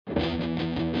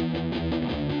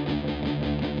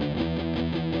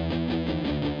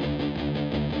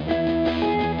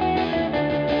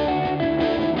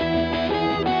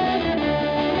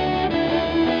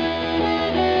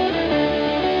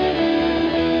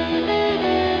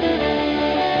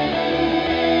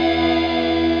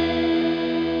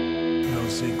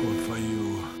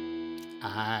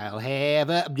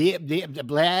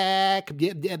Black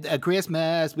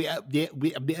Christmas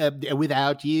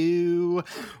without you.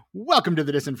 Welcome to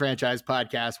the Disenfranchised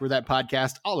Podcast. We're that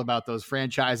podcast all about those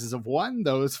franchises of one,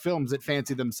 those films that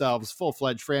fancy themselves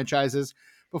full-fledged franchises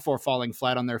before falling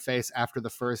flat on their face after the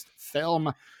first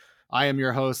film. I am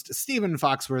your host, Stephen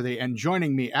Foxworthy, and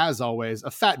joining me, as always,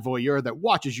 a fat voyeur that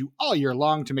watches you all year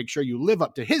long to make sure you live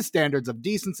up to his standards of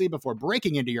decency before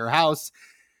breaking into your house.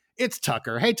 It's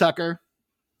Tucker. Hey, Tucker.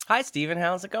 Hi, Steven.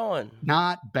 How's it going?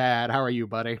 Not bad. How are you,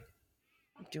 buddy?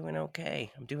 I'm doing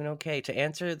okay. To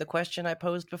answer the question I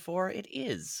posed before, it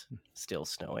is still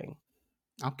snowing.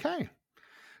 Okay.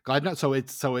 Glad not. So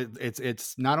it's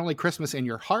not only Christmas in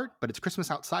your heart, but it's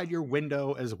Christmas outside your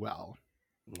window as well.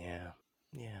 Yeah.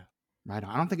 Right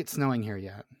on. I don't think it's snowing here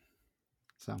yet.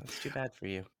 So that's too bad for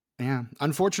you. Yeah.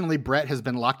 Unfortunately, Brett has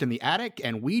been locked in the attic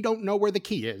and we don't know where the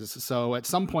key is. So at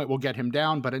some point we'll get him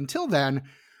down. But until then,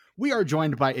 we are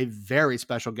joined by a very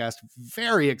special guest.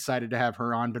 Very excited to have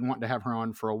her on. Been wanting to have her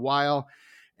on for a while.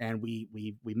 And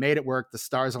we made it work. The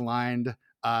stars aligned.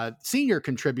 Senior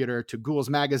contributor to Ghouls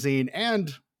Magazine.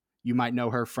 And you might know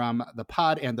her from The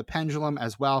Pod and The Pendulum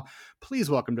as well.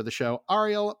 Please welcome to the show,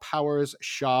 Ariel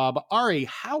Powers-Schaub. Ari,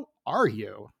 how are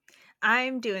you?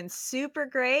 I'm doing super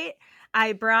great.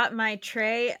 I brought my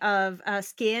tray of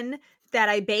skin that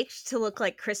I baked to look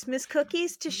like Christmas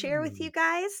cookies to share with you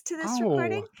guys to this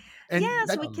recording.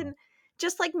 So we can,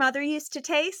 just like Mother used to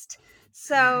taste.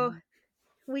 So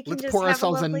we can let's pour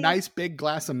ourselves a nice big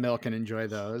glass of milk and enjoy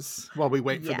those while we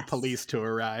wait for the police to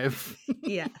arrive.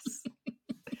 Yes.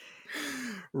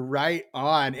 Right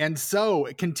on. And so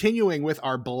continuing with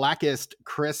our Blackest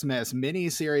Christmas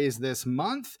mini-series this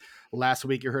month. Last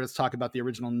week, you heard us talk about the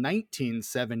original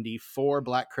 1974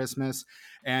 Black Christmas.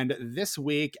 And this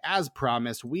week, as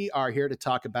promised, we are here to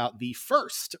talk about the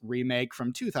first remake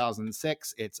from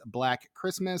 2006. It's Black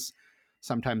Christmas,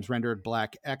 sometimes rendered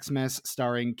Black Xmas,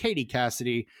 starring Katie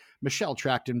Cassidy, Michelle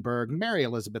Trachtenberg, Mary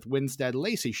Elizabeth Winstead,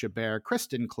 Lacey Chabert,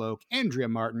 Kristen Cloak, Andrea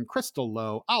Martin, Crystal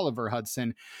Lowe, Oliver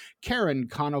Hudson, Karen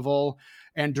Conoval,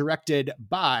 and directed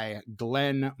by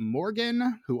Glenn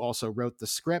Morgan, who also wrote the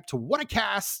script. What a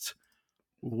cast!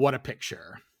 What a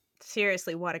picture.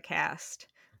 Seriously, what a cast.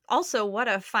 Also, what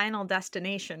a Final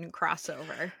Destination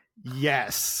crossover.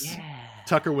 Yes. Yeah.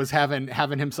 Tucker was having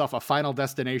himself a Final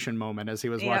Destination moment as he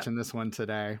was watching this one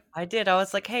today. I did. I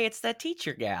was like, hey, it's that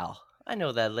teacher gal. I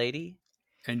know that lady.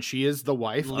 And she is the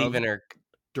wife of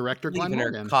director Glenn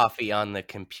Morgan. Leaving her coffee on the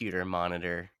computer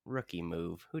monitor. Rookie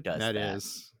move. Who does that? That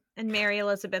is. And Mary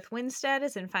Elizabeth Winstead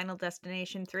is in Final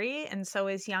Destination 3, and so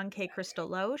is young K. Crystal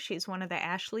Lowe. She's one of the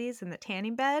Ashleys in the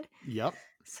tanning bed. Yep.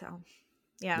 So,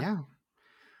 yeah. Yeah.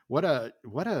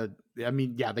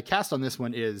 The cast on this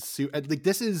one is like,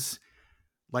 this is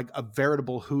like a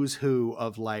veritable who's who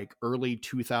of like early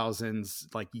 2000s,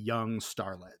 like young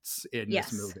starlets in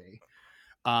this movie.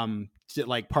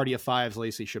 Like Party of Fives,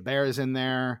 Lacey Chabert is in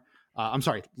there. I'm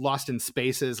sorry, Lost in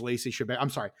Spaces, Lacey Chabert. I'm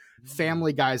sorry,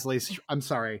 Family Guys, Lacey. I'm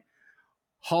sorry,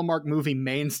 Hallmark movie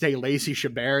mainstay Lacey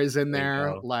Chabert is in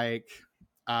there. Like,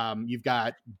 you've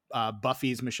got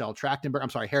Buffy's Michelle Trachtenberg. I'm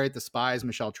sorry, Harriet the Spy's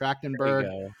Michelle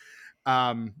Trachtenberg.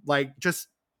 Like just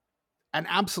an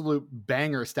absolute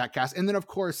banger stat cast, and then of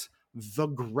course the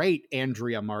great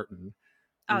Andrea Martin.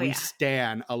 We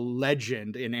stan a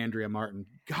legend in Andrea Martin.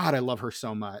 God, I love her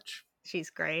so much. She's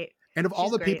great. And of all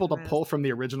the people to pull from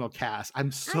the original cast,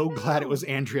 I'm so glad it was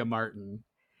Andrea Martin.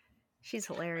 She's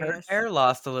hilarious. Her hair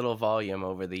lost a little volume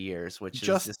over the years, which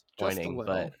is disappointing.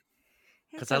 But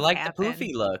because I like the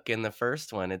poofy look in the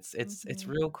first one, it's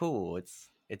real cool.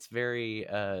 It's very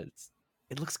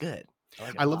it looks good.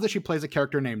 I love that she plays a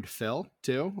character named Phil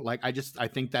too. Like I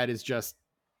think that is just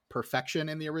perfection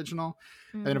in the original.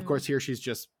 And then of course here she's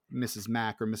just Mrs.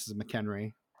 Mack or Mrs.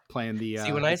 McHenry playing the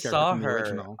when I saw her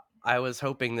original. I was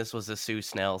hoping this was a Sue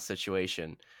Snell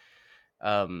situation,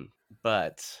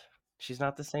 but she's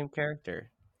not the same character.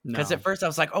 Because at first I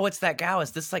was like, oh, it's that gal. Is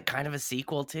this like kind of a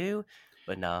sequel too?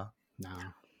 But no.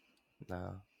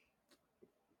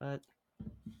 But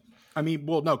I mean,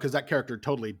 well, no, because that character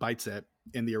totally bites it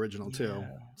in the original too.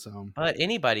 So, but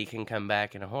anybody can come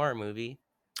back in a horror movie.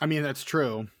 I mean, that's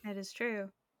true. That is true.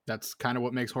 That's kind of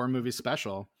what makes horror movies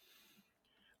special.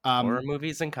 Horror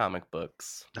movies and comic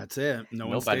books. That's it.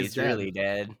 Nobody's really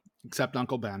dead. Except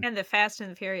Uncle Ben. And the Fast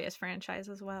and the Furious franchise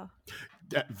as well.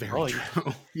 Very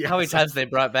true. Yes. How many times they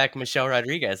brought back Michelle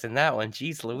Rodriguez in that one?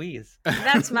 Jeez Louise.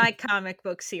 That's my comic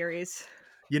book series.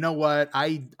 You know what?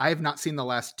 I have not seen the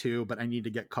last two, but I need to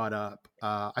get caught up.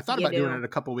 I thought about doing it a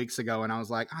couple weeks ago, and I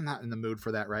was like, I'm not in the mood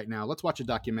for that right now. Let's watch a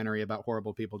documentary about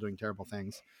horrible people doing terrible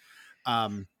things. I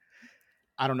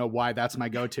don't know why that's my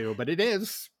go-to, but it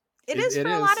is. It is for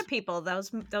a lot of people.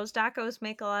 Those docos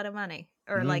make a lot of money,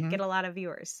 or like get a lot of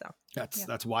viewers. So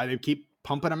that's why they keep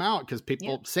pumping them out, because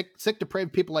people sick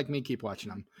depraved people like me keep watching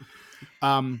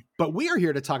them. But we are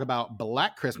here to talk about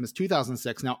Black Christmas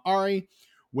 2006. Now, Ari,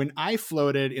 when I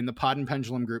floated in the Pod and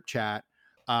Pendulum group chat,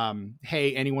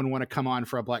 hey, anyone want to come on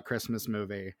for a Black Christmas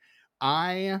movie?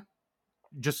 I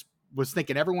just was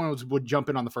thinking everyone would jump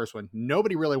in on the first one.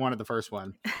 Nobody really wanted the first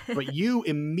one, but you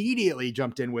immediately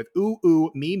jumped in with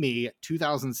Ooh, Me,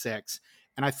 2006.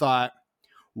 And I thought,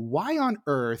 why on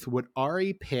earth would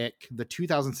Ari pick the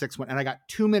 2006 one? And I got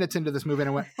 2 minutes into this movie and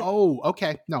I went, oh,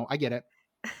 okay. No, I get it.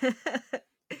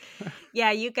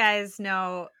 Yeah, you guys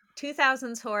know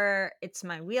 2000s horror. It's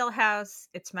my wheelhouse.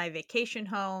 It's my vacation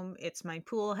home. It's my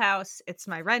pool house. It's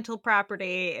my rental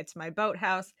property. It's my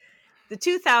boathouse. The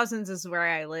 2000s is where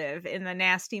I live, in the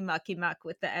nasty mucky muck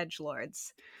with the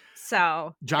edgelords.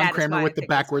 So John Kramer with the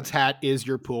backwards hat is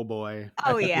your pool boy.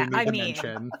 Oh yeah, I mean,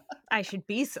 I should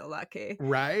be so lucky,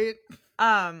 right?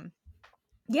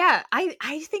 Yeah,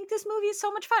 I think this movie is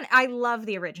so much fun. I love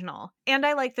the original, and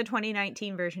I like the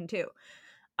 2019 version too.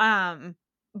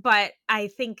 But I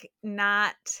think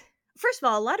not. First of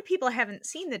all, a lot of people haven't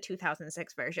seen the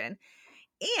 2006 version,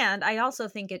 and I also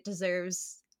think it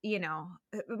deserves,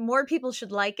 more people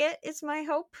should like it, is my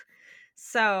hope.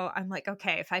 So I'm like,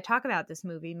 okay, if I talk about this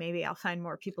movie, maybe I'll find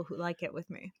more people who like it with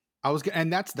me.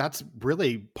 And that's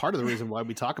really part of the reason why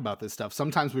we talk about this stuff.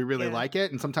 Sometimes we really like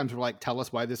it, and sometimes we're like, tell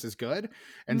us why this is good.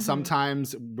 And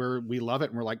sometimes we love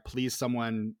it and we're like, please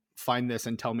someone find this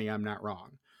and tell me I'm not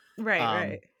wrong.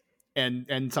 Right.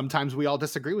 And sometimes we all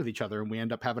disagree with each other and we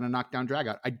end up having a knockdown drag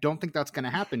out. I don't think that's going to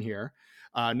happen here.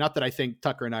 Not that I think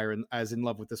Tucker and I are as in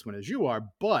love with this one as you are,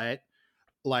 but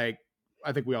like,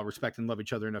 I think we all respect and love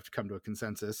each other enough to come to a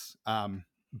consensus.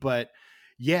 But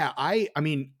yeah, I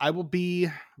mean, I will be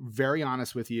very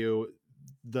honest with you.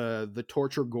 The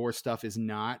torture gore stuff is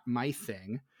not my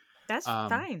thing. That's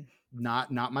fine.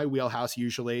 Not my wheelhouse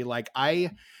usually. Like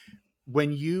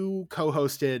when you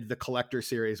co-hosted the Collector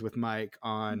series with Mike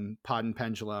on Pod and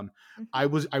Pendulum, I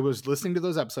was listening to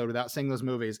those episodes without seeing those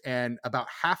movies. And about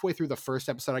halfway through the first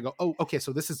episode, I go, oh, okay,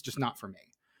 so this is just not for me.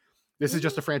 This is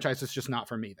just a franchise that's just not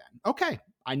for me then. Okay,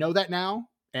 I know that now,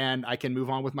 and I can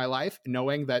move on with my life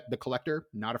knowing that the Collector,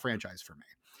 not a franchise for me.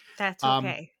 That's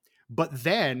okay. But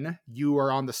then you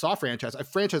are on the Saw franchise, a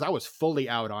franchise I was fully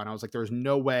out on. I was like, there's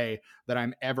no way that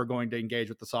I'm ever going to engage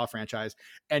with the Saw franchise.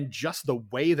 And just the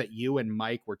way that you and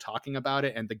Mike were talking about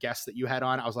it and the guests that you had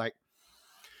on, I was like,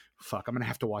 fuck, I'm going to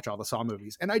have to watch all the Saw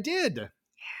movies. And I did. Yes.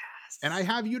 And I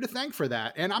have you to thank for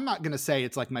that. And I'm not going to say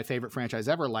it's like my favorite franchise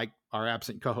ever, like our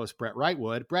absent co-host Brett Wright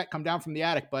would. Brett, come down from the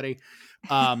attic, buddy.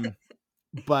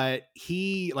 But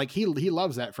he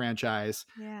loves that franchise.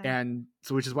 Yeah. And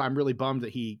so, which is why I'm really bummed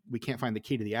that we can't find the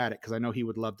key to the attic, because I know he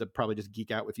would love to probably just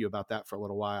geek out with you about that for a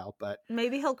little while. But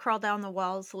maybe he'll crawl down the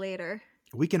walls later.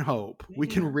 We can hope. We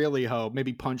can really hope.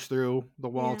 Maybe punch through the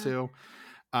wall too.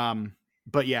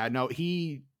 But yeah, no,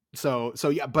 so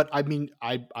yeah, but I mean,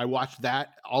 I watched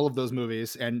all of those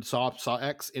movies and saw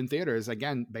X in theaters,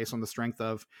 again, based on the strength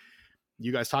of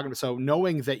you guys talking about. So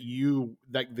knowing that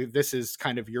this is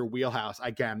kind of your wheelhouse,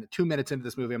 again, 2 minutes into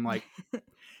this movie, I'm like,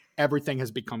 everything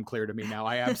has become clear to me now.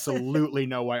 I absolutely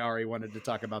know why Ari wanted to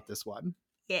talk about this one.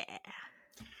 Yeah.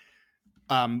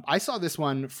 I saw this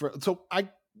one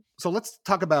so let's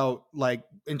talk about, like,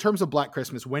 in terms of Black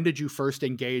Christmas, when did you first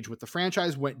engage with the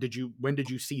franchise? When did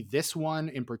you see this one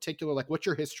in particular? Like, what's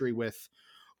your history with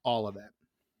all of it?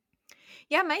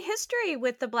 Yeah, my history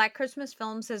with the Black Christmas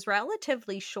films is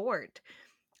relatively short.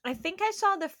 I think I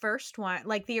saw the first one,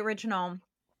 like the original,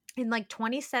 in like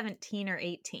 2017 or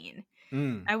 18.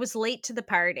 I was late to the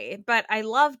party, but I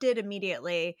loved it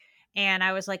immediately. And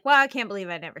I was like, wow, I can't believe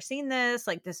I'd never seen this.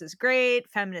 Like, this is great.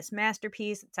 Feminist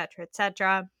masterpiece, etc.,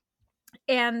 etc.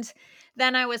 And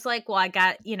then I was like, well, I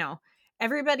got,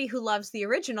 everybody who loves the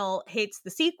original hates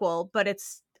the sequel, but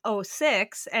it's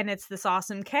 06 and it's this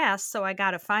awesome cast, so I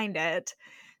gotta find it.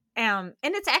 And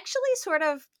it's actually sort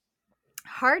of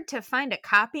hard to find a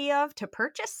copy of to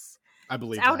purchase. I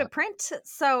believe it's out of print.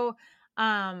 So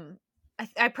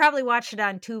I probably watched it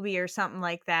on Tubi or something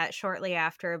like that shortly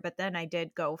after, but then I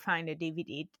did go find a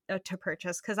DVD to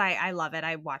purchase because I love it.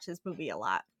 I watch this movie a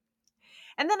lot.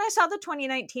 And then I saw the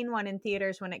 2019 one in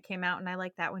theaters when it came out, and I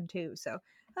like that one too. So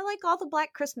I like all the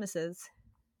Black Christmases.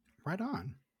 Right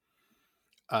on.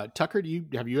 Tucker,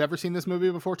 have you ever seen this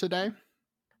movie before today?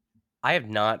 I have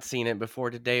not seen it before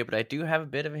today, but I do have a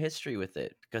bit of a history with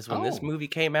it, because when this movie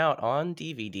came out on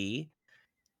DVD,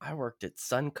 I worked at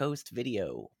Suncoast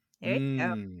Video. There you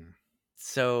go.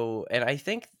 So, and I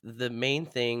think the main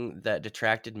thing that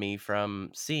detracted me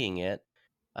from seeing it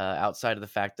outside of the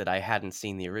fact that I hadn't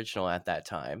seen the original at that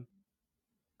time,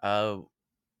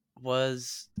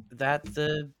 was that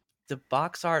the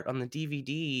box art on the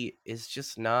DVD is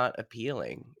just not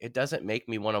appealing. It doesn't make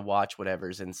me want to watch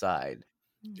whatever's inside.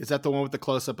 Is that the one with the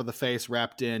close-up of the face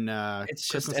wrapped in it's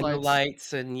Christmas just lights? The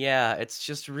lights, and yeah, it's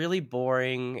just really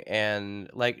boring. And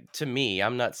like, to me,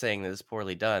 I'm not saying that it's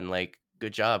poorly done. Like,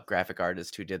 good job, graphic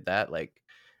artist who did that. Like,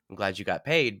 I'm glad you got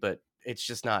paid, but it's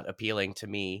just not appealing to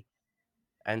me.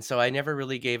 And so I never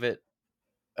really gave it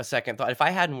a second thought. If I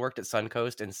hadn't worked at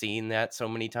Suncoast and seen that so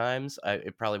many times,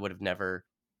 it probably would have never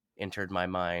entered my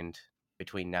mind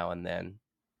between now and then.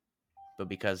 But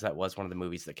because that was one of the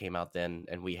movies that came out then,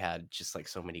 and we had just like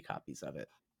so many copies of it,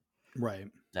 right,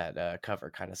 that cover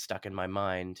kind of stuck in my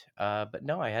mind. But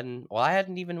no, I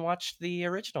hadn't even watched the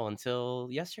original until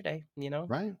yesterday,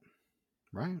 right.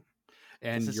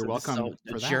 And you're welcome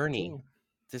for that journey.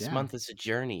 This month is a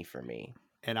journey for me.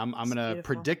 And I'm going to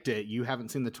predict it. You haven't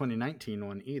seen the 2019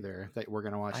 one either that we're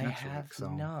going to watch next week. I have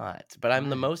not, but I'm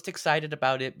the most excited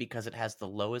about it because it has the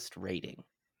lowest rating.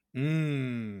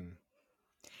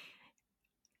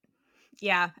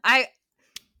 Yeah, I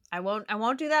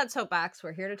won't do that soapbox.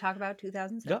 We're here to talk about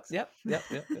 2006. Yep.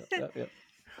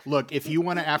 Look, if you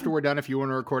want to, after we're done, if you want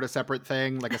to record a separate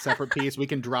thing, like a separate piece, we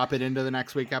can drop it into the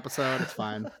next week episode. It's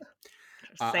fine.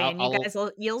 Saying you guys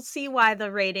you'll see why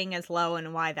the rating is low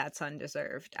and why that's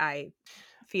undeserved. I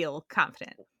feel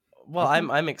confident. Well,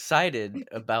 I'm excited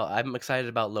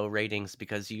about low ratings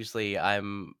because usually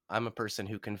I'm a person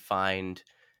who can find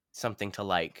something to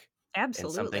like.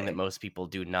 Absolutely. And something that most people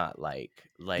do not like.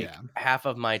 Half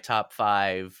of my top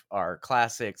 5 are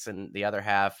classics and the other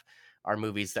half are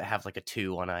movies that have like a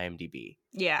 2 on IMDb.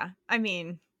 Yeah. I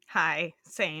mean, hi,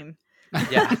 same.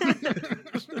 Yeah.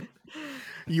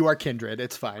 You are kindred.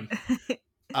 It's fine.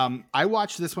 I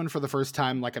watched this one for the first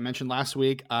time. Like I mentioned last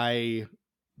week, I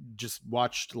just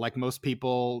watched, like most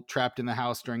people trapped in the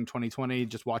house during 2020,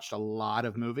 just watched a lot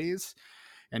of movies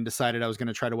and decided I was going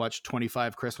to try to watch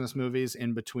 25 Christmas movies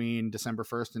in between December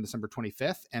 1st and December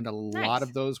 25th. And a lot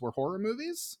of those were horror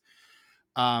movies.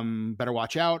 Better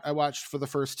Watch Out, I watched for the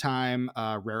first time.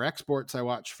 Rare Exports, I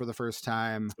watched for the first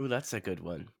time. Ooh, that's a good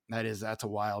one. That's a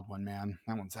wild one, man.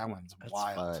 That one's that's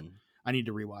wild. Fun. I need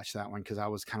to rewatch that one because I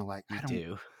was kind of like,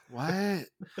 what?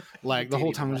 Like the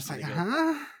whole time I'm just like,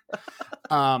 huh?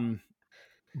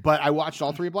 But I watched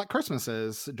all 3 Black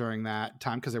Christmases during that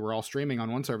time because they were all streaming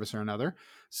on one service or another.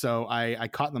 So I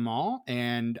caught them all,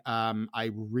 and I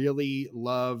really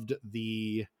loved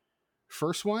the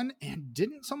first one and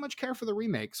didn't so much care for the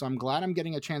remake. So I'm glad I'm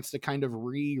getting a chance to kind of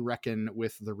re-reckon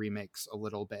with the remakes a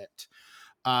little bit.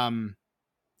 And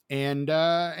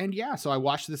yeah, so I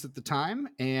watched this at the time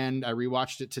and I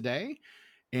rewatched it today,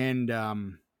 and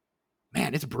man,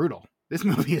 it's brutal. This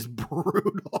movie is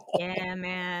brutal. Yeah,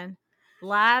 man. A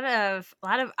lot of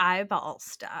eyeball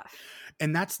stuff.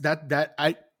 And that's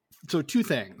so 2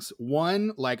 things.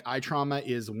 One, like eye trauma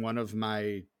is one of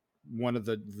the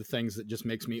things that just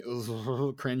makes me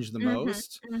cringe the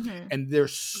most. And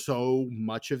there's so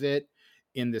much of it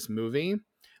in this movie.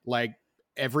 Like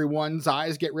everyone's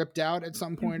eyes get ripped out at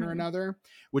some point or another,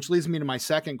 which leads me to my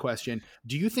second question.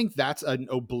 Do you think that's an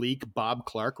oblique Bob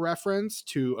Clark reference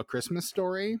to A Christmas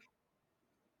Story?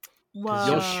 Whoa.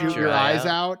 You'll shoot your eyes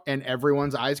out and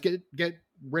everyone's eyes get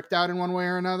ripped out in one way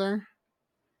or another?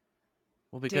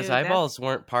 Well, because eyeballs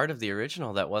weren't part of the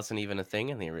original. That wasn't even a thing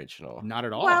in the original. Not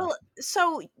at all. Well,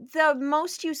 so the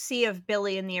most you see of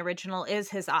Billy in the original is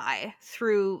his eye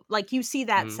through, like, you see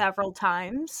that several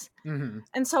times.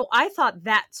 And so I thought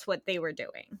that's what they were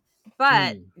doing.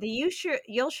 But you'll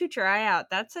shoot your eye out.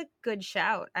 That's a good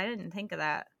shout. I didn't think of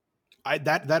that.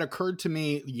 That occurred to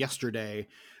me yesterday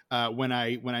when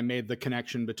I made the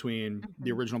connection between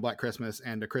the original Black Christmas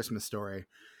and A Christmas Story.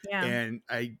 Yeah. And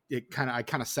I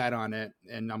kind of sat on it,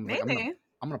 and I'm like, I'm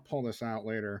gonna pull this out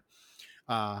later.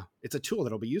 It's a tool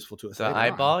that'll be useful to us. The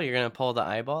eyeball, on. You're gonna pull the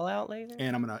eyeball out later,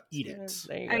 and I'm gonna eat it.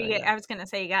 I was gonna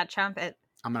say you gotta chomp it.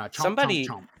 I'm gonna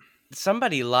chomp.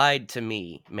 Somebody lied to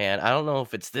me, man. I don't know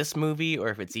if it's this movie or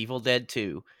if it's Evil Dead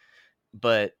 2,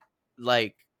 but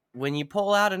like, when you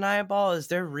pull out an eyeball, is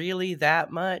there really that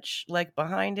much like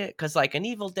behind it? Because like an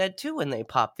Evil Dead 2, when they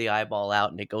pop the eyeball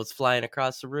out and it goes flying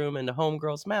across the room into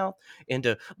Homegirl's mouth,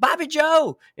 into Bobby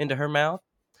Joe, into her mouth.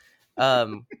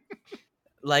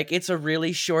 Like it's a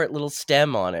really short little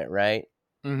stem on it, right?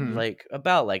 Like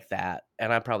about like that.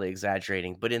 And I'm probably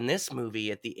exaggerating, but in this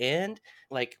movie at the end,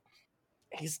 like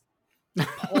he's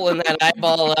pulling that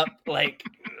eyeball up, like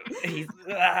he's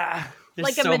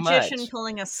like a magician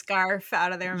pulling a scarf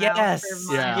out of their mouth.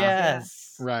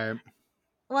 Yes. Right.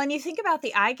 Well, and you think about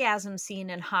the eyegasm scene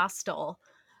in Hostel,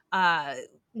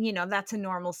 That's a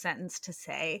normal sentence to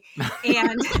say.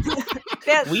 And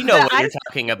we know what you're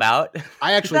talking about.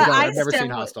 I actually don't. I've never seen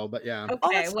Hostel, but yeah.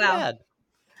 Okay, well,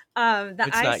 the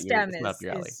I stem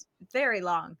is very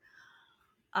long.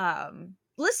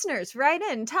 Listeners, write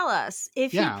in, tell us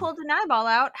if you pulled an eyeball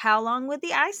out, how long would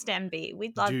the eye stem be?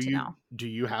 We'd love to know. Do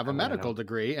you have a medical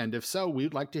degree? And if so,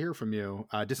 we'd like to hear from you.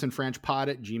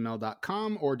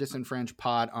 disenfranchedpod@gmail.com or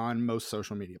disenfranchedpod on most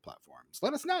social media platforms.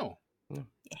 Let us know.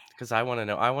 Because I want to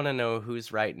know. I want to know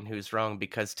who's right and who's wrong.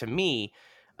 Because to me,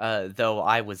 though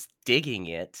I was digging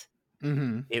it,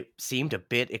 it seemed a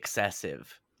bit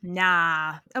excessive.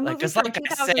 Nah, a movie from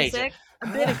 2006, a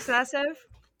bit excessive.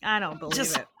 I don't believe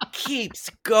just it. Keeps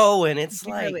going. It's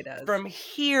really from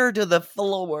here to the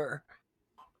floor.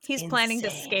 He's planning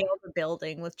to scale the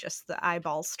building with just the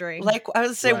eyeball string. Like, I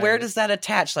would say, where does that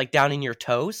attach? Like down in your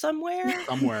toe somewhere?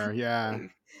 Somewhere, yeah.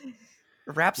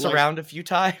 Wraps around a few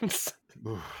times.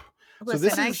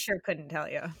 Listen, I sure couldn't tell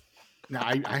you. No,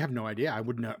 I have no idea. I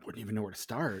wouldn't even know where to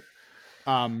start.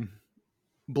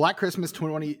 Black Christmas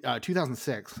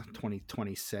 2006,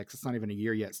 2026. It's not even a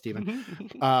year yet, Stephen.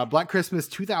 Black Christmas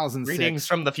 2006. Greetings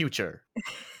from the future.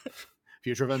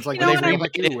 Future events like you in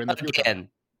the future. Again.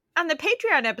 On the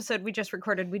Patreon episode we just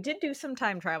recorded, we did do some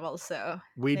time travel, so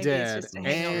we did,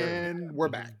 and we're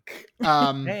back.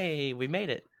 Hey, we made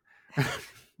it.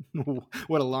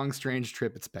 What a long, strange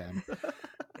trip it's been.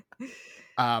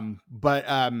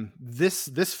 But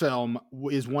this film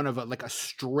is one of a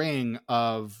string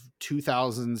of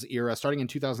 2000s era, starting in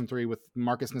 2003 with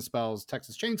Marcus Nispel's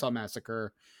Texas Chainsaw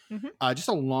Massacre. Just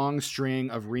a long string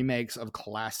of remakes of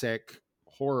classic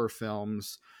horror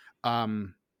films.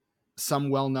 Some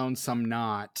well-known, some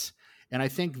not. And I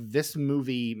think this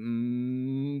movie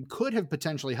could have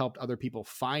potentially helped other people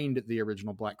find the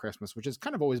original Black Christmas, which has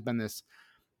kind of always been this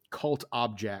cult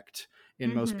object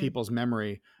in most people's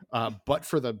memory, but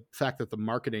for the fact that the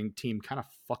marketing team kind of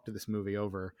fucked this movie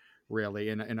over, really,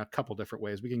 in a couple different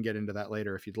ways. We can get into that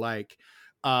later if you'd like.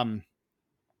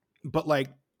 But like,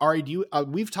 Ari,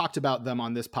 we've talked about them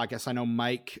on this podcast. I know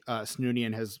Mike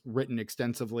Snoonian has written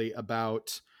extensively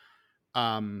about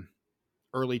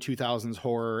early 2000s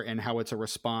horror and how it's a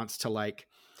response to like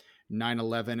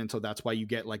 9/11, and so that's why you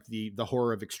get like the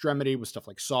horror of extremity with stuff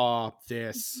like Saw,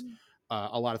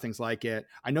 a lot of things like it.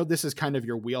 I know this is kind of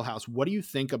your wheelhouse. What do you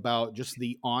think about just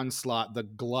the onslaught, the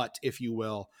glut, if you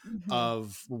will,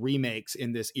 of remakes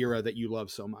in this era that you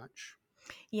love so much?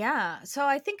 Yeah, so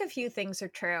I think a few things are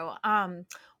true.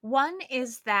 One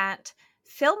is that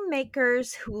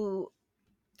filmmakers who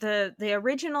the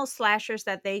original slashers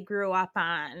that they grew up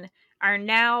on are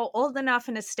now old enough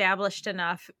and established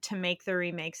enough to make the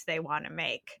remakes they want to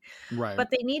make. Right. But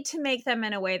they need to make them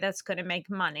in a way that's going to make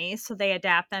money, so they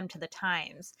adapt them to the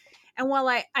times. And while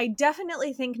I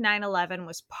definitely think 9/11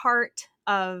 was part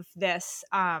of this,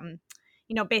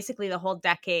 basically the whole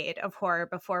decade of horror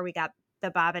before we got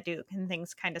the Babadook and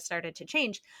things kind of started to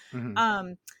change.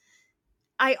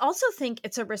 I also think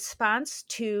it's a response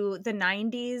to the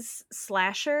 90s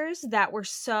slashers that were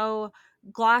so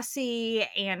glossy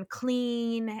and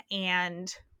clean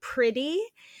and pretty.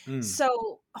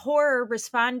 So horror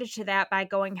responded to that by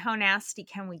going, how nasty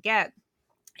can we get?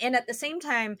 And at the same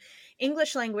time,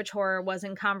 English language horror was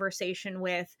in conversation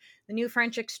with the new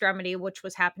French extremity, which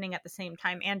was happening at the same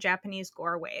time, and Japanese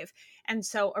gore wave. And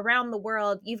so around the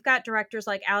world, you've got directors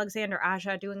like Alexander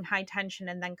Aja doing High Tension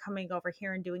and then coming over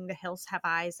here and doing The Hills Have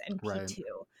Eyes and P2. Right.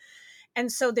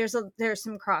 And so there's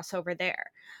some crossover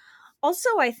there. Also,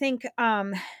 I think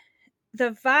the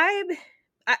vibe,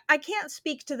 I can't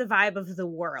speak to the vibe of the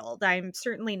world. I'm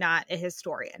certainly not a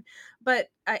historian. But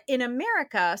in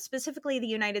America, specifically the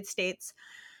United States,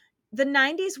 the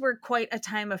 90s were quite a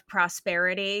time of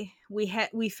prosperity.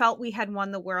 We felt we had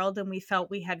won the world and we felt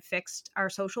we had fixed our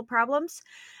social problems.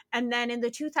 And then in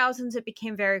the 2000s, it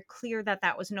became very clear that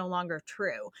that was no longer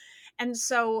true. And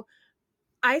so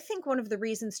I think one of the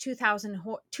reasons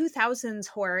 2000s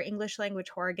horror, English language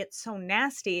horror, gets so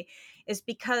nasty is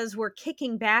because we're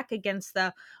kicking back against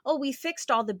we fixed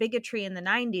all the bigotry in the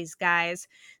 90s, guys,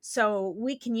 so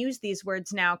we can use these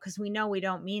words now because we know we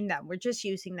don't mean them. We're just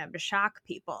using them to shock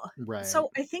people. Right. So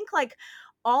I think like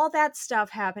all that stuff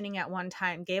happening at one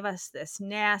time gave us this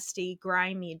nasty,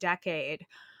 grimy decade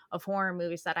of horror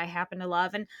movies that I happen to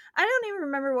love. And I don't even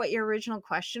remember what your original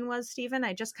question was, Stephen.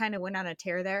 I just kind of went on a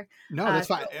tear there. No, that's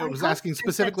fine. I was asking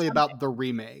specifically about the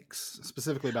remakes.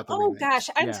 Oh, gosh.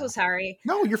 I'm so sorry.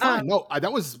 No, you're fine. No,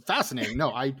 that was fascinating.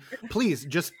 No, please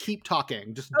just keep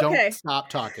talking. Just don't stop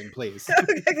talking, please.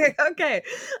 Okay.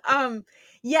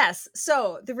 Yes.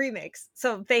 So the remakes.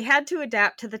 So they had to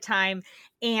adapt to the time.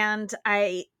 And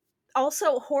I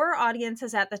also, horror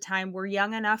audiences at the time were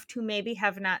young enough to maybe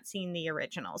have not seen the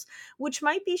originals, which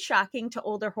might be shocking to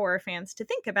older horror fans to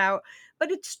think about,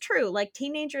 but it's true. Like,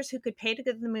 teenagers who could pay to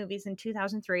go to the movies in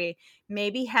 2003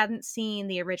 maybe hadn't seen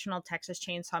the original Texas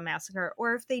Chainsaw Massacre,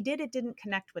 or if they did, it didn't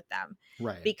connect with them.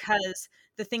 Right. Because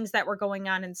the things that were going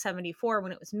on in 74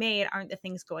 when it was made aren't the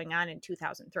things going on in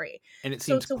 2003. And it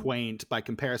seems quaint by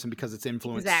comparison because it's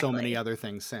influenced so many other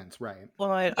things since, right?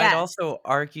 Well, I'd also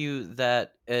argue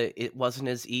that it wasn't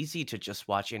as easy to just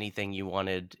watch anything you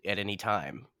wanted at any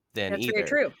time then That's either. very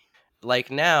true. Like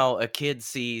now, a kid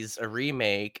sees a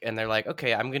remake and they're like,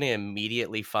 okay, I'm going to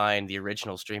immediately find the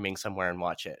original streaming somewhere and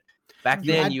watch it. Back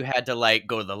then, you had to like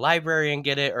go to the library and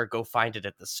get it, or go find it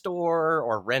at the store,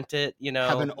 or rent it, you know.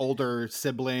 Have an older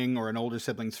sibling or an older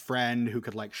sibling's friend who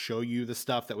could like show you the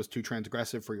stuff that was too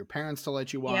transgressive for your parents to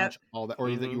let you watch, all that,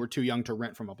 or that you were too young to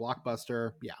rent from a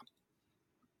Blockbuster. Yeah.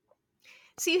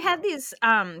 So you had these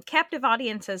captive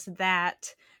audiences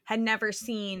that had never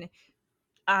seen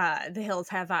The Hills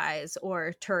Have Eyes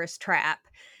or Tourist Trap,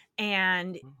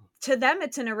 and to them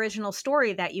it's an original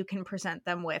story that you can present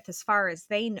them with as far as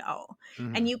they know,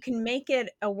 and you can make it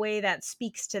a way that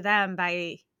speaks to them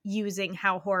by using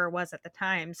how horror was at the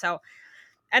time. So,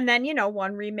 and then, you know,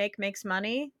 one remake makes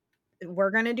money,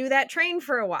 we're gonna do that train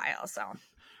for a while. So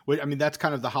I mean, that's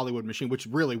kind of the Hollywood machine, which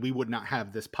really we would not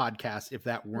have this podcast if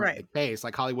that weren't the case.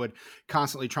 Like Hollywood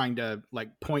constantly trying to like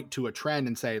point to a trend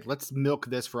and say, let's milk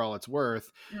this for all it's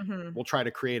worth. We'll try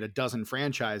to create a dozen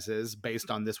franchises based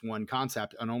on this one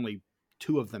concept, and only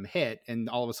 2 of them hit. And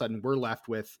all of a sudden we're left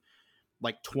with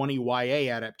like 20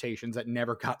 YA adaptations that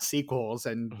never got sequels.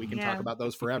 And we can talk about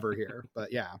those forever here.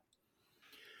 But yeah.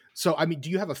 So, I mean, do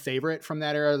you have a favorite from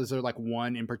that era? Is there like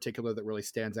one in particular that really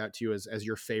stands out to you as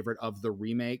your favorite of the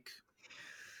remake?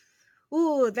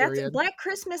 Ooh, that's Black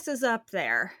Christmas is up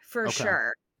there for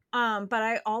sure. But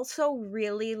I also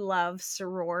really love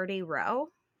Sorority Row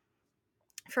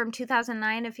from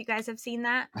 2009. If you guys have seen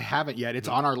that, I haven't yet. It's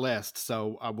on our list,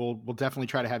 so we'll definitely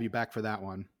try to have you back for that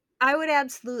one. I would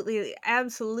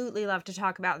absolutely love to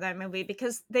talk about that movie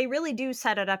because they really do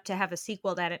set it up to have a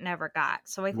sequel that it never got.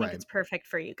 So I think it's perfect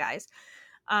for you guys.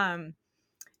 And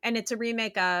it's a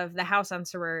remake of The House on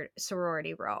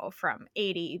Sorority Row from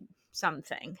 80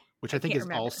 something. Which I think is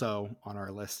also on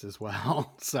our list as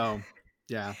well. So,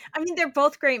 yeah. I mean, they're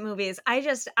both great movies. I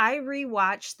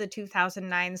rewatched the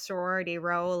 2009 Sorority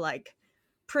Row like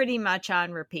pretty much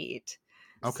on repeat.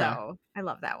 Okay. So I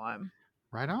love that one.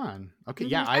 Right on. Okay,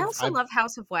 yeah. I also love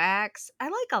House of Wax. I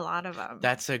like a lot of them.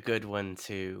 That's a good one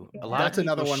too. A lot of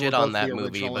people shit on that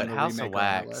movie, but House of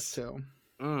Wax too.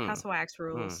 House of Wax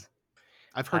rules.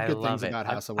 I've heard good things about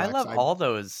House of Wax. I love all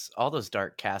those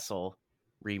Dark Castle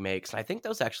remakes. I think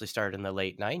those actually started in the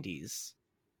late 90s.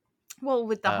 Well,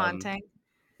 with The Haunting.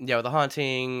 Yeah, with The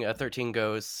Haunting, 13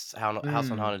 Ghosts,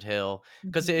 House on Haunted Hill.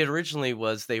 Because it originally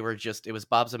was, it was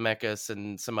Bob Zemeckis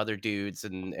and some other dudes,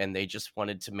 and they just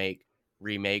wanted to make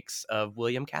remakes of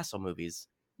William Castle movies.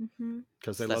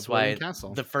 Because they love William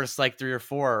Castle. The first like 3 or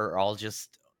 4 are all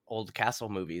just old Castle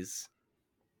movies.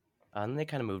 And they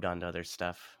kind of moved on to other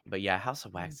stuff. But yeah, House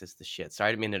of Wax is the shit. Sorry,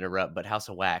 I didn't mean to interrupt, but House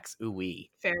of Wax, ooh-wee.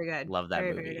 Very good. Love that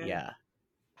movie, yeah.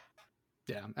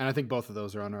 Yeah, and I think both of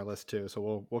those are on our list too,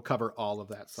 so we'll cover all of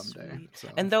that someday. So.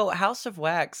 And though House of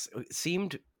Wax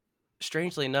seemed,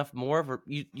 strangely enough, more of a...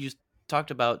 You talked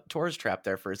about Tourist Trap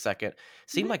there for a second.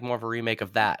 Seemed like more of a remake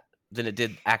of that than it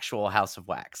did actual House of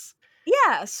Wax.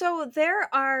 Yeah, so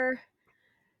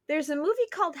there's a movie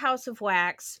called House of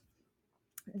Wax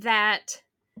that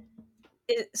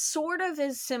it sort of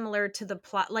is similar to the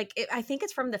plot. Like, I think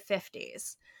it's from the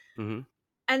 50s. And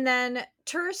then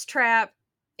Tourist Trap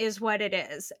is what it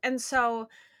is. And so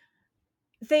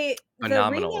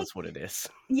Phenomenal is what it is.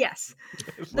 Yes.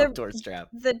 Tourist Trap.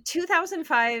 The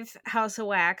 2005 House of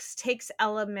Wax takes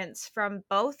elements from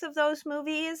both of those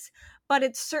movies, but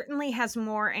it certainly has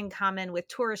more in common with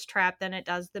Tourist Trap than it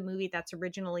does the movie that's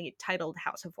originally titled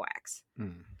House of Wax.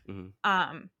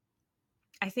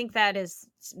 I think that is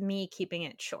me keeping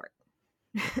it short.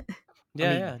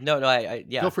 Yeah.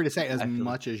 Feel free to say as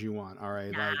much as you want. All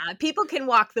right. People can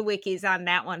walk the wikis on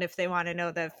that one if they want to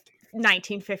know the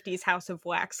 1950s House of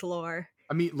Wax lore.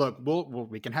 I mean, look,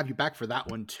 we can have you back for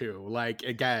that one too. Like,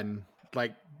 again,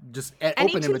 like just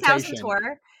open invitation.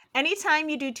 Tour. Anytime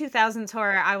you do 2000s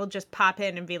horror, I will just pop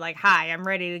in and be like, "Hi, I'm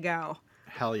ready to go."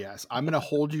 Hell yes. I'm going to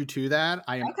hold you to that.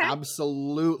 I am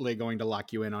absolutely going to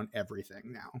lock you in on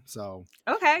everything now. So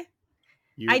okay.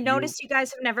 I noticed you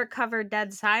guys have never covered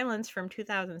Dead Silence from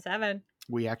 2007.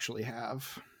 We actually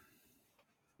have.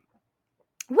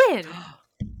 When?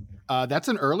 That's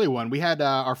an early one. We had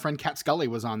our friend Kat Scully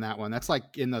was on that one. That's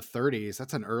like in the 30s.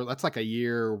 That's like a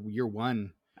year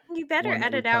one. You better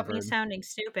edit out me sounding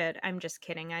stupid. I'm just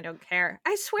kidding. I don't care.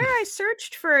 I swear I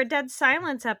searched for a Dead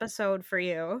Silence episode for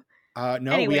you.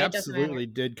 No, anyway, we absolutely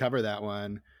did cover that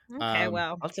one. Okay,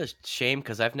 well. That's a shame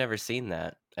because I've never seen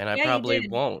that. And I probably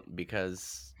won't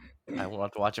because I won't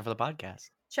have to watch it for the podcast.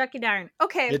 Chucky darn.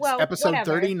 Okay, it's episode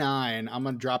 39. I'm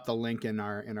gonna drop the link in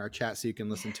our chat so you can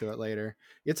listen to it later.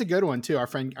 It's a good one too. Our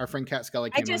friend Kat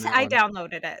Scully came on that I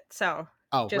downloaded it. So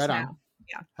right now. on.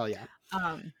 Yeah. Hell yeah.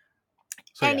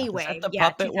 So anyway, is that the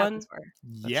puppet one?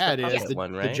 Yeah, it is. The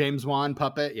one, right? The James Wan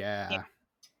puppet. Yeah.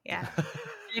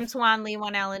 James Wan, Lee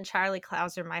Wan Allen, Charlie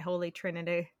Clouser, my holy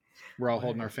trinity. We're all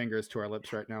holding our fingers to our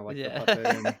lips right now, like the puppet.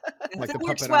 And, like it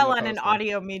works well on an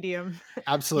audio medium.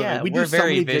 Absolutely, yeah, we're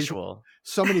very visual.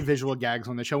 So many visual gags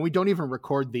on the show. We don't even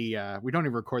record the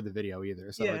video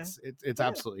either. So it's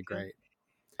absolutely great.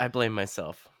 I blame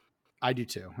myself. I do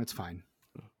too. It's fine.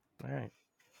 All right.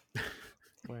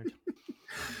 Weird.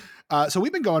 So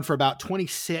we've been going for about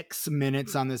 26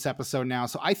 minutes on this episode now.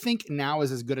 So I think now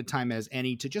is as good a time as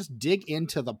any to just dig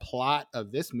into the plot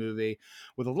of this movie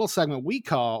with a little segment we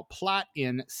call Plot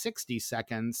in 60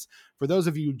 Seconds. For those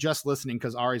of you just listening,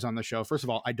 because Ari's on the show, first of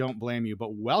all, I don't blame you,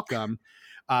 but welcome.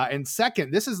 And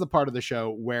second, this is the part of the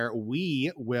show where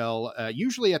we will,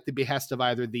 usually at the behest of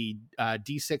either the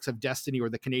D6 of Destiny or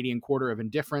the Canadian Quarter of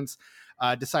Indifference,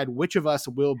 decide which of us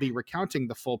will be recounting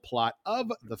the full plot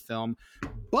of the film.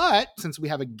 But since we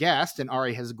have a guest and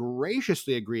Ari has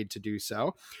graciously agreed to do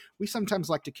so, we sometimes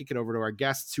like to kick it over to our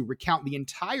guests to recount the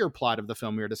entire plot of the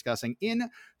film we are discussing in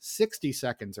 60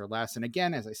 seconds or less. And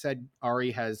again, as I said,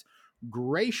 Ari has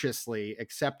graciously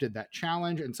accepted that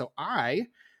challenge. And so I'm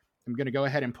going to go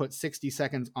ahead and put 60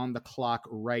 seconds on the clock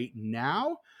right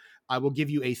now. I will give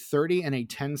you a 30 and a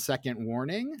 10-second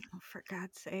warning. Oh, for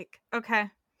God's sake. Okay.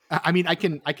 I mean, I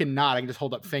can nod. I can just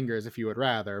hold up fingers if you would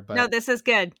rather. But no, this is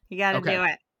good. You got to do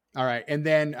it. All right. And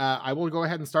then I will go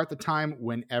ahead and start the time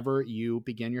whenever you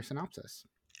begin your synopsis.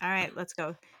 All right. Let's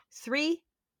go. 3,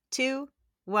 2,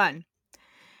 1.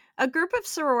 A group of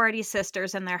sorority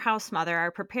sisters and their house mother are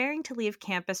preparing to leave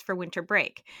campus for winter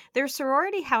break. Their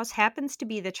sorority house happens to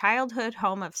be the childhood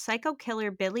home of psycho killer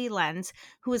Billy Lenz,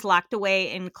 who is locked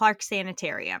away in Clark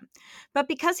Sanitarium. But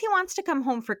because he wants to come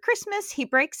home for Christmas, he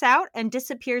breaks out and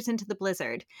disappears into the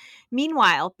blizzard.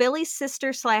 Meanwhile, Billy's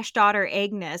sister/daughter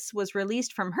Agnes was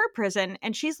released from her prison,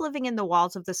 and she's living in the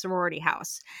walls of the sorority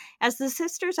house. As the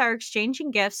sisters are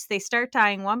exchanging gifts, they start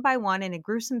dying one by one in a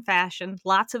gruesome fashion,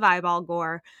 lots of eyeball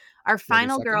gore. Our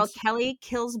final girl, Kelly,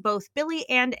 kills both Billy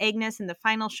and Agnes in the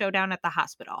final showdown at the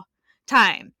hospital.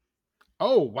 Time.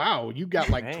 Oh, wow. You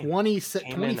got like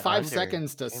 25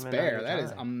 seconds to spare. That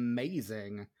is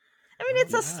amazing. I mean,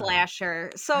 it's a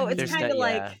slasher. So it's kind of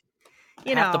like,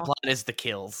 you know. Half the plot is the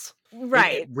kills.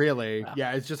 Right. Really.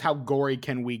 Yeah. It's just how gory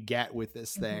can we get with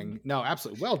this thing. No,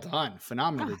 absolutely. Well done.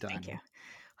 Phenomenally done. Thank you.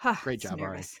 Great job,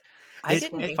 Ari. I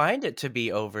didn't find it to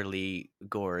be overly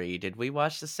gory. Did we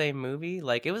watch the same movie?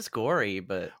 Like, it was gory,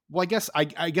 but well,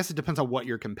 I guess it depends on what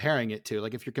you're comparing it to.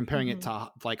 Like, if you're comparing it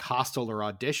to like Hostel or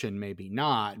Audition, maybe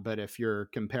not. But if you're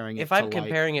comparing it,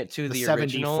 comparing it to the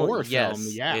original, yes,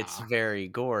 film, yeah, it's very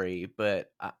gory. But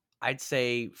I'd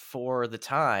say for the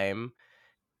time,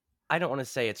 I don't want to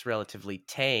say it's relatively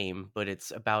tame, but it's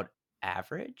about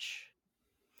average.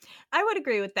 I would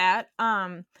agree with that.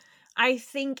 I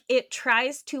think it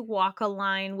tries to walk a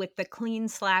line with the clean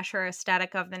slasher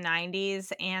aesthetic of the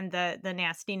 90s and the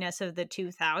nastiness of the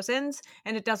 2000s,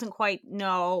 and it doesn't quite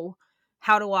know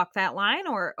how to walk that line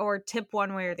or tip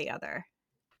one way or the other.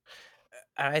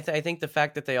 I think the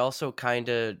fact that they also kind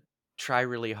of try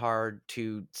really hard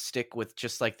to stick with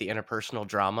just like the interpersonal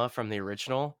drama from the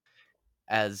original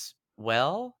as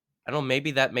well. I don't know,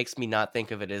 maybe that makes me not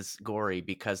think of it as gory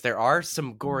because there are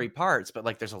some gory parts, but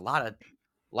like there's a lot of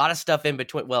stuff in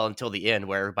between. Well, until the end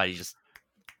where everybody just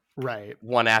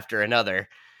one after another.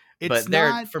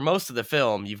 For most of the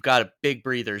film, you've got big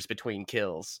breathers between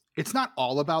kills. It's not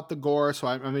all about the gore. So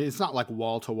I mean, it's not like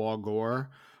wall to wall gore,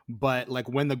 but like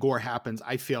when the gore happens,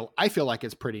 I feel like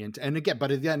it's pretty and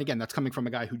again, that's coming from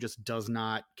a guy who just does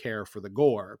not care for the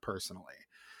gore personally.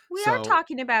 We are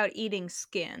talking about eating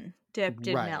skin dipped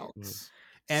in milk.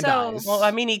 And eyes. Well,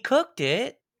 I mean, he cooked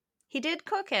it. He did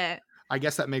cook it. I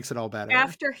guess that makes it all better.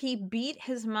 After he beat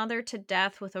his mother to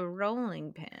death with a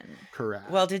rolling pin.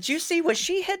 Correct. Well, did you see what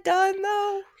she had done,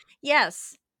 though?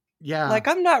 Yes. Yeah. Like,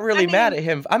 I'm not really mad at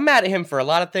him. I'm mad at him for a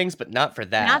lot of things, but not for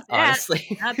that,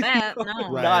 honestly. Not that,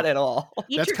 no. Right. Not at all.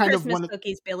 Eat your Christmas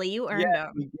cookies, Billy. You earned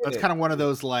them. That's kind of one of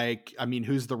those, like, I mean,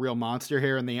 who's the real monster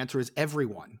here? And the answer is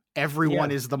everyone.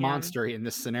 everyone is the monster in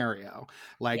this scenario.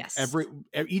 Like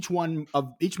each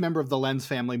member of the Lens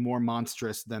family more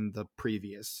monstrous than the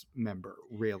previous member,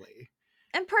 really.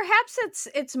 And perhaps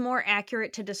it's more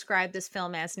accurate to describe this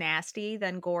film as nasty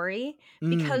than gory,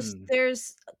 because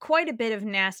there's quite a bit of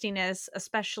nastiness,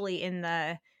 especially in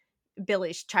the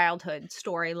Billy's childhood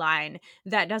storyline,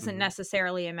 that doesn't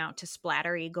necessarily amount to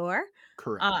splattery gore.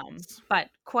 Correct. But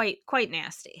quite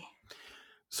nasty.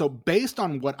 So based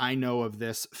on what I know of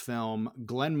this film,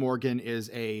 Glenn Morgan is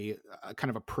a kind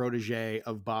of a protege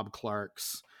of Bob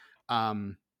Clark's,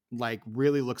 like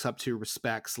really looks up to,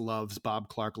 respects, loves Bob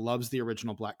Clark, loves the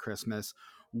original Black Christmas,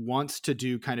 wants to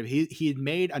do kind of, he had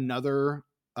made another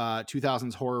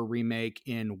 2000s horror remake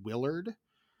in Willard.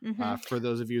 For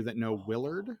those of you that know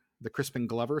Willard, the Crispin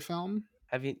Glover film.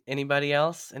 Have you anybody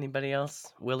else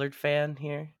Willard fan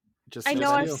here? I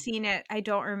know I've seen it. I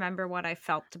don't remember what I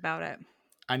felt about it.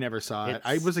 I never saw it.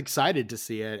 I was excited to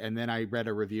see it, and then I read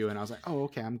a review, and I was like, "Oh,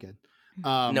 okay, I'm good."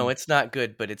 No, it's not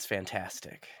good, but it's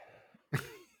fantastic.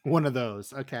 One of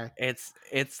those, okay.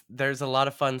 There's a lot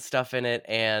of fun stuff in it,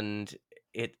 and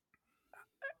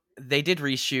they did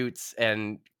reshoots,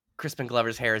 and Crispin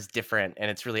Glover's hair is different, and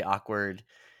it's really awkward.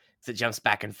 So it jumps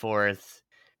back and forth.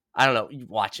 I don't know. You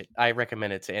watch it. I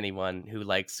recommend it to anyone who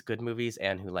likes good movies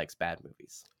and who likes bad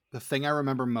movies. The thing I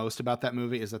remember most about that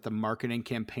movie is that the marketing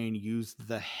campaign used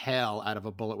the hell out of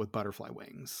a bullet with butterfly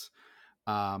wings.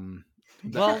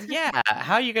 Well, yeah.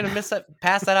 How are you going to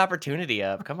pass that opportunity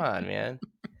up? Come on, man.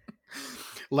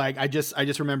 Like, I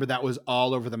just remember that was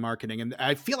all over the marketing. And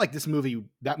I feel like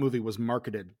that movie was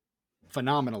marketed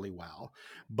phenomenally well,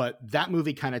 but that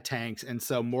movie kind of tanks. And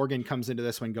so Morgan comes into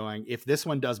this one going, if this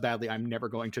one does badly, I'm never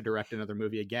going to direct another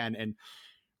movie again. And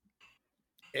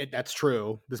that's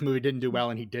true. This movie didn't do well,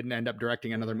 and he didn't end up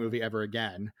directing another movie ever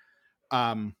again.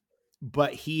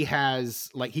 But he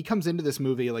comes into this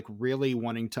movie like really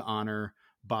wanting to honor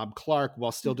Bob Clark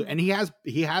while still and he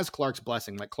has Clark's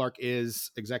blessing. Like, Clark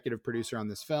is executive producer on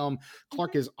this film.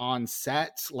 Clark is on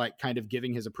set, like kind of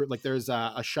giving his approval. Like, there's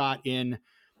a shot in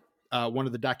one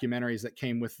of the documentaries that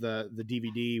came with the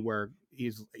DVD where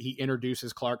he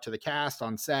introduces Clark to the cast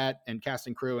on set and cast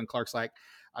and crew, and Clark's like,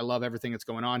 I love everything that's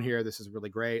going on here. This is really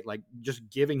great. Like, just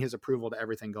giving his approval to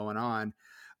everything going on.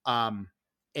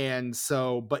 And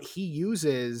so, but he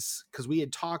uses, because we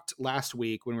had talked last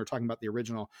week when we were talking about the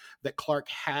original, that Clark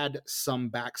had some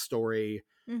backstory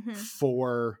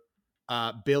for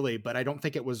Billy, but I don't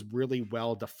think it was really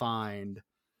well defined.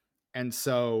 And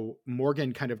so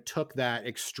Morgan kind of took that,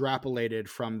 extrapolated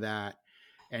from that,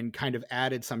 and kind of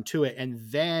added some to it. And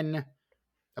then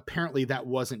apparently that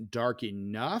wasn't dark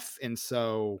enough. And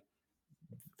so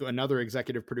another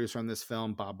executive producer on this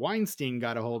film, Bob Weinstein,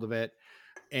 got a hold of it.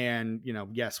 And,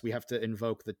 yes, we have to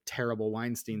invoke the terrible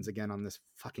Weinsteins again on this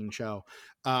fucking show.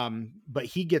 But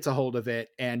he gets a hold of it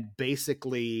and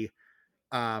basically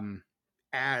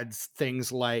adds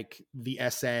things like the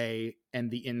essay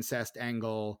and the incest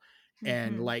angle,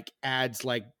 and like adds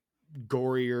like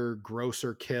gorier,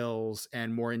 grosser kills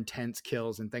and more intense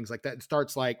kills and things like that. It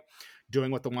starts like doing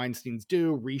what the Weinsteins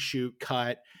do: reshoot,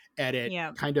 cut, edit,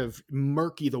 kind of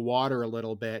murky the water a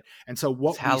little bit. And so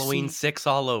what it's Halloween 6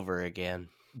 all over again,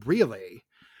 really.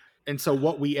 And so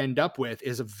what we end up with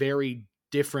is a very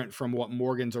different from what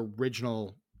Morgan's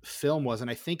original film was.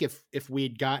 And I think if we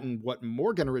had gotten what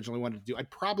Morgan originally wanted to do, I'd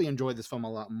probably enjoy this film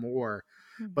a lot more.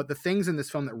 But the things in this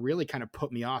film that really kind of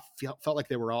put me off felt like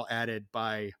they were all added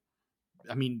by,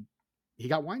 I mean, he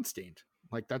got Weinstein.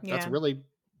 Like that's really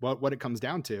what it comes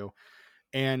down to.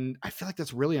 And I feel like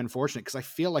that's really unfortunate, because I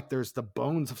feel like there's the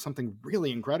bones of something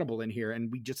really incredible in here,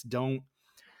 and we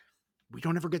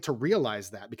don't ever get to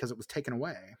realize that because it was taken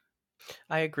away.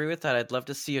 I agree with that. I'd love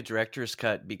to see a director's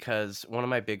cut, because one of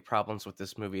my big problems with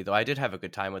this movie, though I did have a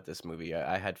good time with this movie,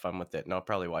 I had fun with it, and I'll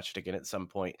probably watch it again at some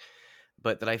point,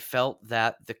 but that I felt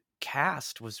that the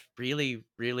cast was really,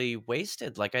 really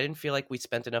wasted. Like, I didn't feel like we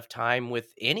spent enough time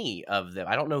with any of them.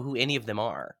 I don't know who any of them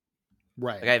are.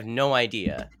 Right. Like, I have no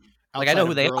idea. Like, I know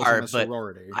who they are, but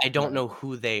I don't know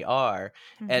who they are.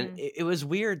 And it was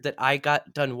weird that I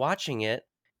got done watching it,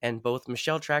 and both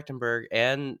Michelle Trachtenberg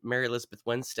and Mary Elizabeth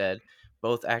Winstead,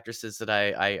 both actresses that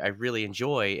I really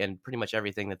enjoy and pretty much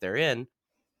everything that they're in,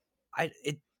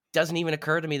 it doesn't even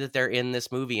occur to me that they're in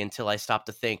this movie until I stop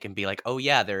to think and be like, oh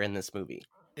yeah, they're in this movie.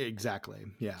 Exactly.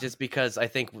 Yeah. Just because I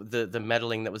think the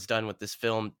meddling that was done with this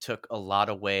film took a lot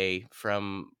away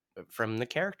from the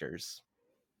characters,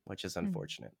 which is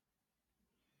unfortunate.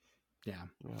 Yeah.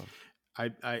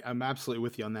 I'm absolutely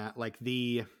with you on that. Like,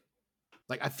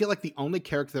 I feel like the only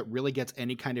character that really gets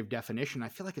any kind of definition, I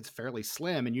feel like it's fairly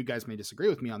slim, and you guys may disagree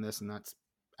with me on this, and that's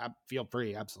feel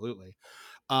free, absolutely.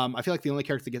 I feel like the only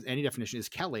character that gets any definition is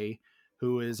Kelly,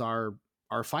 who is our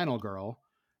final girl,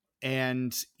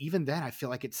 and even then, I feel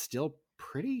like it's still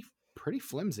pretty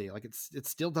flimsy. Like it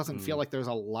still doesn't feel like there's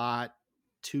a lot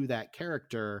to that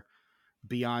character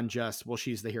beyond just, well,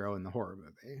 she's the hero in the horror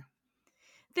movie.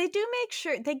 They do make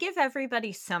sure they give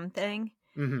everybody something,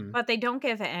 but they don't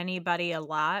give anybody a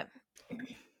lot.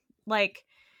 Like,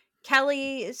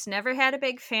 Kelly's never had a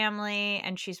big family,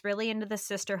 and she's really into the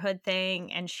sisterhood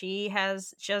thing, and she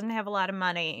doesn't have a lot of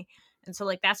money, and so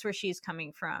like that's where she's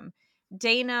coming from.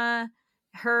 Dana,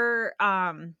 her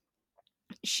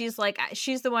she's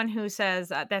the one who says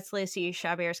that's Lacey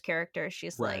Chabert's character.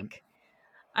 She's right. like,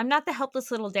 I'm not the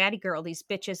helpless little daddy girl these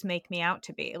bitches make me out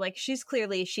to be. Like, she's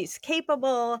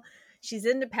capable, she's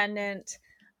independent.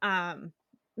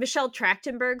 Michelle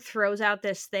Trachtenberg throws out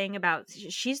this thing about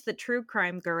she's the true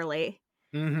crime girly.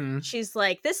 She's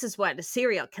like, this is what a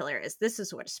serial killer is. This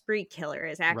is what a spree killer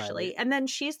is, actually. Right. And then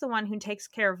she's the one who takes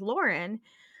care of Lauren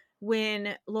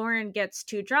when Lauren gets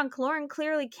too drunk. Lauren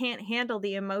clearly can't handle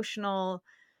the emotional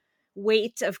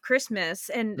weight of Christmas,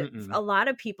 and a lot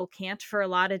of people can't for a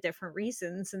lot of different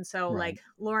reasons. And so like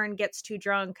Lauren gets too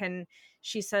drunk, and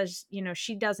she says, you know,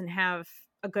 she doesn't have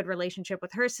a good relationship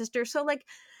with her sister. So like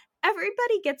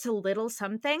everybody gets a little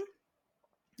something,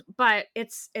 but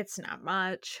it's not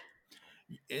much.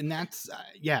 And that's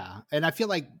and I feel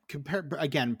like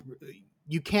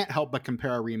you can't help but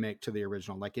compare a remake to the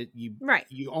original. Like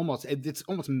it's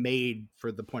almost made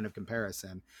for the point of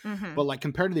comparison. But like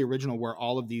compared to the original, where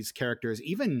all of these characters,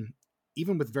 even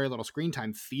with very little screen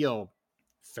time, feel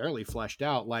fairly fleshed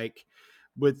out, like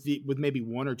with maybe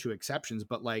one or two exceptions,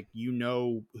 but like, you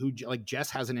know, who, like,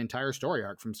 Jess has an entire story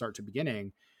arc from start to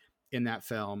beginning in that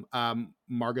film.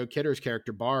 Margot Kidder's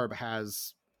character Barb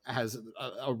has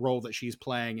a role that she's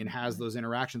playing and has those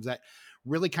interactions that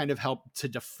really kind of help to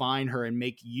define her and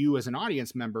make you as an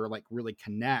audience member like really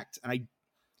connect. And I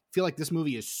feel like this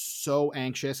movie is so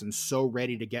anxious and so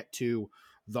ready to get to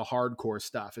the hardcore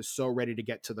stuff, is so ready to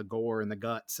get to the gore and the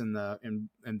guts and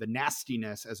the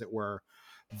nastiness, as it were,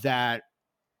 that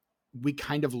we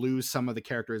kind of lose some of the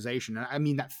characterization. And I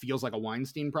mean, that feels like a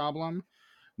Weinstein problem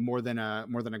more than a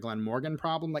Glenn Morgan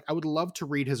problem. Like, I would love to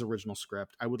read his original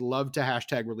script. I would love to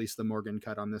 # release the Morgan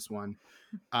cut on this one.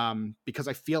 Because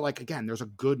I feel like, again, there's a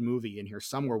good movie in here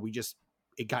somewhere.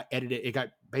 It got edited. It got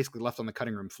basically left on the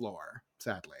cutting room floor,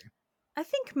 sadly. I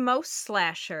think most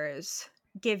slashers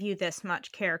give you this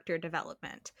much character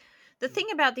development. The thing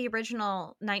about the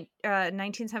original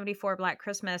 1974 Black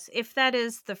Christmas, if that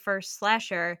is the first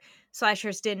slasher,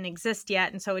 slashers didn't exist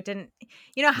yet. And so it didn't,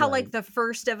 you know how like the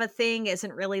first of a thing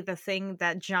isn't really the thing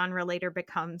that genre later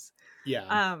becomes.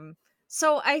 Yeah.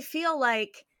 So I feel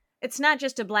like it's not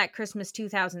just a Black Christmas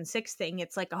 2006 thing.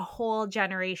 It's like a whole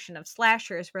generation of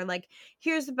slashers where like,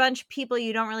 here's a bunch of people,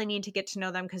 you don't really need to get to know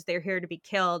them because they're here to be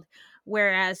killed.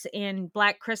 Whereas in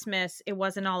Black Christmas, it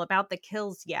wasn't all about the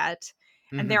kills yet.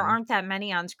 And there aren't that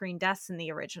many on-screen deaths in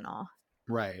the original.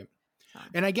 Right. So.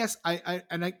 And I guess I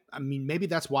mean, maybe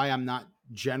that's why I'm not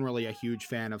generally a huge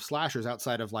fan of slashers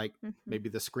outside of like maybe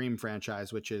the Scream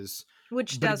franchise, which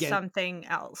does something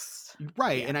else.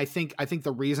 Right. Yeah. And I think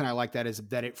the reason I like that is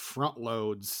that it front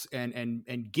loads and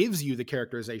gives you the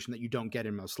characterization that you don't get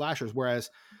in most slashers. Whereas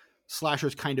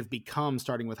slashers kind of become,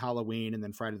 starting with Halloween and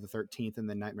then Friday the 13th and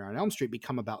then Nightmare on Elm Street,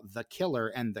 become about the killer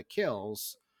and the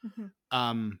kills.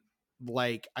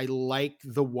 Like, I like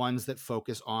the ones that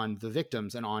focus on the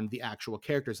victims and on the actual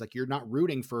characters. Like, you're not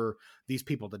rooting for these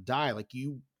people to die. Like,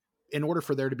 in order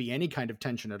for there to be any kind of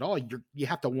tension at all, you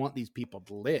have to want these people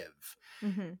to live.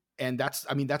 And that's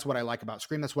what I like about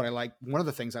Scream. That's what I like. One of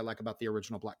the things I like about the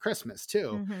original Black Christmas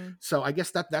too. So I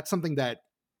guess that's something that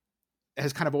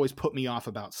has kind of always put me off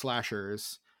about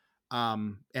slashers.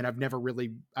 And I've never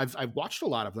really, I've watched a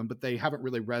lot of them, but they haven't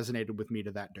really resonated with me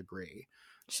to that degree.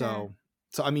 Sure.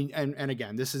 So, I mean, and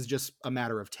again, this is just a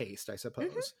matter of taste, I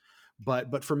suppose.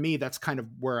 But for me, that's kind of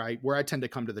where I tend to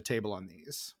come to the table on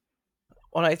these.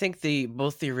 Well, I think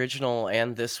both the original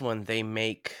and this one, they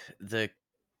make the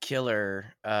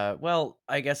killer, well,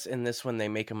 I guess in this one, they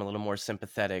make him a little more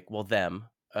sympathetic. Well,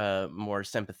 more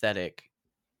sympathetic.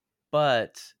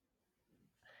 But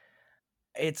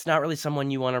it's not really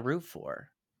someone you want to root for.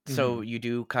 So you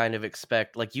do kind of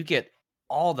expect, like, you get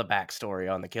all the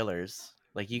backstory on the killers.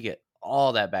 Like, you get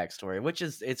all that backstory, which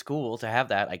it's cool to have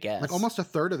that, I guess. Like, almost a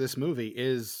third of this movie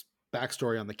is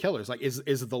backstory on the killers. Like, is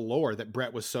the lore that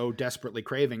Brett was so desperately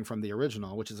craving from the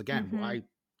original, which is, again, why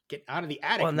get out of the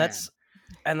attic. Well,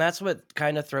 and that's what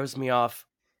kind of throws me off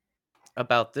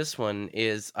about this one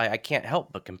is I can't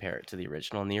help but compare it to the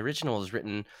original. And the original is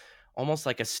written almost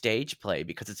like a stage play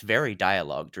because it's very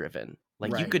dialogue driven.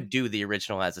 Like you could do the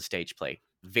original as a stage play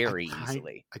very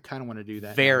easily. I kind of want to do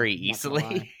that very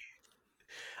easily.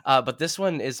 But this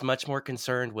one is much more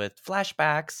concerned with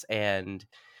flashbacks and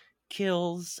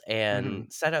kills and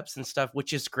setups and stuff,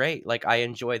 which is great. Like I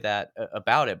enjoy that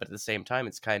about it, but at the same time,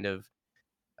 it's kind of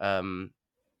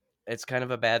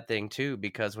a bad thing too,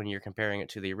 because when you're comparing it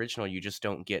to the original, you just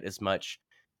don't get as much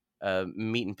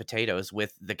meat and potatoes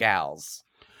with the gals.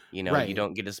 You know, you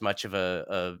don't get as much of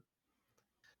a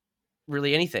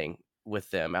really anything with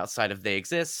them outside of they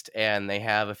exist and they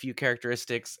have a few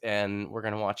characteristics and we're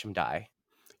going to watch them die.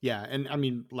 Yeah. And I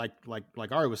mean, like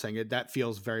Ari was saying, that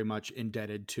feels very much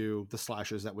indebted to the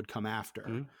slashers that would come after.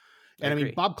 And I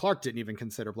mean, Bob Clark didn't even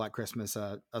consider Black Christmas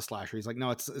a slasher. He's like, no,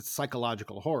 it's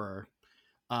psychological horror.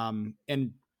 And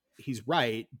he's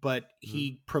right, but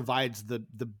he provides the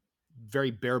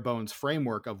very bare bones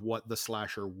framework of what the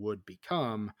slasher would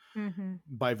become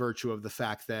by virtue of the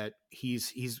fact that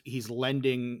he's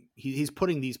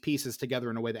putting these pieces together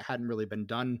in a way that hadn't really been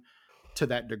done to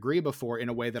that degree before, in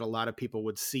a way that a lot of people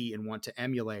would see and want to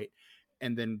emulate.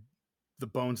 And then the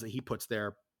bones that he puts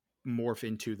there morph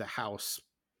into the house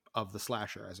of the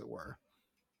slasher, as it were.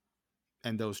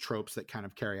 And those tropes that kind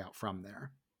of carry out from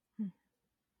there.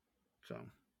 So.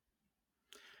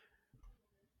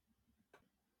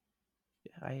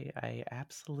 I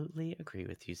absolutely agree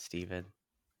with you, Steven.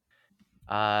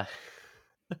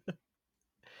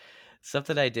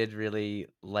 Something I did really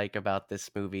like about this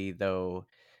movie, though,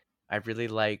 I really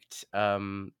liked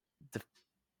the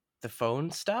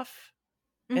phone stuff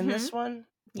in this one,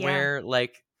 where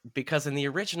like, because in the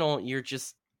original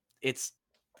it's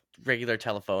regular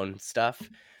telephone stuff,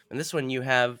 and this one you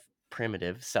have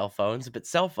primitive cell phones, but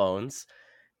cell phones.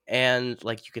 And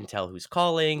like you can tell who's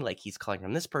calling, like he's calling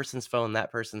from this person's phone,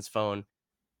 that person's phone.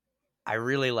 I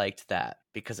really liked that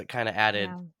because it kind of added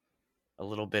a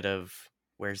little bit of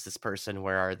where's this person,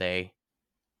 where are they?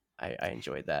 I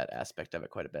enjoyed that aspect of it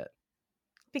quite a bit.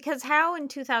 Because how in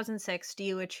 2006 do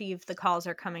you achieve the calls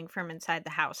are coming from inside the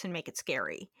house and make it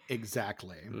scary?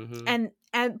 Exactly. And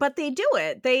but they do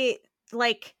it. They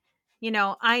like, you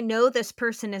know, I know this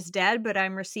person is dead, but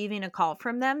I'm receiving a call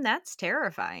from them. That's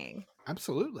terrifying.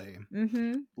 Absolutely.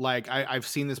 Like I've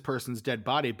seen this person's dead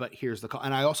body, but here's the call.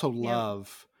 And I also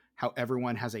love how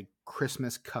everyone has a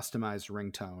Christmas customized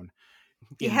ringtone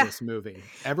in this movie.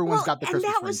 Everyone's got the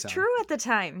Christmas ringtone. And that was true at the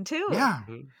time too. Yeah.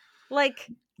 Like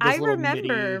I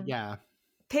remember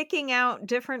picking out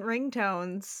different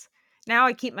ringtones. Now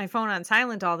I keep my phone on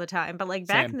silent all the time, but like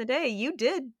back in the day, you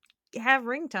did have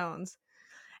ringtones.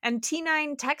 And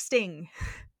T9 texting.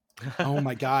 Oh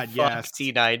my God, yes.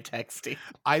 T9 texting.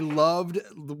 I loved,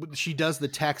 she does the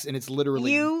text and it's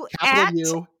literally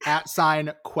capital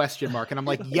U @ question mark. And I'm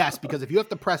like, yes, because if you have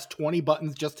to press 20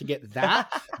 buttons just to get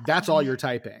that, that's all you're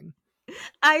typing.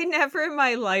 I never in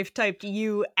my life typed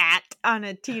you at on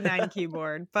a T9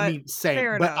 keyboard, but I mean, same.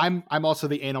 Fair but enough. I'm also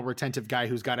the anal retentive guy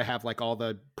who's got to have like all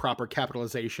the proper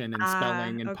capitalization and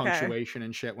spelling and punctuation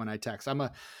and shit when I text. I'm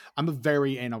a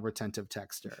very anal retentive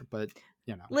texter, but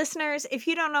you know. Listeners, if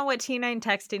you don't know what T9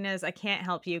 texting is, I can't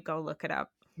help you. Go look it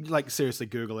up. Like seriously,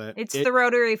 Google it. It's the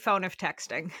rotary phone of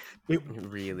texting. It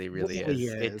really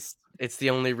is. It's the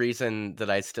only reason that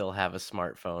I still have a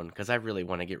smartphone, because I really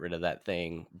want to get rid of that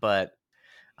thing, but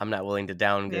I'm not willing to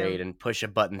downgrade and push a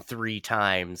button 3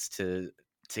 times to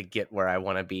get where I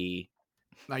want to be.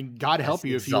 Like God help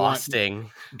you if you want.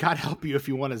 God help you if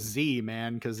you want a Z,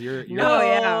 man, because you're.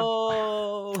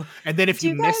 And then if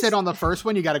you miss it on the first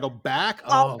one, you got to go back.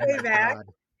 All the way back. God.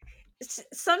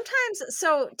 Sometimes,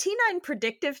 so T9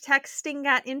 predictive texting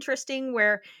got interesting,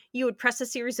 where you would press a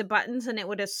series of buttons and it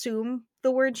would assume the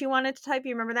words you wanted to type.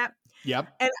 You remember that? Yep.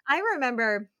 And I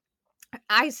remember,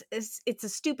 it's a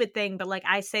stupid thing, but like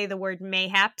I say the word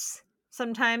mayhaps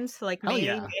sometimes, like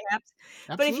mayhaps. Absolutely.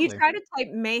 But if you try to type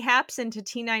mayhaps into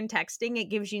T9 texting, it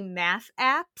gives you math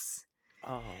apps.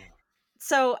 Oh.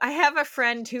 So I have a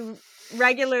friend who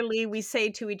regularly we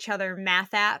say to each other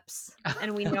math apps,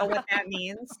 and we know what that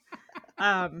means.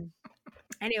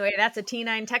 Anyway, that's a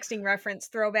T9 texting reference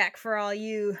throwback for all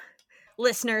you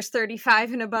listeners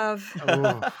 35 and above.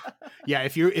 Yeah,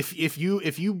 if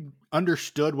you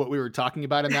understood what we were talking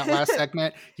about in that last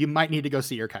segment, you might need to go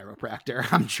see your chiropractor.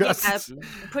 I'm just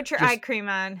put your eye cream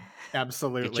on.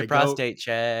 Absolutely. Get your prostate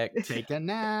checked. Take a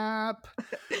nap.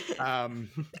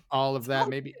 All of that,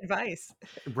 maybe advice.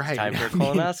 It's Right. time for a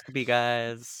colonoscopy,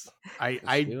 guys.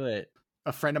 I do it.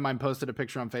 A friend of mine posted a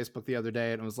picture on Facebook the other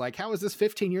day and was like, how was this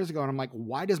 15 years ago? And I'm like,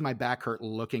 why does my back hurt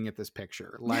looking at this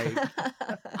picture? Like,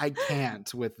 I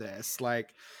can't with this.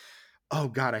 Like, oh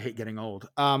God, I hate getting old.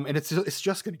 And it's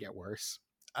just going to get worse.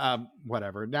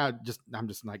 Whatever. Now I'm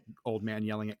just like old man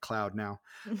yelling at cloud now.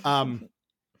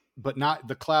 But not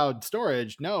the cloud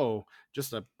storage. No,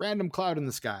 just a random cloud in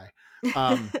the sky.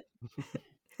 God,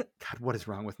 what is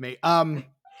wrong with me?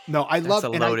 No, I love.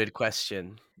 That's a loaded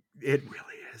question. It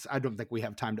really is. I don't think we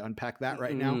have time to unpack that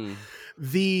right now.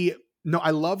 No,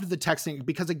 I loved the texting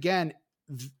because again,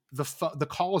 the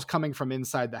call is coming from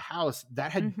inside the house.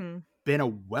 That had been a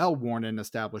well-worn and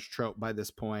established trope by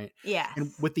this point. Yeah.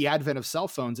 And with the advent of cell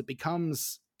phones, it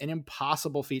becomes an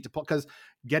impossible feat to pull because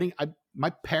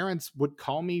my parents would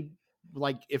call me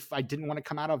like if I didn't want to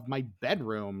come out of my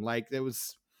bedroom. Like that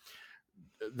was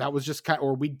just kind of,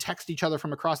 or we'd text each other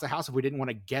from across the house if we didn't want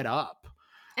to get up.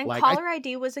 And like, caller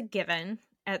ID was a given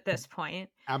at this point.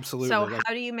 Absolutely. So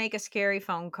how do you make a scary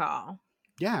phone call?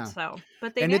 Yeah. So,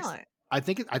 but they nail it. I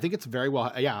think it's very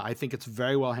well. Yeah, I think it's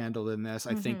very well handled in this.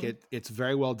 I think it's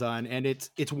very well done, and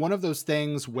it's one of those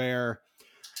things where,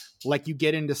 like, you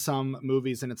get into some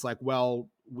movies and it's like, well,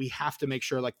 we have to make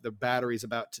sure like the battery's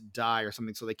about to die or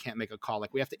something, so they can't make a call.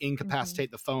 Like we have to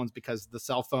incapacitate the phones because the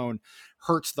cell phone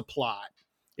hurts the plot.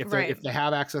 If they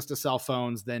have access to cell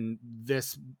phones, then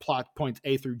this plot points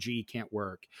A through G can't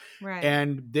work. Right.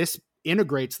 And this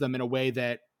integrates them in a way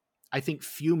that I think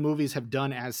few movies have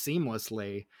done as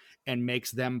seamlessly and makes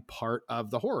them part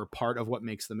of the horror, part of what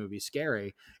makes the movie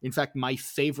scary. In fact, my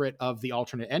favorite of the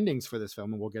alternate endings for this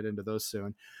film, and we'll get into those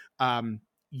soon,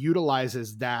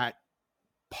 utilizes that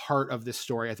part of this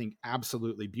story, I think,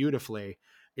 absolutely beautifully.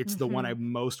 It's the one I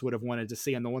most would have wanted to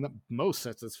see and the one that most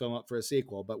sets this film up for a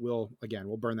sequel, but we'll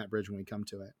burn that bridge when we come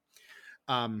to it.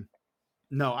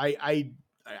 No, I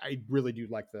really do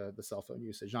like the cell phone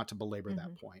usage, not to belabor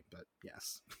that point, but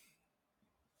yes.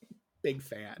 Big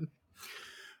fan.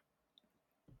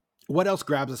 What else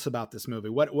grabs us about this movie?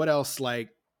 What else like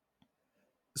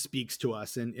speaks to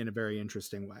us in a very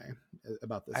interesting way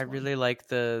about this? I really like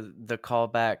the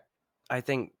callback. I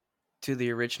think to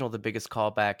the original, the biggest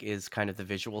callback is kind of the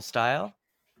visual style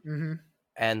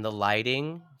and the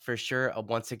lighting for sure.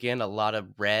 Once again, a lot of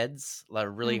reds, a lot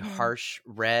of really harsh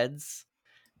reds.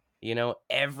 You know,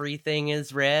 everything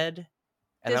is red,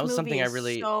 and that was something I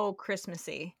really so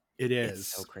Christmassy. It is.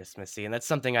 It's so Christmassy. And that's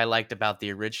something I liked about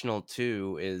the original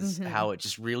too, is how it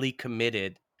just really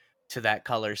committed to that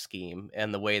color scheme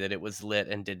and the way that it was lit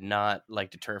and did not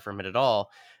like deter from it at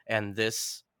all. And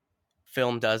this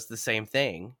film does the same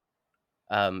thing.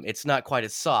 It's not quite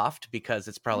as soft because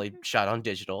it's probably shot on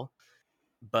digital,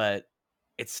 but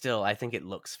it's still, I think it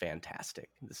looks fantastic,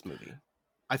 this movie.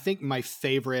 I think my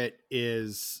favorite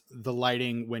is the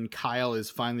lighting when Kyle is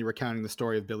finally recounting the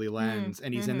story of Billy Lenz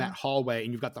and he's in that hallway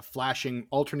and you've got the flashing,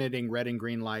 alternating red and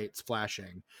green lights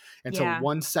flashing. And so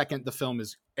 1 second the film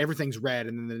is, everything's red,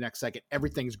 and then the next second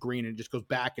everything's green, and it just goes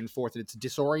back and forth and it's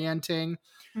disorienting.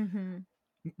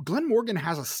 Glenn Morgan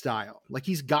has a style. Like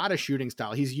he's got a shooting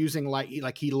style. He's using like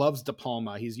he loves De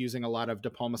Palma. He's using a lot of De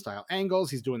Palma style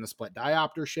angles. He's doing the split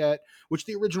diopter shit, which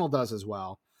the original does as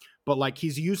well. But like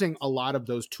he's using a lot of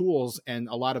those tools and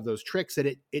a lot of those tricks that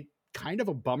it kind of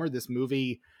a bummer this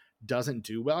movie doesn't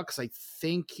do well, because I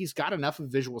think he's got enough of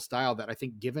visual style that I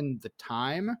think given the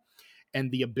time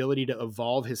and the ability to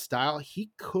evolve his style,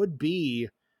 he could be,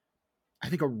 I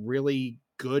think, a really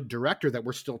good director that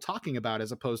we're still talking about,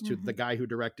 as opposed to the guy who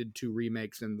directed 2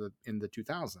 remakes in the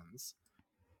 2000s.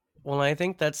 Well, I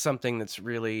think that's something that's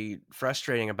really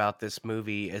frustrating about this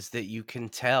movie, is that you can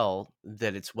tell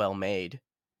that it's well made.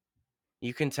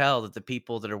 You can tell that the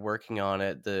people that are working on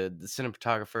it, the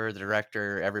cinematographer, the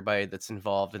director, everybody that's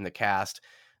involved in the cast,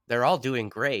 they're all doing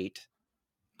great.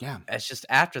 Yeah. It's just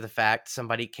after the fact,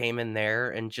 somebody came in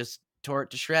there and just tore it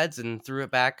to shreds and threw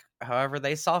it back however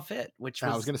they saw fit, which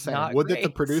was, I was going to say, would that the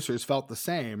producers felt the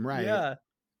same, right? Yeah.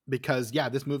 Because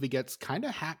this movie gets kind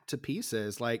of hacked to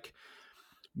pieces. Like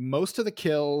most of the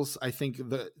kills, I think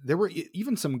there were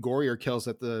even some gorier kills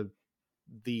that the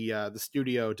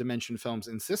studio Dimension Films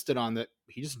insisted on that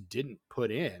he just didn't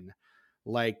put in.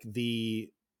 Like the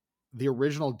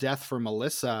original death for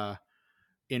Melissa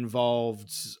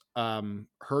involved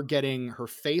her getting her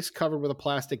face covered with a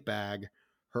plastic bag,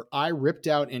 her eye ripped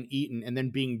out and eaten, and then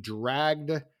being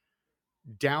dragged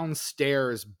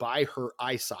downstairs by her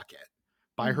eye socket,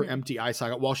 by her empty eye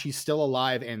socket, while she's still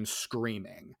alive and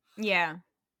screaming. Yeah.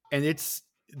 And it's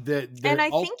and I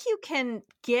think you can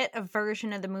get a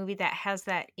version of the movie that has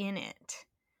that in it.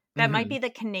 That might be the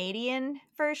Canadian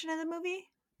version of the movie.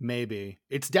 Maybe.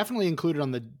 It's definitely included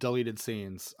on the deleted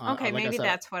scenes. Okay, like maybe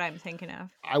that's what I'm thinking of.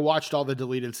 I watched all the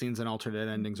deleted scenes and alternate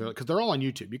endings because they're all on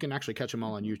YouTube. You can actually catch them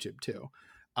all on YouTube too.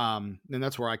 And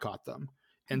that's where I caught them.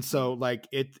 And so like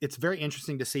it's very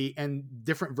interesting to see, and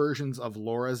different versions of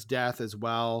Laura's death as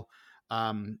well.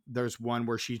 There's one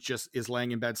where she just is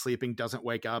laying in bed sleeping, doesn't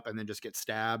wake up, and then just gets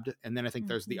stabbed. And then I think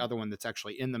there's the other one that's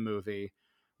actually in the movie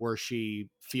where she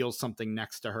feels something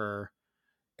next to her,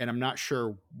 and I'm not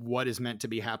sure what is meant to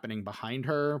be happening behind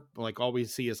her. Like all we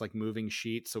see is like moving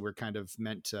sheets, so we're kind of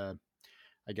meant to,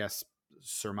 I guess,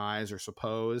 surmise or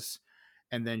suppose.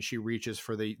 And then she reaches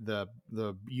for the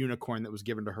unicorn that was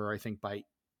given to her, I think, by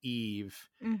Eve,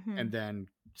 and then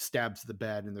stabs the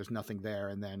bed, and there's nothing there.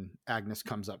 And then Agnes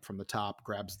comes up from the top,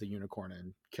 grabs the unicorn,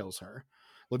 and kills her.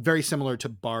 Look very similar to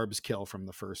Barb's kill from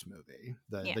the first movie,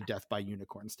 the death by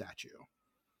unicorn statue.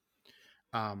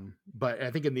 But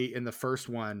I think in the first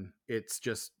one, it's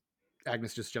just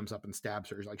Agnes just jumps up and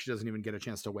stabs her. Like she doesn't even get a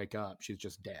chance to wake up. She's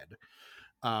just dead.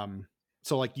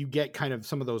 So like you get kind of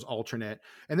some of those alternate,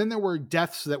 and then there were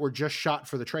deaths that were just shot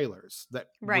for the trailers that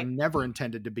were never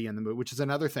intended to be in the movie, which is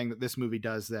another thing that this movie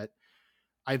does that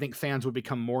I think fans would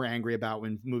become more angry about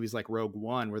when movies like Rogue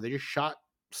One, where they just shot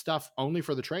stuff only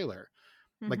for the trailer.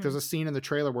 Like there's a scene in the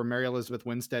trailer where Mary Elizabeth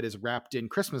Winstead is wrapped in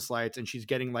Christmas lights and she's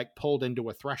getting like pulled into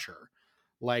a thresher,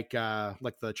 like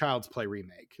the Child's Play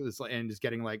remake, and is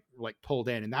getting like pulled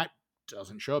in, and that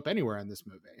doesn't show up anywhere in this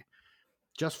movie,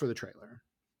 just for the trailer.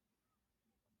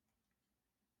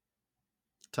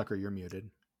 Tucker, you're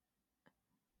muted.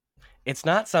 It's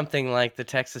not something like the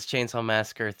Texas Chainsaw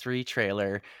Massacre 3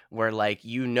 trailer where like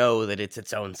you know that it's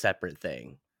its own separate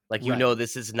thing. Like you know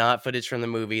this is not footage from the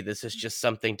movie. This is just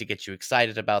something to get you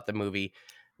excited about the movie.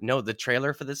 No, the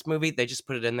trailer for this movie, they just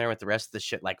put it in there with the rest of the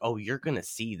shit. Like, oh, you're gonna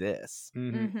see this.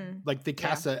 Like they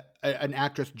cast an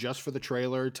actress just for the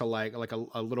trailer to like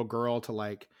a little girl to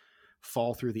like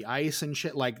fall through the ice and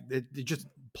shit. Like it just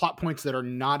plot points that are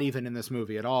not even in this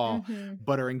movie at all,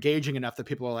 but are engaging enough that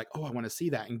people are like, oh, I want to see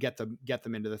that, and get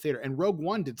them into the theater. And Rogue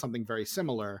One did something very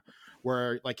similar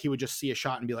where like he would just see a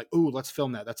shot and be like, oh, let's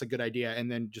film that. That's a good idea. And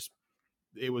then just,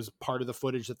 it was part of the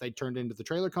footage that they turned into the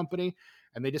trailer company,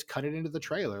 and they just cut it into the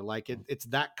trailer. Like it's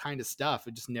that kind of stuff.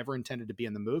 It just never intended to be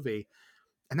in the movie.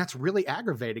 And that's really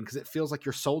aggravating because it feels like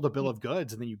you're sold a bill of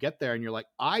goods, and then you get there and you're like,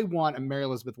 I want a Mary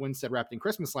Elizabeth Winstead wrapped in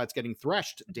Christmas lights getting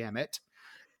threshed, damn it.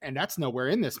 And that's nowhere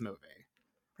in this movie.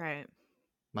 Right.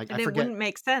 Like, and it wouldn't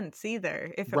make sense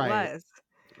either if it was.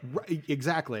 Right,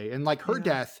 exactly. And like her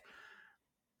death,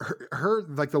 her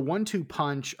like the 1-2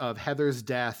 punch of Heather's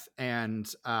death and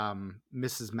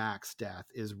Mrs. Mack's death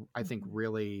is, I think,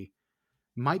 really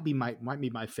might be my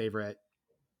favorite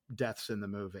deaths in the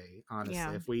movie,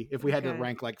 honestly. If we had to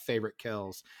rank like favorite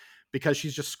kills, because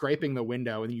she's just scraping the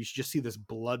window and you just see this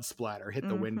blood splatter hit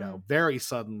the window very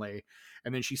suddenly,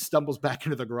 and then she stumbles back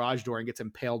into the garage door and gets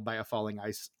impaled by a falling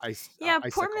ice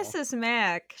poor Mrs.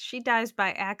 Mack, she dies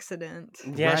by accident.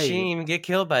 She didn't even get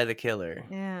killed by the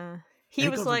killer. He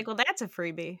was like, well, that's a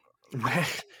freebie.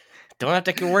 Don't have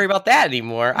to worry about that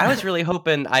anymore. I was really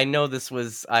hoping, I know this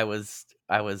was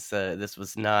this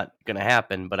was not going to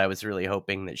happen, but I was really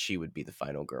hoping that she would be the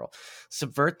final girl.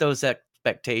 Subvert those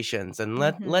expectations and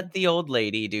let the old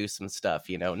lady do some stuff,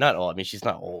 not old. I mean, she's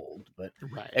not old, but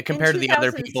compared to the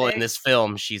other people in this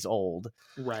film, she's old.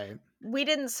 Right. We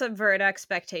didn't subvert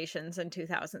expectations in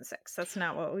 2006. That's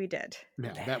not what we did.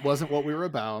 No, that wasn't what we were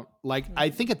about. Like,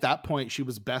 I think at that point she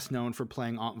was best known for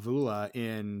playing Aunt Vula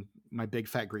in My Big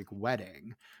Fat Greek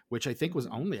Wedding, which I think was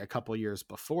only a couple years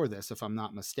before this, if I'm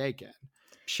not mistaken.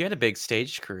 She had a big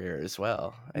stage career as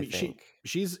well, I think.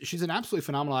 She's an absolutely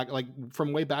phenomenal, like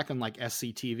from way back on like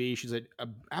SCTV. She's an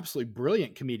absolutely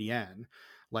brilliant comedian,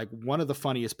 like one of the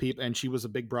funniest people, and she was a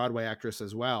big Broadway actress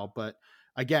as well. But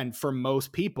again, for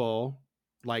most people,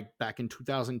 like back in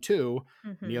 2002,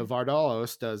 Nia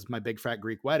Vardalos does My Big Fat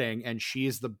Greek Wedding, and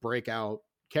she's the breakout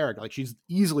character. Like she's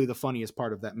easily the funniest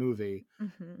part of that movie,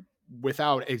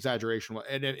 without exaggeration.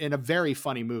 And in a very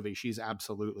funny movie, she's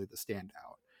absolutely the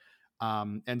standout.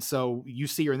 And so you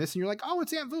see her in this and you're like, oh,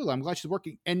 it's Aunt Vula. I'm glad she's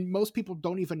working. And most people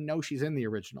don't even know she's in the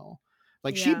original.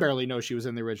 Like she barely knows she was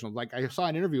in the original. Like I saw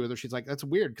an interview with her. She's like, that's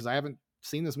weird because I haven't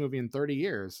seen this movie in 30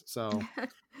 years. So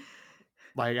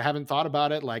like, I haven't thought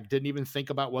about it. Like didn't even think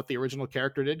about what the original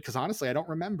character did. Cause honestly, I don't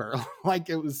remember. Like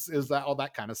it was that all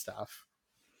that kind of stuff.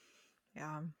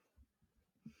 Yeah.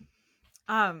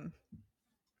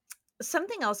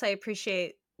 Something else I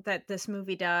appreciate that this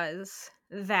movie does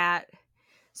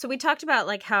so we talked about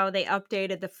like how they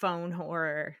updated the phone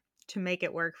horror to make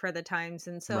it work for the times.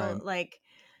 And so like,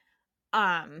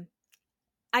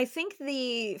 I think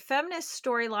the feminist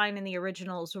storyline in the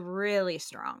original is really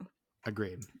strong.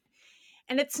 Agreed.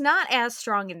 And it's not as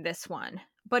strong in this one,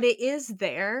 but it is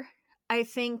there. I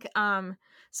think,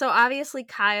 so obviously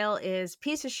Kyle is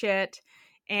piece of shit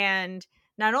and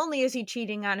not only is he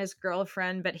cheating on his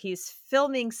girlfriend, but he's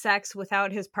filming sex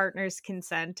without his partner's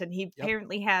consent. And he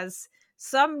apparently has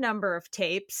some number of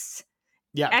tapes.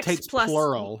 Yeah, X tapes plus,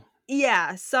 plural.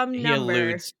 Yeah, some he number. He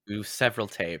alludes to several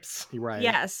tapes. Right.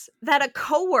 Yes, that a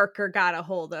coworker got a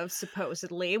hold of,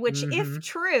 supposedly, which, if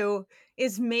true,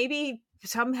 is maybe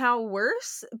somehow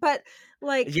worse. But,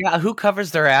 like... Yeah, who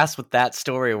covers their ass with that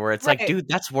story where it's like, dude,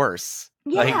 that's worse.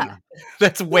 Yeah. Like,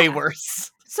 that's way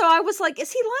worse. So I was like,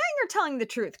 is he lying or telling the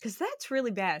truth? Because that's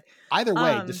really bad. Either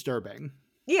way, disturbing.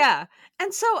 Yeah.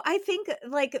 And so I think,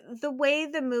 like, the way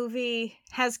the movie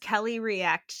has Kelly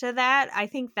react to that, I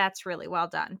think that's really well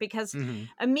done. Because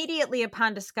immediately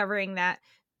upon discovering that...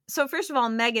 So first of all,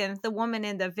 Megan, the woman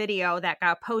in the video that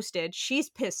got posted, she's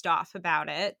pissed off about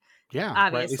it. Yeah,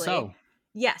 obviously. Rightly so.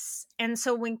 Yes. And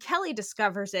so when Kelly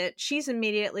discovers it, she's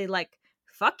immediately like,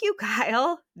 fuck you,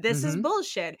 Kyle. This is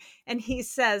bullshit. And he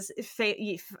says,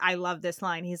 I love this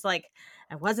line. He's like,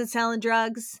 I wasn't selling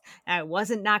drugs. I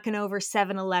wasn't knocking over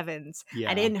 7-Elevens.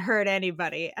 I didn't hurt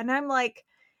anybody. And I'm like,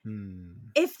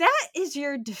 if that is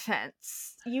your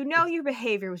defense, you know your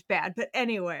behavior was bad. But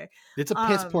anyway. It's a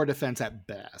piss poor defense at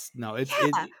best. No,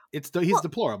 he's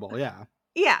deplorable. Yeah.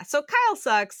 Yeah. So Kyle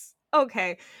sucks.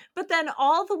 Okay. But then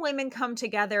all the women come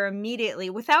together immediately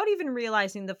without even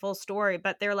realizing the full story.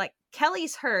 But they're like,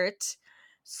 Kelly's hurt,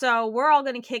 so we're all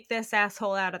going to kick this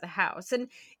asshole out of the house. And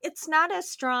it's not as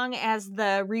strong as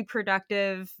the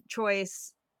reproductive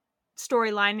choice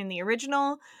storyline in the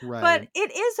original. Right. But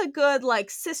it is a good, like,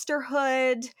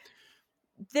 sisterhood.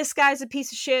 This guy's a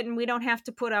piece of shit and we don't have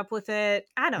to put up with it.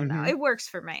 I don't know. It works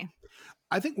for me.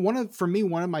 I think one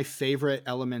of my favorite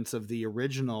elements of the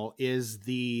original is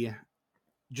the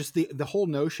whole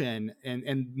notion,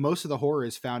 and most of the horror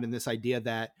is found in this idea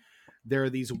that there are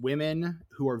these women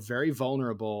who are very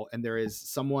vulnerable and there is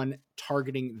someone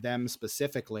targeting them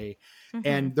specifically.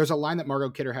 And there's a line that Margot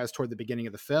Kidder has toward the beginning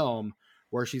of the film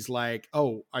where she's like,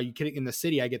 oh, are you kidding? In the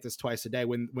city, I get this twice a day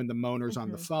when the moaner's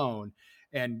on the phone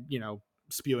and,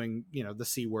 spewing, the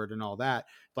C word and all that.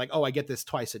 Like, oh, I get this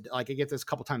twice a day. Like, I get this a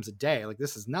couple times a day. Like,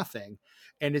 this is nothing.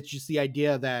 And it's just the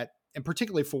idea that, and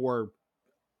particularly for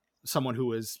someone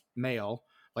who is male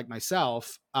like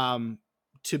myself,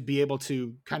 to be able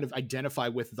to kind of identify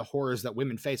with the horrors that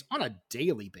women face on a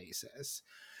daily basis.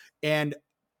 And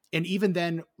even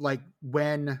then, like,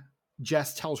 when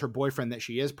Jess tells her boyfriend that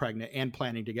she is pregnant and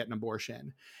planning to get an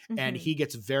abortion, and he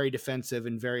gets very defensive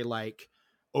and very, like,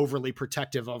 overly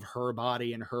protective of her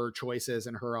body and her choices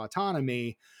and her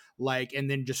autonomy, like,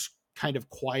 and then just kind of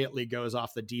quietly goes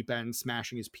off the deep end,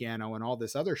 smashing his piano and all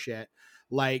this other shit.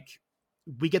 Like,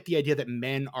 we get the idea that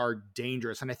men are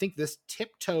dangerous. And I think this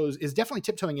is definitely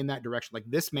tiptoeing in that direction. Like,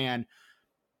 this man,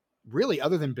 really,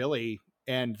 other than Billy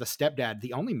and the stepdad,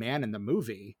 the only man in the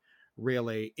movie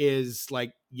really is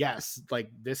like, yes,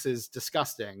 like, this is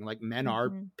disgusting. Like, men are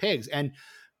pigs. And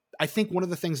I think one of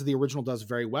the things that the original does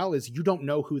very well is you don't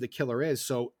know who the killer is.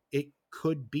 So it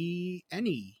could be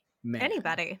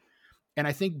anybody. And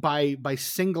I think by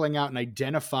singling out and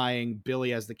identifying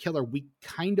Billy as the killer, we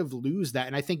kind of lose that.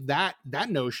 And I think that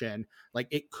notion, like,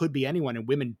 it could be anyone and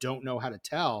women don't know how to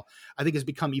tell, I think has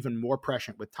become even more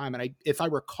prescient with time. And if I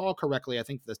recall correctly, I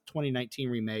think the 2019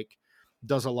 remake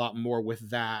does a lot more with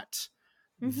that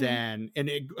than, and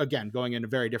it, again, going in a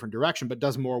very different direction, but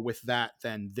does more with that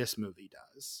than this movie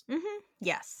does.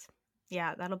 Yes.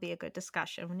 Yeah, that'll be a good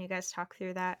discussion when you guys talk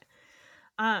through that.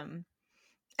 And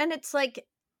it's like,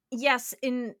 yes,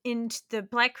 in the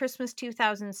Black Christmas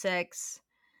 2006,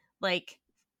 like,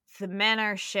 the men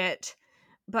are shit,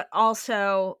 but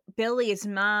also Billy's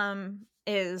mom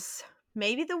is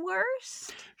maybe the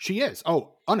worst. She is.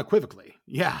 Oh, unequivocally.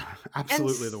 Yeah,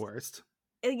 absolutely the worst.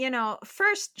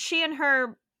 First, she and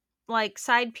her, like,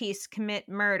 side piece commit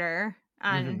murder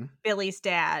on Billy's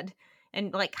dad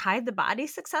and, like, hide the body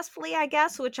successfully, I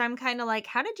guess, which I'm kind of like,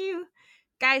 how did you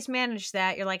guys manage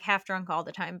that? You're, like, half drunk all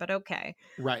the time, but okay.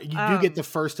 Right. You do get the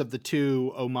first of the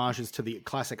two homages to the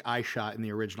classic eye shot in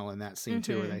the original in that scene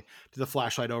too, where they do the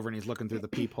flashlight over and he's looking through the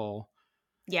peephole.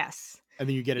 Yes. And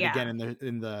then you get it again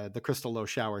in the Crystal Low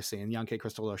shower scene, Yankee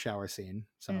Crystal Low shower scene.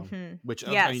 So, which,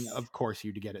 I mean, of course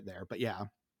you'd get it there, but yeah.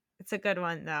 It's a good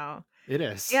one though. It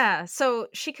is. Yeah. So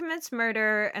she commits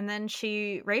murder and then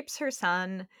she rapes her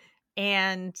son.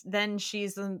 And then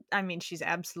she's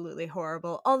absolutely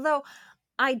horrible. Although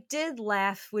I did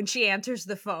laugh when she answers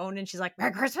the phone and she's like,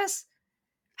 Merry Christmas.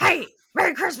 Hey,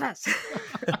 Merry Christmas.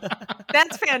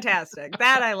 That's fantastic.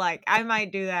 That I like. I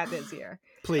might do that this year.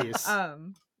 Please.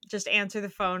 Just answer the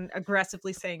phone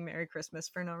aggressively saying Merry Christmas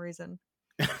for no reason.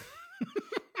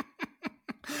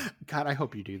 God, I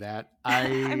hope you do that.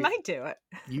 I might do it.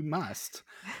 You must.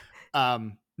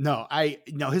 No,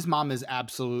 his mom is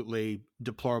absolutely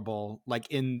deplorable. Like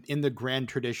in the grand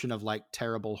tradition of like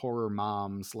terrible horror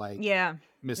moms, like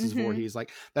Mrs. Voorhees,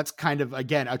 like that's kind of,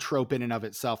 again, a trope in and of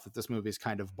itself that this movie is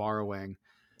kind of borrowing.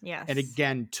 Yes. And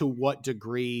again, to what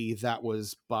degree that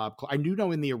was Bob I do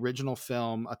know in the original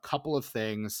film a couple of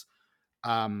things.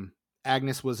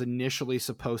 Agnes was initially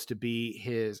supposed to be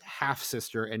his half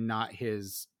sister and not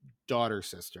his daughter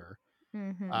sister.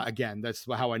 Again, that's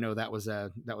how I know that was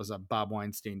a Bob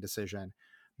Weinstein decision.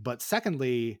 But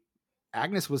secondly,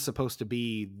 Agnes was supposed to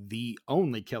be the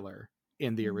only killer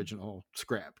in the original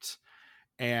script,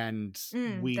 and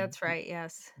that's right.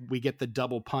 Yes, we get the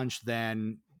double punch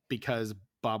then because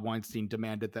Bob Weinstein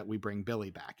demanded that we bring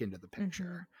Billy back into the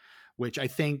picture, which I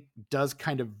think does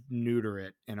kind of neuter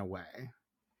it in a way.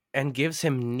 And gives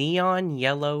him neon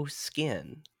yellow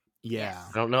skin. Yeah.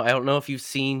 Yes. I don't know if you've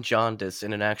seen jaundice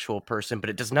in an actual person, but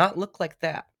it does not look like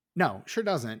that. No, sure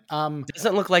doesn't. It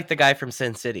doesn't look like the guy from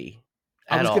Sin City.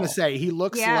 I was going to say, he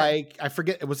looks like, I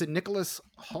forget, was it Nicholas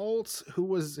Hoult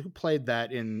who played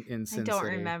that in Sin City? I don't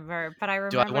remember, but I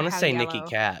remember. Do I want to say Nicky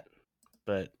Cat?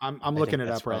 But I'm looking it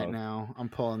up right now. I'm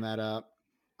pulling that up.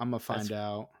 I'm gonna find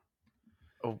out.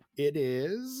 Oh, it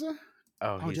is.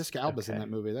 Oh, Jessica Alba's in that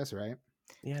movie. That's right.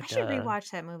 Yeah, I should rewatch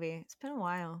that movie. It's been a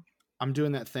while. I'm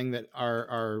doing that thing that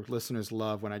our listeners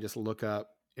love when I just look up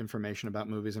information about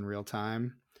movies in real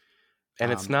time.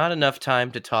 And it's not enough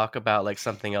time to talk about like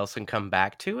something else and come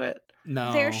back to it.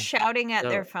 No, they're shouting at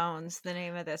their phones the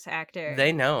name of this actor.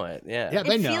 They know it. Yeah,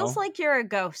 they know. It feels like you're a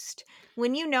ghost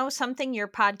when you know something your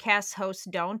podcast hosts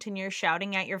don't, and you're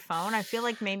shouting at your phone. I feel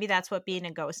like maybe that's what being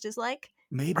a ghost is like.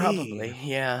 Maybe, probably,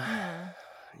 yeah.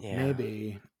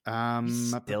 Maybe.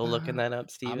 Still looking that up,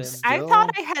 Steven? I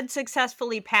thought I had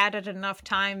successfully padded enough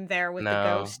time there with the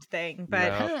ghost thing,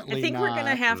 but I think we're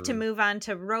gonna have to move on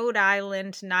to Rhode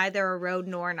Island, neither a road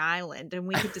nor an island, and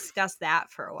we could discuss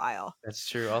that for a while. That's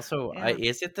true. Also,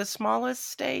 is it the smallest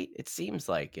state? It seems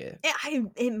like it.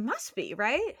 It must be,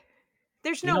 right?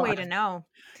 There's no way to know.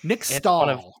 Nick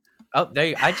Stahl. There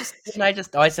you,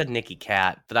 I said Nicky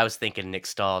Cat, but I was thinking Nick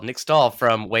Stahl. Nick Stahl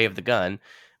from Way of the Gun,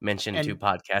 mentioned 2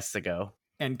 podcasts ago.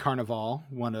 And Carnival,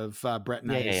 one of Brett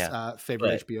and I's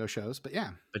favorite HBO shows. But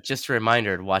yeah. But just a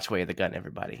reminder to watch Way of the Gun,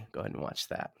 everybody. Go ahead and watch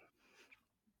that.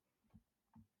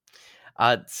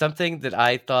 Something that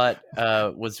I thought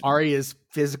was... Ari is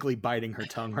physically biting her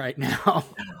tongue right now.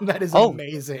 That is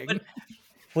amazing.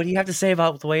 What do you have to say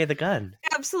about The Way of the Gun?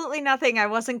 Absolutely nothing. I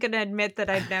wasn't going to admit that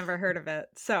I'd never heard of it.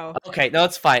 So okay, no,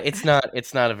 it's fine. It's not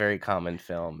a very common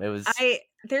film. It was...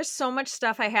 There's so much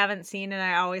stuff I haven't seen, and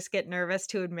I always get nervous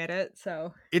to admit it.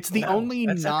 So it's the only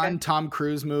non-Tom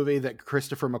Cruise movie that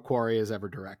Christopher McQuarrie has ever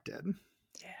directed.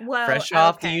 Yeah. Well, fresh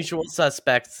off The Usual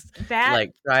Suspects,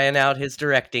 like trying out his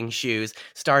directing shoes.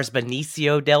 Stars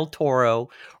Benicio del Toro,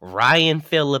 Ryan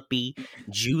Phillippe,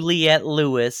 Juliette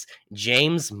Lewis,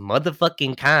 James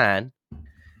motherfucking Caan,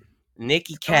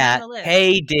 Nicky Cat,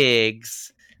 Hay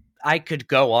Diggs. I could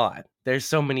go on. There's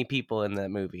so many people in that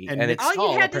movie, and it's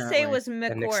all you had to say was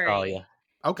McQuarrie.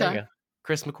 Okay,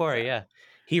 Chris McQuarrie. Yeah,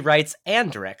 he writes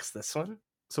and directs this one.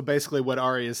 So basically, what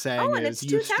Ari is saying is,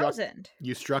 you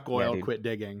struck oil, quit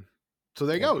digging. So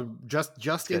there you go,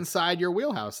 just inside your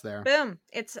wheelhouse there. Boom!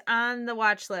 It's on the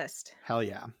watch list. Hell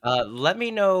yeah! Let me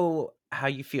know how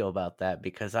you feel about that,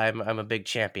 because I'm a big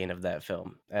champion of that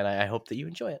film, and I hope that you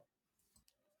enjoy it.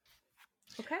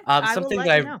 Okay, I will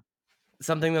let you know.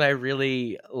 Something that I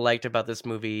really liked about this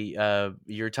movie,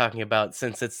 you're talking about,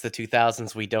 since it's the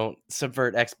 2000s, we don't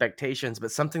subvert expectations,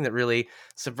 but something that really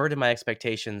subverted my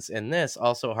expectations in this,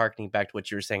 also harkening back to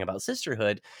what you were saying about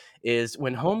sisterhood, is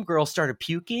when Homegirl started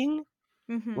puking,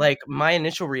 like my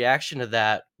initial reaction to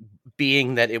that,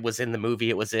 being that it was in the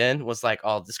movie it was in, was like,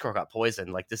 oh, this girl got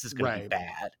poisoned, like this is going to be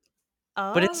bad.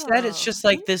 Oh. But instead, it's just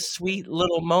like this sweet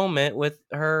little moment with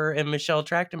her and Michelle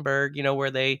Trachtenberg,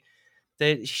 where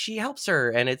she helps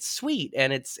her, and it's sweet,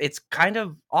 and it's kind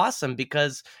of awesome,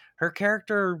 because her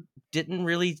character didn't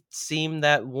really seem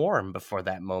that warm before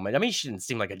that moment. I mean, she didn't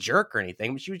seem like a jerk or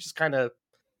anything, but she was just kind of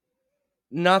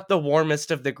not the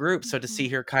warmest of the group. So to see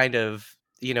her kind of,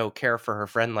 care for her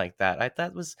friend like that, I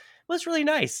thought was really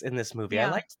nice in this movie. Yeah.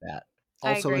 I liked that.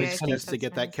 Also an excuse to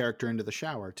get that character into the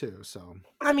shower too. So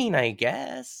I mean, I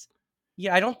guess.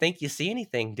 Yeah, I don't think you see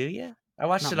anything, do you? I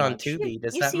watched it on Tubi.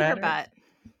 Does that matter? Her butt.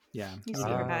 Yeah. You see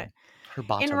her butt. Her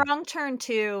bottom. In Wrong Turn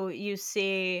 2, you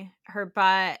see her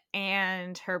butt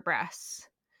and her breasts.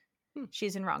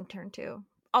 She's in Wrong Turn 2.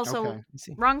 Also,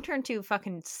 Wrong Turn 2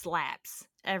 fucking slaps.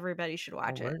 Everybody should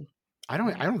watch it. I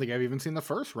don't think I've even seen the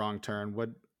first Wrong Turn.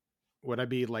 Would I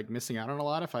be like missing out on a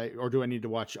lot or do I need to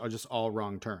watch just all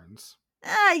Wrong Turns?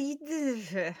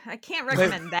 I can't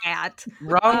recommend that.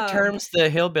 Wrong Turn's the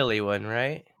hillbilly one,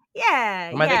 right? Yeah.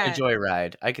 Or am I thinking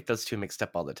Joyride? I get those two mixed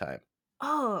up all the time.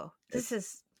 Oh, this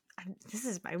is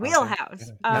my wheelhouse.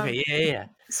 Okay, yeah.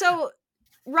 So,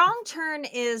 Wrong Turn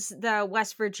is the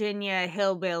West Virginia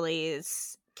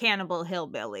hillbillies, cannibal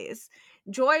hillbillies.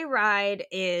 Joyride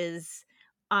is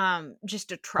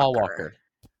just a trucker. Paul Walker.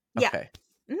 Yeah. Okay.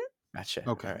 Mm-hmm. Gotcha.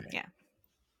 Okay. All right. Yeah.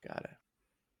 Got it.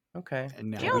 Okay.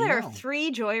 And do you know there are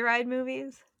 3 Joyride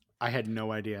movies? I had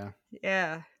no idea.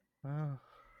 Yeah. Oh.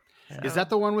 So. Is that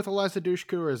the one with Eliza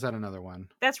Dushku, or is that another one?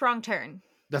 That's Wrong Turn.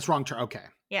 That's Wrong Turn. Okay.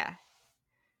 Yeah.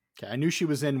 Okay. I knew she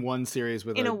was in one series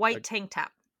with a white tank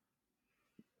top.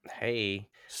 Hey.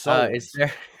 So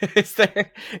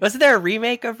wasn't there a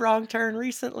remake of Wrong Turn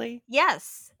recently?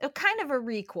 Yes. Kind of a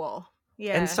requel.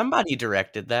 Yeah. And somebody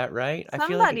directed that, right?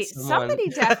 Somebody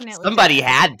definitely somebody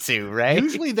had to, right?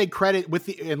 Usually they credit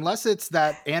unless it's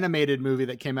that animated movie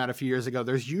that came out a few years ago,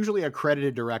 there's usually a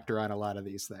credited director on a lot of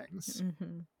these things.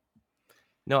 Mm-hmm.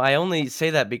 No, I only say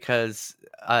that because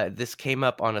this came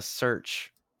up on a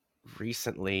search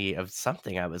recently of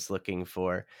something I was looking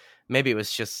for. Maybe it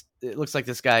was just, it looks like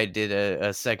this guy did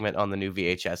a segment on the new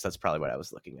VHS. That's probably what I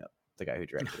was looking up. The guy who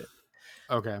directed it.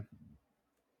 Okay.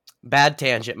 Bad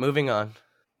tangent. Moving on.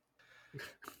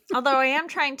 Although I am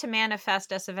trying to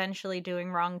manifest us eventually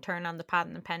doing Wrong Turn on the Pod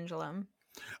and the Pendulum.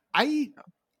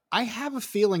 I have a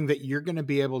feeling that you're going to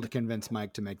be able to convince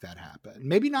Mike to make that happen.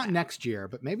 Maybe not next year,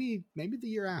 but maybe the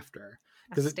year after.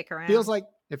 Because it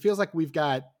feels like we've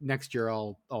got next year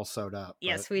all sewed up.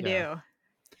 Yes, we do.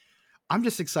 I'm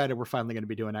just excited we're finally going to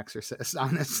be doing Exorcist,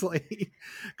 honestly,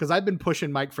 because I've been pushing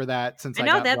Mike for that since I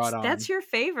got brought on. That's your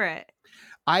favorite.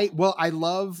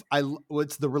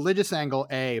 It's the religious angle,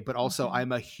 but also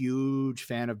I'm a huge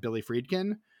fan of Billy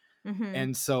Friedkin. Mm-hmm.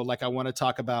 And so I want to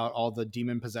talk about all the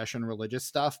demon possession religious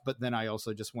stuff, but then I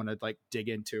also just want to dig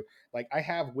into, I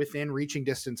have within reaching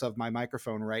distance of my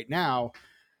microphone right now,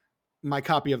 my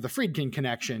copy of the Friedkin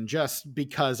Connection, just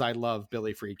because I love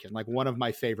Billy Friedkin, one of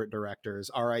my favorite directors,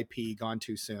 RIP, gone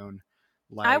too soon.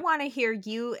 I want to hear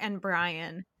you and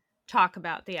Brian talk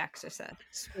about The Exorcist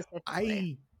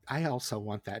specifically. I also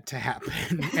want that to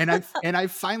happen. and I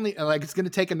finally, it's going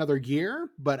to take another year,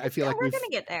 but I feel like we're going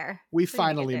to get there. We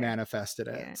finally manifested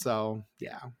it. Yeah. So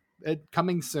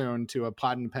coming soon to a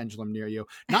Pod and Pendulum near you.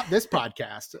 Not this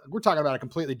podcast. We're talking about a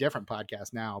completely different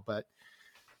podcast now, but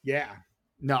yeah.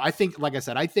 No, I think, like I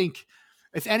said,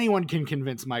 if anyone can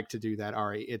convince Mike to do that,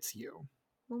 Ari, it's you.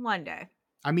 Well, one day.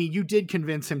 I mean, you did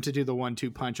convince him to do the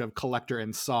 1-2 punch of Collector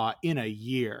and Saw in a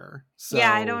year. So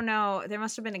yeah, I don't know. There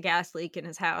must have been a gas leak in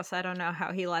his house. I don't know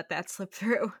how he let that slip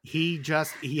through. He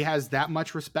has that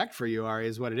much respect for you, Ari,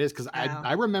 is what it is. Because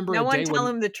I remember no one tell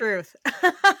him the truth.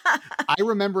 I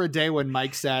remember a day when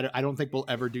Mike said, "I don't think we'll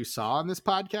ever do Saw on this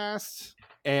podcast,"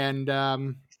 and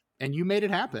you made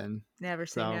it happen. Never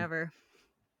say never.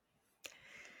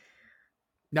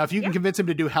 Now, if you can convince him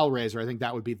to do Hellraiser, I think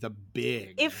that would be the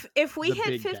big. If we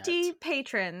hit 50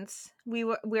 patrons,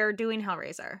 we're doing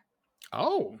Hellraiser.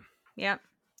 Oh, yep.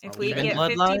 If we get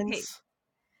 50,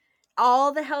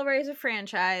 all the Hellraiser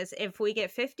franchise. If we get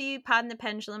 50 Pod and the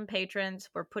Pendulum patrons,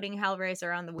 we're putting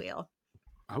Hellraiser on the wheel.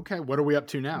 Okay, what are we up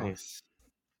to now? Nice.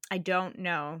 I don't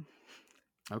know.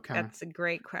 Okay, that's a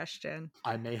great question.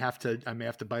 I may have to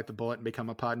bite the bullet and become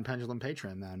a Pod and Pendulum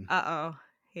patron then. Uh-oh.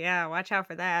 Yeah, watch out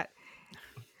for that.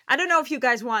 I don't know if you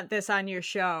guys want this on your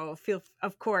show. Feel,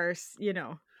 of course,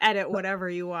 edit whatever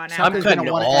you want. I'm cutting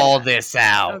all this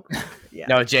out. Okay. Yeah.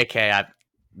 No, JK,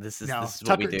 this is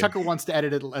what we do. Tucker wants to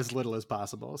edit it as little as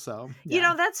possible. So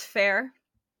that's fair.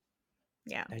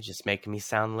 Yeah, you're just making me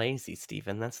sound lazy,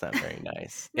 Stephen. That's not very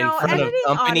nice. No, in front of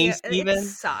company, audio, Stephen, it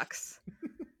sucks.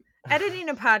 Editing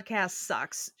a podcast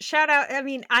sucks. Shout out. I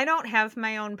mean, I don't have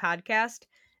my own podcast,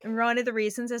 and one of the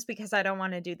reasons is because I don't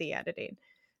want to do the editing.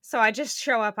 So I just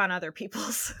show up on other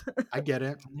people's. I get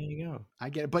it. There you go. I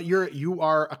get it. But you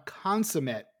are a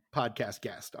consummate podcast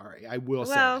guest, Ari. I will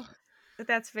say. Well,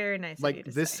 that's very nice. Of you to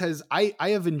this say. I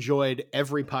have enjoyed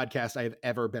every podcast I have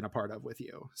ever been a part of with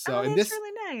you. So that's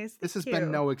really nice. This has been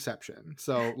no exception.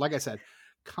 So, like I said,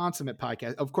 consummate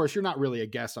podcast. Of course, you're not really a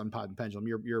guest on Pod and Pendulum.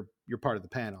 You're part of the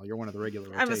panel. You're one of the regular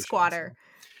rotations. I'm a squatter.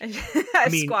 So. I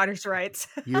have squatters' rights.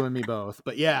 You and me both.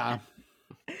 But yeah.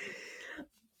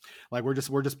 We're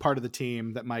just part of the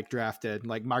team that Mike drafted.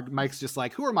 Mike's just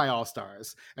who are my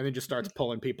all-stars? And then just starts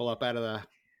pulling people up out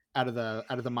of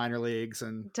the minor leagues.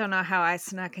 And don't know how I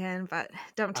snuck in, but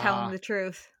don't tell him the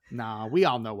truth. Nah, we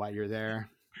all know why you're there.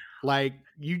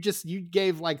 You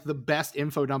gave the best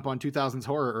info dump on 2000s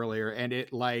horror earlier, and it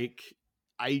I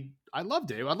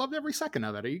loved it. I loved every second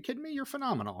of it. Are you kidding me? You're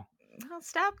phenomenal. Well,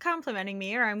 stop complimenting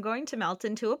me or I'm going to melt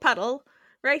into a puddle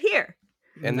right here.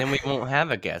 And then we won't have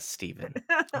a guest, Stephen.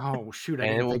 Oh, shoot.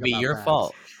 And it will be your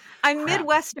fault. I'm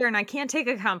Midwestern. I can't take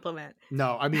a compliment.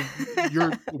 No, I mean,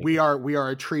 we are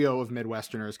a trio of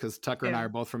Midwesterners because Tucker and I are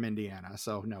both from Indiana.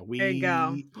 So no, we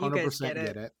 100%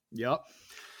 get it. Yep.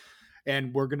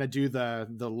 And we're gonna do the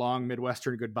long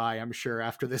Midwestern goodbye, I'm sure,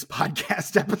 after this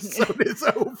podcast episode is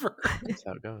over. That's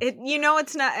how it goes.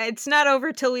 It's not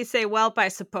over till we say "welp," I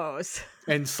suppose.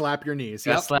 And slap your knees.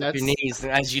 Yep, slap your knees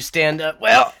as you stand up.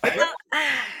 Well,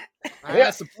 I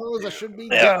suppose I should be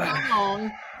getting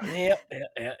along.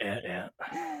 Yeah.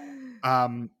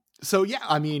 So yeah,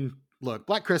 I mean, look,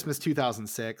 Black Christmas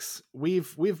 2006.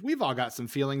 We've all got some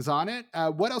feelings on it.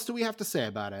 What else do we have to say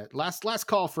about it? Last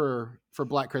call for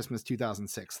Black Christmas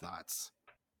 2006 thoughts.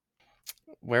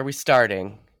 Where are we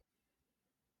starting?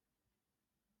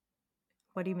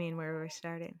 What do you mean? Where are we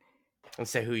starting?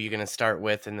 Let's say who you're going to start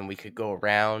with, and then we could go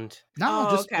around. No,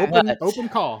 just okay. Open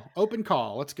call. Open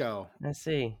call. Let's go. I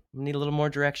see. We need a little more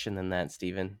direction than that,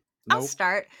 Stephen. I'll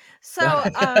start. So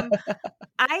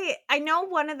I know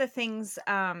one of the things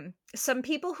some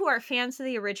people who are fans of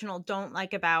the original don't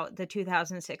like about the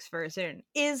 2006 version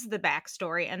is the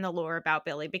backstory and the lore about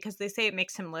Billy, because they say it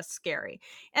makes him less scary.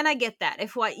 And I get that.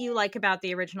 If what you like about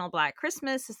the original Black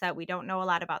Christmas is that we don't know a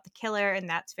lot about the killer and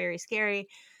that's very scary,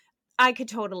 I could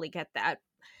totally get that.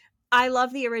 I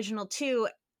love the original too.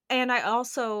 And I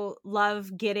also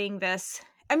love getting this.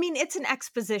 I mean, it's an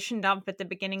exposition dump at the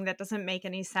beginning that doesn't make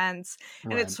any sense.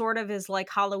 And it sort of is like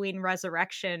Halloween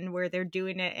Resurrection, where they're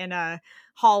doing it in a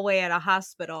hallway at a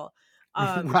hospital.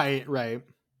 Right.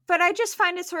 But I just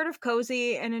find it sort of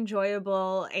cozy and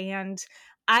enjoyable. And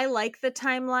I like the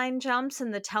timeline jumps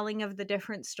and the telling of the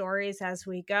different stories as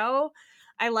we go.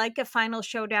 I like a final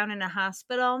showdown in a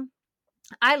hospital.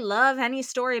 I love any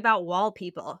story about wall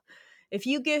people. If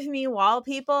you give me wall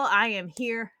people, I am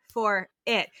here for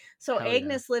it. So Hell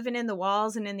Agnes living in the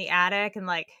walls and in the attic and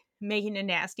like making a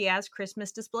nasty ass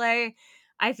Christmas display,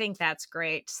 I think that's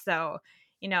great. So,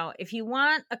 if you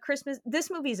want a Christmas, this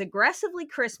movie is aggressively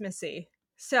Christmassy.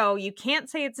 So you can't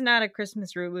say it's not a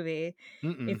Christmas movie.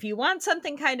 Mm-mm. If you want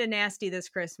something kind of nasty this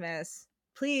Christmas,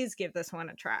 please give this one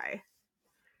a try.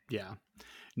 Yeah.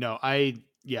 No, I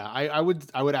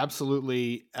would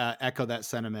absolutely echo that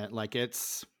sentiment. Like it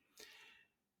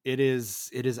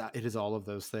is all of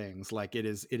those things. Like it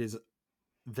is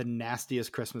the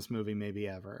nastiest Christmas movie maybe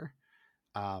ever.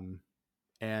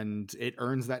 And it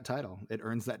earns that title. It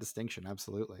earns that distinction.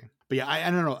 Absolutely. But yeah, I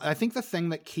don't know. I think the thing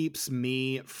that keeps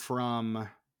me from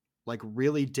like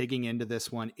really digging into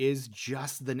this one is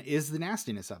just the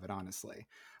nastiness of it, honestly.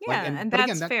 Yeah. Like, and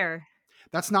that's fair.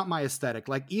 That's not my aesthetic.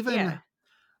 Like even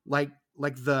like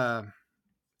the,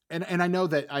 and I know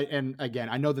that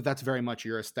I know that that's very much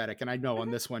your aesthetic. And I know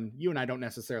on this one, you and I don't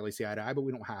necessarily see eye to eye, but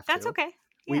we don't have to. That's okay.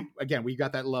 Yeah. We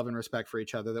got that love and respect for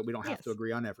each other that we don't have to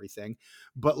agree on everything.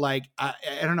 But like, I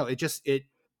don't know.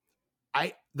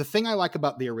 The thing I like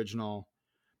about the original,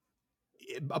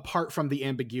 apart from the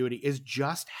ambiguity, is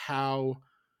just how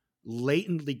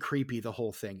latently creepy the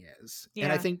whole thing is. Yeah.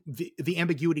 And I think the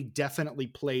ambiguity definitely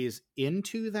plays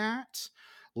into that,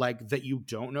 like that you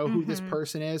don't know who this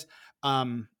person is.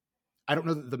 I don't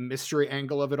know that the mystery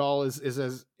angle of it all is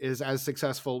as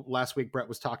successful. Last week, Brett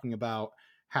was talking about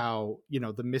how,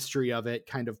 the mystery of it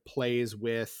kind of plays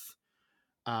with,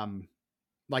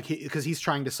 because he's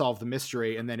trying to solve the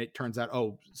mystery, and then it turns out,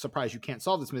 oh, surprise, you can't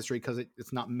solve this mystery because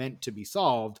it's not meant to be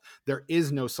solved. There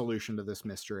is no solution to this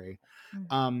mystery.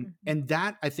 And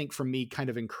that, I think, for me, kind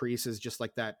of increases just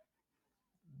like that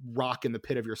rock in the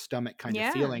pit of your stomach kind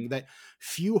of feeling that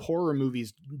few horror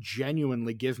movies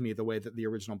genuinely give me the way that the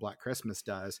original Black Christmas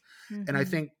does. And I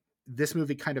think this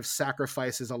movie kind of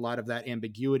sacrifices a lot of that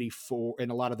ambiguity and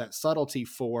a lot of that subtlety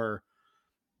for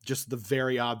just the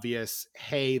very obvious,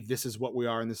 hey, this is what we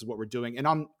are and this is what we're doing.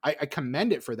 And I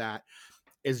commend it for that.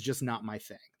 Is just not my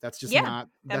thing. That's just not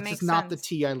the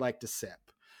tea I like to sip.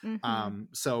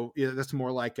 So that's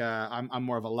more like I'm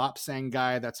more of a Lapsang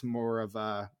guy. That's more of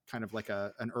a kind of like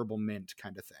an herbal mint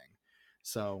kind of thing.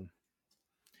 So,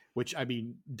 which I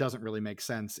mean doesn't really make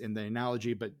sense in the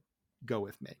analogy, but go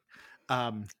with me.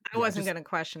 I wasn't going to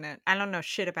question it. I don't know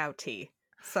shit about tea.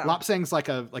 So Lapsang's like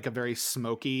a very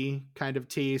smoky kind of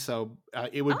tea. So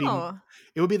it would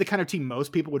be the kind of tea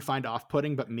most people would find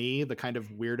off-putting, but me, the kind of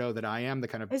weirdo that I am, the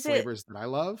kind of flavors that I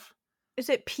love. Is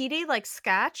it peaty like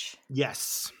Scotch?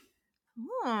 Yes.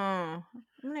 Oh, I'm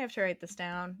gonna have to write this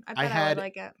down. I would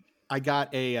like it. I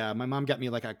got my mom got me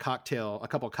like a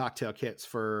couple cocktail kits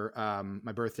for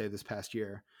my birthday this past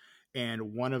year,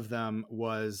 and one of them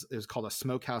was called a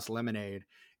Smokehouse Lemonade,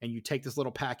 and you take this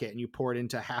little packet and you pour it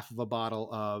into half of a bottle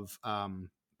of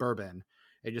bourbon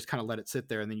and just kind of let it sit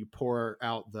there, and then you pour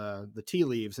out the tea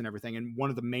leaves and everything, and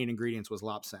one of the main ingredients was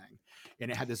lapsang,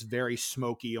 and it had this very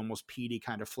smoky, almost peaty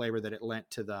kind of flavor that it lent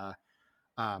to the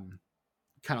the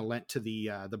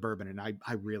bourbon, and I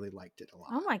really liked it a lot.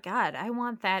 Oh my god, I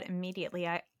want that immediately.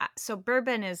 So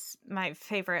bourbon is my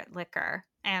favorite liquor,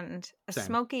 and a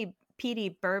smoky peaty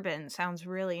bourbon sounds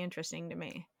really interesting to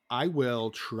me. I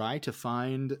will try to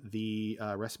find the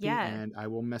recipe, and I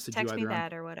will message text you. Text me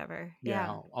that or whatever. Yeah.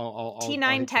 I'll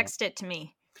T9 text it to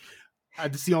me.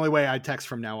 That's the only way I text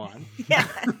from now on. Yeah.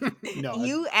 No.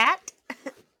 You at?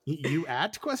 You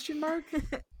at ?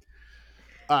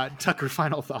 Tucker,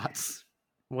 final thoughts.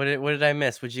 What did I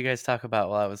miss? What did you guys talk about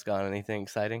while I was gone? Anything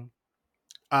exciting?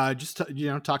 Just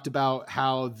talked about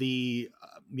how the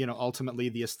ultimately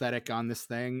the aesthetic on this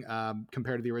thing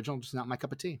compared to the original, just not my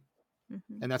cup of tea.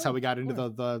 Mm-hmm. And that's how we got into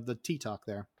the tea talk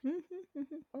there.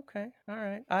 Mm-hmm. Okay, all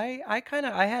right.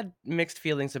 I had mixed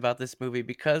feelings about this movie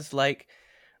because, like,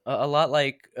 a lot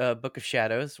like Book of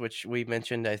Shadows, which we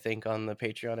mentioned, I think, on the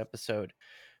Patreon episode,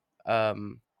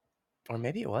 or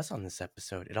maybe it was on this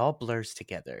episode. It all blurs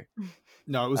together.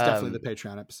 No, it was definitely the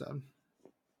Patreon episode.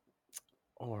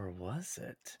 Or was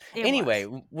it? Anyway,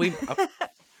 we.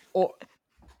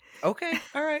 Okay,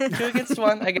 all right. 2 against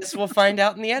 1. I guess we'll find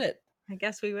out in the edit. I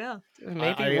guess we will.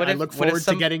 Maybe. I look forward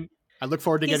to getting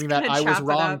that I was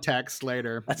wrong text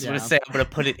later. I was going to say, I'm going to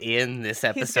put it in this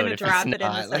episode. He's going to drop it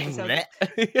in this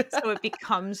episode so it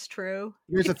becomes true.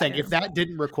 Here's the thing. If that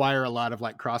didn't require a lot of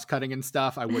like cross-cutting and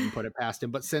stuff, I wouldn't put it past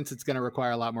him. But since it's going to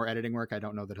require a lot more editing work, I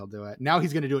don't know that he'll do it. Now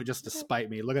he's going to do it just to spite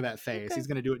me. Look at that face. Okay. He's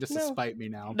going to do it just to spite me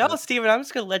now. No, Steven, I'm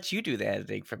just going to let you do the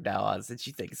editing from now on since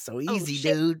you think it's so easy,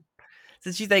 dude.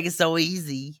 Since you think it's so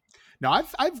easy. No,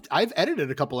 I've edited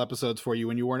a couple episodes for you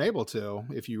when you weren't able to,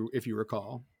 if you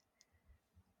recall.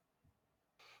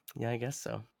 Yeah, I guess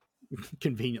so.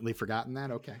 Conveniently forgotten that.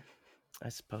 Okay, I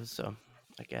suppose so.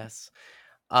 I guess.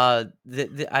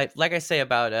 Like I say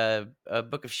about a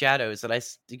Book of Shadows,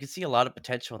 that you can see a lot of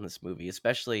potential in this movie,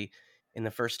 especially in the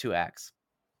first 2 acts.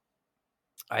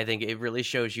 I think it really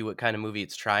shows you what kind of movie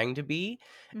it's trying to be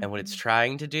and what it's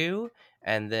trying to do.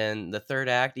 And then the 3rd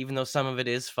act, even though some of it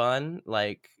is fun,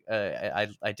 like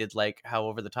I did like how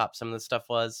over the top some of the stuff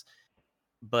was,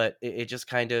 but it just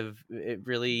kind of, it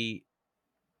really,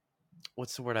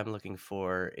 what's the word I'm looking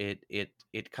for?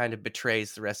 It kind of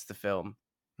betrays the rest of the film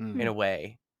in a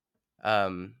way.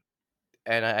 And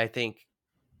I think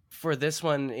for this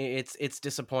one, it's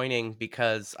disappointing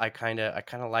because I kind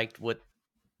of liked what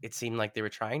it seemed like they were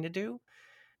trying to do,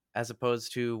 as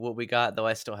opposed to what we got. Though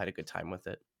I still had a good time with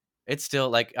it. It's still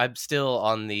like I'm still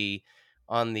on the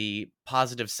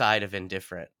positive side of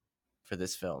indifferent for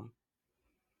this film.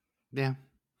 Yeah.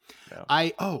 So.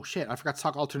 I forgot to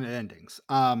talk alternate endings.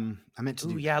 I meant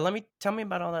to. Tell me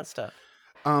about all that stuff.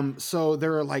 So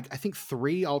there are like, I think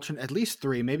at least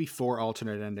 3, maybe 4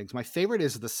 alternate endings. My favorite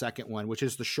is the second one, which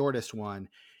is the shortest one,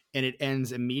 and it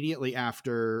ends immediately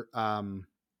after Claire's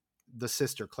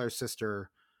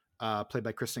sister, played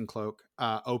by Kristen Cloak,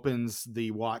 opens the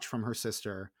watch from her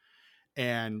sister,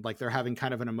 and like they're having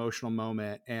kind of an emotional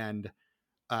moment, and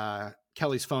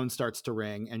Kelly's phone starts to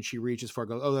ring, and she reaches for it,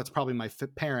 goes, "Oh, that's probably my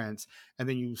parents," and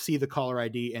then you see the caller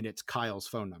ID, and it's Kyle's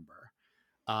phone number,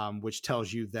 which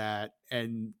tells you that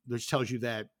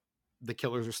the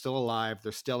killers are still alive,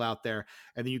 they're still out there.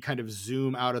 And then you kind of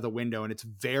zoom out of the window, and it's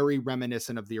very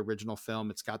reminiscent of the original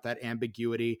film. It's got that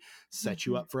ambiguity, set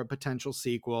you up for a potential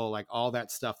sequel, like all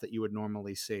that stuff that you would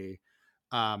normally see.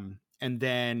 And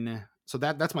then, so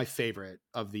that's my favorite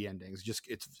of the endings. Just,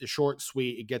 it's short,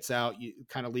 sweet, it gets out, it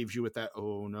kind of leaves you with that,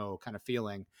 oh no, kind of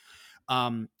feeling.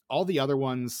 All the other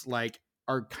ones like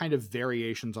are kind of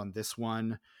variations on this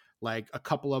one. Like a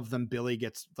couple of them, Billy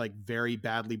gets like very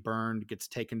badly burned, gets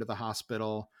taken to the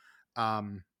hospital.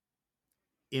 In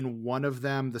one of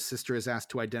them, the sister is asked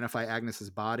to identify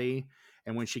Agnes's body,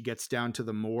 and when she gets down to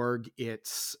the morgue,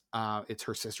 it's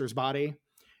her sister's body.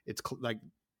 It's like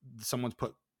someone's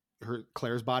put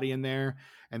Claire's body in there,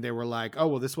 and they were like, "Oh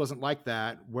well, this wasn't like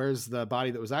that. Where's the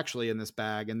body that was actually in this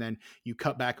bag?" And then you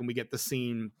cut back, and we get the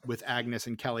scene with Agnes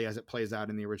and Kelly as it plays out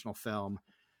in the original film.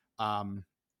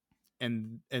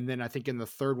 And then I think in the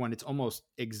third one, it's almost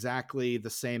exactly the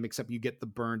same, except you get the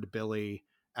burned Billy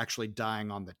actually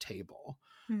dying on the table.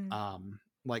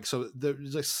 Like, so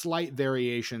there's like slight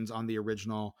variations on the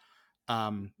original.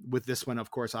 With this one, of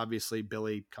course, obviously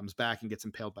Billy comes back and gets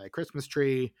impaled by a Christmas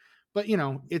tree, but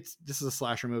this is a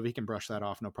slasher movie. He can brush that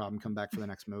off. No problem. Come back for the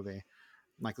next movie.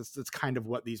 Like that's kind of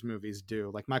what these movies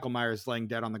do. Like Michael Myers laying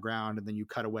dead on the ground and then you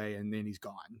cut away and then he's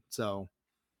gone. So,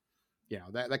 you know,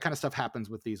 that kind of stuff happens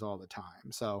with these all the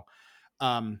time. So,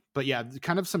 but yeah,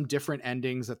 kind of some different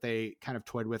endings that they kind of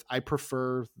toyed with. I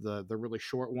prefer the really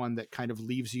short one that kind of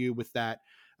leaves you with that,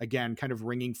 again, kind of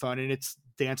ringing phone. And it's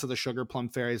Dance of the Sugar Plum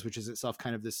Fairies, which is itself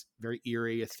kind of this very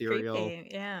eerie, ethereal. Creepy,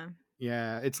 yeah.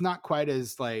 Yeah. It's not quite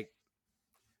as like,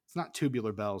 it's not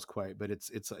Tubular Bells quite, but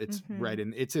it's right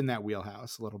in, it's in that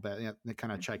wheelhouse a little bit. Yeah, the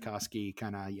kind of Tchaikovsky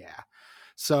kind of, yeah.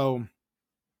 So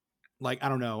like, I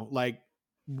don't know, like,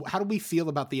 how do we feel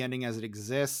about the ending as it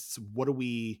exists? What do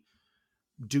we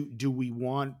do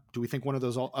we think one of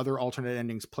those other alternate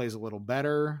endings plays a little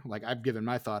better? Like, I've given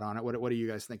my thought on it. What do you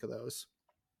guys think of those?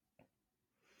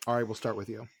 All right, we'll start with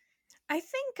you. I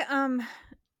think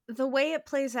the way it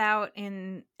plays out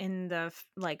in the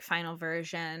like final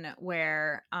version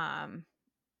where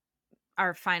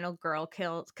our final girl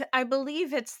kills, I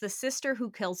believe it's the sister who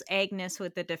kills Agnes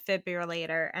with the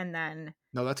defibrillator, and then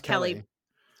no, that's Kelly.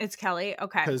 It's Kelly.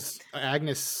 Okay. Because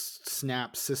Agnes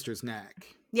snaps sister's neck.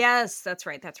 Yes, that's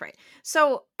right. That's right.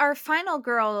 So our final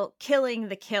girl killing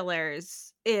the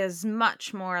killers is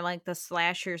much more like the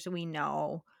slashers we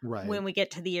know when we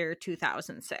get to the year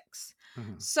 2006.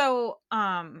 Mm-hmm. So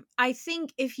I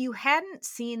think if you hadn't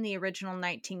seen the original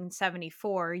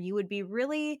 1974, you would be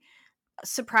really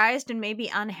surprised and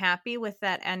maybe unhappy with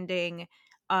that ending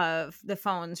of the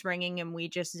phones ringing and we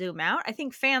just zoom out. I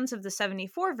think fans of the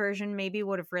 74 version maybe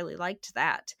would have really liked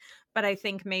that, but I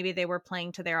think maybe they were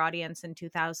playing to their audience in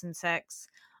 2006.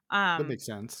 That makes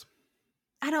sense.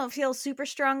 I don't feel super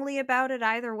strongly about it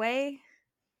either way.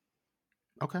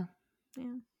 Okay.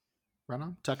 Yeah. Right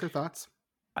on. Tucker, thoughts?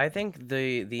 I think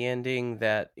the ending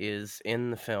that is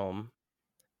in the film,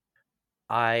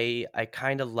 I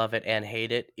kind of love it and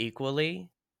hate it equally,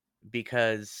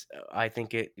 because I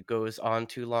think it goes on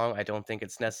too long. I don't think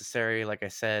it's necessary. Like I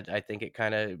said, I think it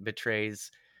kind of betrays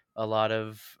a lot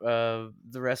of the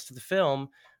rest of the film,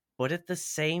 but at the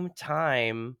same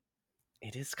time,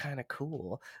 it is kind of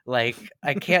cool. Like,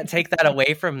 I can't take that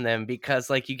away from them, because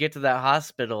like you get to that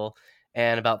hospital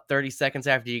and about 30 seconds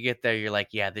after you get there, you're like,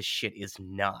 yeah, this shit is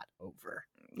not over.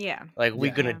 Yeah. Like,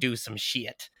 we're gonna do some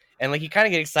shit. And like, you kind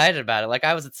of get excited about it. Like,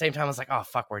 I was at the same time, I was like, oh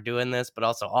fuck, we're doing this, but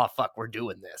also, oh fuck, we're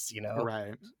doing this, you know?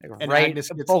 Right. Like, and right, Agnes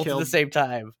gets both killed, at the same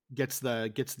time. Gets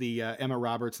the Emma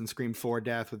Roberts in Scream 4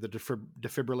 death with the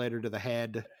defibrillator to the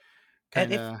head.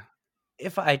 And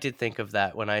if I did think of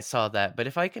that when I saw that, but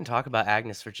if I can talk about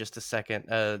Agnes for just a second,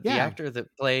 the actor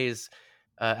that plays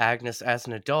Agnes as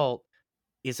an adult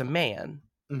is a man.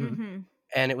 Mm-hmm.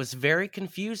 And it was very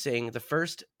confusing.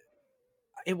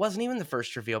 It wasn't even the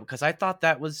first reveal, because I thought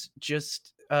that was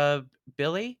just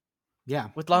Billy. Yeah.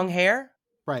 With long hair.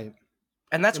 Right.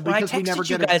 And that's when I texted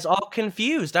you guys all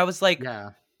confused. I was like,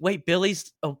 wait,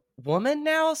 Billy's a woman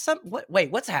now?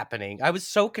 Wait, what's happening? I was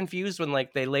so confused when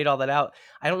like they laid all that out.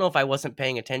 I don't know if I wasn't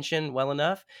paying attention well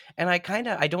enough. And I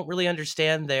don't really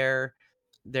understand their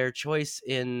choice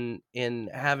in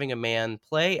having a man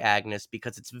play Agnes,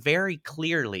 because it's very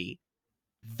clearly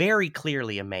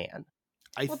a man.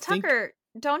 Tucker,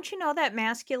 don't you know that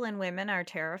masculine women are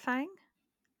terrifying?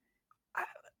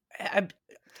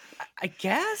 I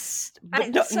guess,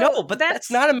 but but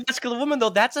that's not a masculine woman, though.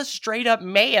 That's a straight up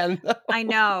man. I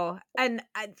know. And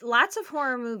lots of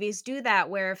horror movies do that,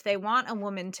 where if they want a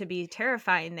woman to be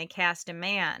terrifying, they cast a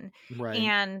man. Right.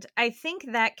 And I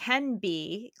think that can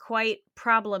be quite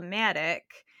problematic.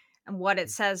 And what it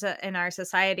says in our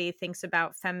society thinks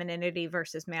about femininity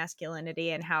versus masculinity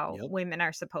and how women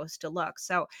are supposed to look.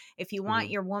 So if you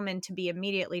want your woman to be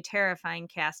immediately terrifying,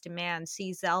 cast a man.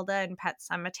 See Zelda in Pet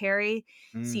Sematary,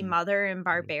 see Mother in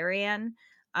Barbarian.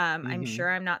 I'm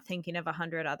sure I'm not thinking of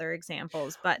 100 other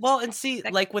examples, but and see,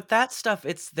 like with that stuff,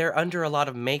 they're under a lot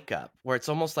of makeup where it's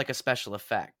almost like a special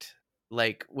effect.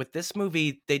 Like with this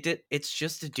movie, it's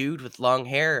just a dude with long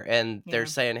hair, and they're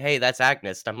saying, "Hey, that's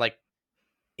Agnes." And I'm like,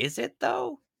 is it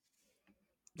though?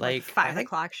 Like 5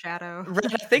 o'clock shadow.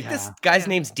 I think this guy's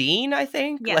name's Dean, I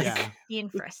think. Yes.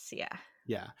 Dean Friss,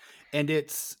 Yeah. And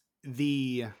it's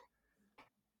I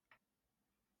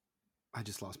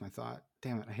just lost my thought.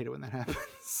 Damn it, I hate it when that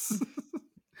happens.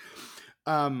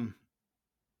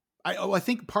 I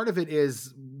think part of it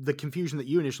is the confusion that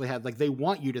you initially had. Like, they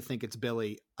want you to think it's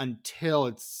Billy until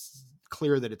it's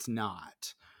clear that it's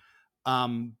not.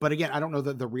 But again, I don't know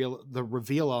that the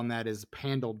reveal on that is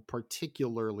handled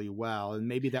particularly well. And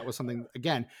maybe that was something,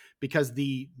 again, because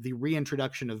the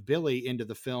reintroduction of Billy into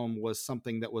the film was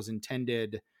something that was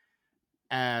intended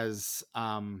as,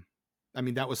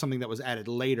 that was something that was added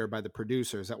later by the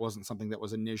producers. That wasn't something that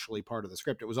was initially part of the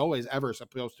script. It was always ever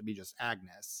supposed to be just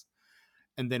Agnes.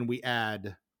 and then we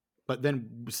add. But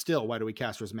then still, why do we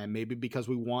cast her as a man? Maybe because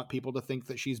we want people to think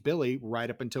that she's Billy right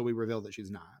up until we reveal that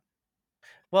she's not.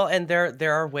 Well, and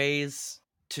there are ways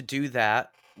to do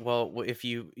that. Well, if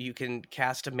you can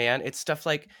cast a man, it's stuff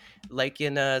like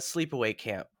in a sleepaway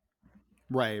camp.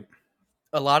 Right.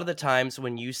 A lot of the times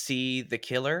when you see the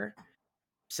killer,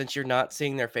 since you're not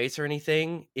seeing their face or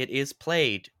anything, it is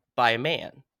played by a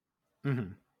man.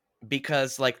 Mm-hmm.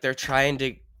 Because like they're trying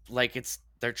to make it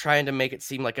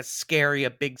seem like a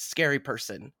big scary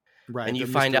person. Right. And you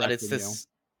find out it's this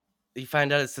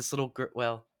little girl.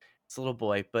 Well, it's a little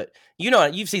boy, but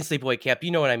you've seen Sleepaway Camp.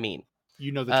 You know what I mean.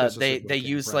 You know the twist they Camp,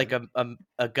 use right? like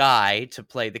a guy to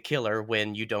play the killer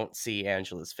when you don't see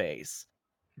Angela's face.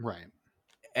 Right.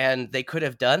 And they could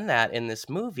have done that in this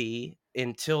movie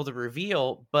until the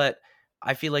reveal, but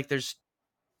I feel like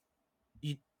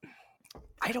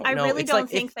I don't know. I really don't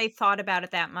think they thought about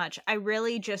it that much. I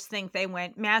really just think they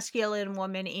went masculine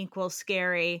woman equals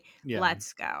scary. Yeah.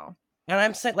 Let's go. And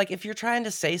I'm saying, like, if you're trying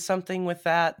to say something with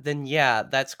that, then yeah,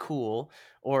 that's cool.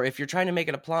 Or if you're trying to make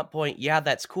it a plot point, yeah,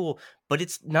 that's cool. But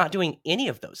it's not doing any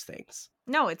of those things.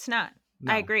 No, it's not.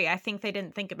 No. I agree. I think they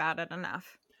didn't think about it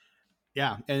enough.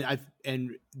 Yeah,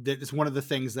 and it's one of the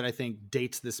things that I think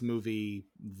dates this movie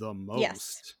the most.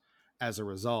 Yes. As a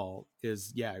result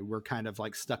is, we're kind of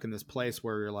like stuck in this place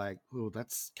where you're like, oh,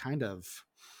 that's kind of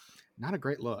not a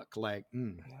great look. Like,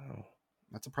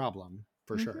 that's a problem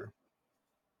for sure.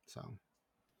 So,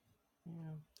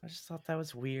 yeah, I just thought that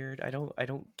was weird. I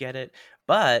don't get it,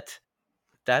 but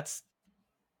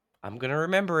I'm going to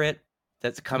remember it.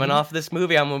 That's coming off this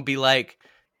movie. I'm going to be like,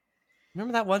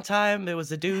 remember that one time it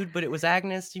was a dude, but it was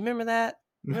Agnes. Do you remember that?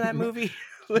 Remember that movie?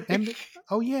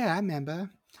 Oh yeah, I remember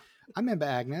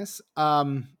Agnes.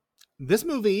 This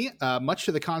movie, much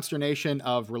to the consternation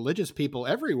of religious people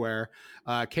everywhere,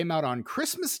 came out on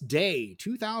Christmas Day,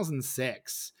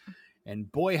 2006.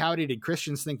 And boy, howdy, did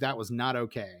Christians think that was not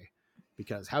okay.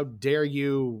 Because how dare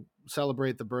you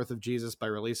celebrate the birth of Jesus by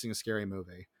releasing a scary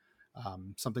movie?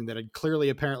 Something that had clearly,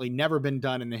 apparently never been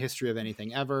done in the history of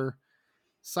anything ever.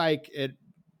 Psych, it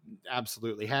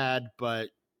absolutely had. But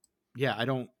yeah, I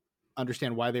don't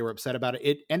understand why they were upset about it.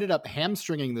 It ended up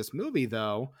hamstringing this movie,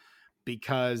 though,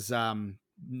 because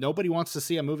nobody wants to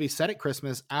see a movie set at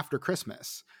Christmas after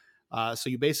Christmas. So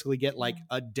you basically get like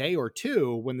a day or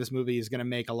two when this movie is going to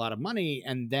make a lot of money,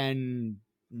 and then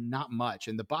not much.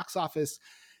 And the box office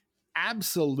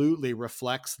absolutely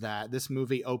reflects that. This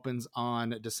movie opens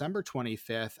on December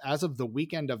 25th. As of the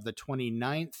weekend of the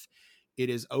 29th, it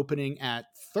is opening at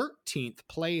 13th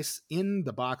place in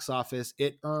the box office.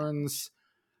 It earns,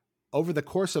 over the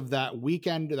course of that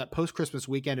weekend, that post-Christmas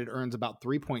weekend, it earns about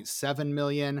 3.7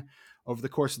 million. Over the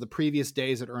course of the previous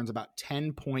days, it earns about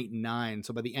 10.9.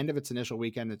 So by the end of its initial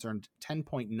weekend, it's earned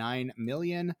 10.9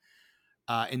 million.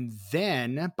 And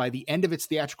then by the end of its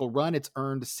theatrical run, it's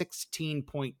earned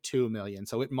 16.2 million.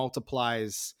 So it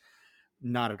multiplies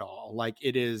not at all. Like,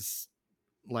 it is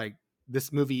like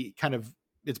this movie kind of,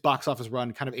 its box office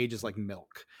run kind of ages like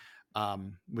milk,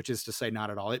 which is to say not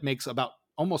at all. It makes about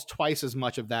almost twice as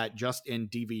much of that just in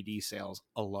DVD sales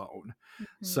alone.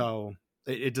 Mm-hmm. So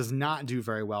it does not do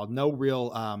very well. No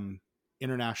real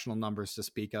international numbers to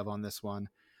speak of on this one.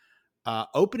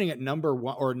 Opening at number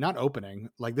one, or not opening,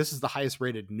 like this is the highest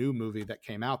rated new movie that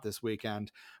came out this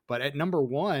weekend, but at number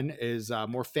one is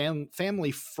more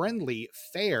family friendly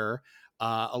fare,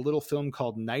 a little film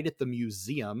called Night at the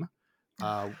Museum.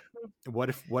 What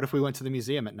if we went to the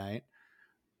museum at night?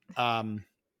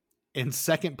 In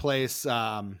second place,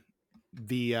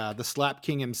 the Slap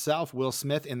King himself, Will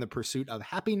Smith, in The Pursuit of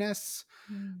Happiness.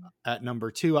 At number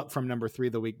two, up from number three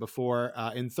the week before.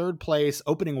 In third place,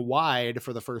 opening wide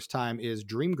for the first time, is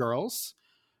Dreamgirls,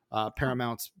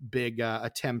 Paramount's big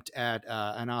attempt at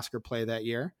an Oscar play that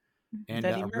year. And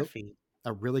Eddie Murphy.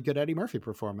 A really good Eddie Murphy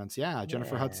performance. Yeah,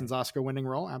 Jennifer Hudson's Oscar-winning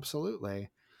role. Absolutely.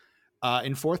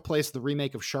 In fourth place, the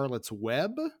remake of Charlotte's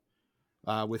Web,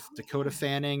 with Dakota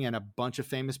Fanning and a bunch of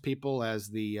famous people as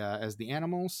the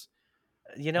animals.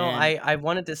 You know, I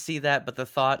wanted to see that, but the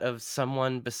thought of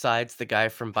someone besides the guy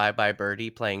from Bye Bye Birdie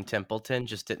playing Templeton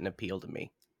just didn't appeal to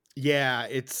me. Yeah,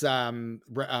 it's Paul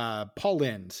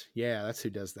Lynde. Yeah, that's who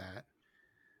does that.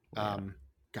 Yeah.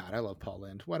 God, I love Paul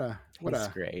Lynde. He's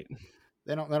great.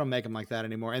 They don't make him like that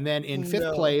anymore. And then in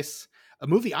fifth place, a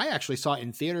movie I actually saw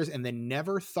in theaters and then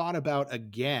never thought about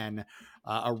again,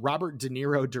 a Robert De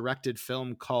Niro directed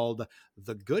film called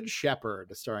The Good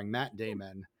Shepherd, starring Matt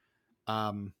Damon.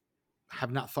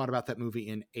 Have not thought about that movie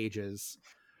in ages.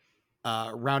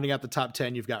 Rounding out the top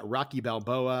 10, you've got Rocky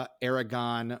Balboa,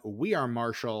 Aragon, We Are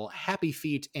Marshall, Happy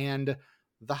Feet, and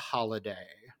The Holiday.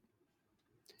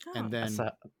 And then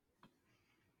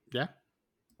Yeah.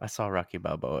 I saw Rocky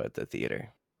Balboa at the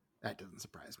theater. That doesn't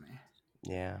surprise me.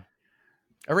 Yeah.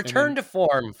 A return to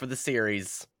form for the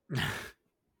series.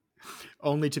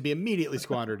 Only to be immediately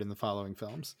squandered in the following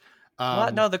films.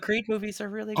 What? No, the Creed movies are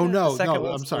really good. Oh, no, the second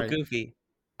I'm sorry. Goofy.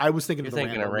 I was thinking You're of the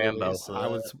thinking Rambo of Rambo.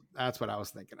 movies. That's what I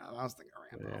was thinking of. I was thinking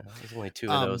of Rambo. Yeah, there's only 2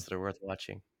 of those that are worth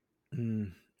watching.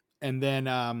 And then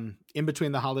in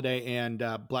between the holiday and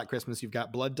Black Christmas, you've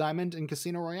got Blood Diamond and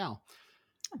Casino Royale.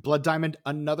 Blood Diamond,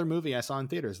 another movie I saw in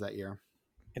theaters that year.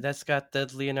 That's got the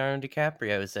Leonardo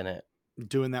DiCaprio's in it.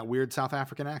 Doing that weird South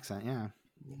African accent, yeah.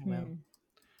 Well.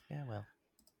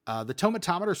 The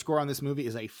tomatometer score on this movie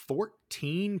is a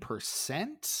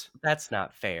 14%. That's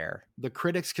not fair. The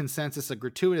critics' consensus, a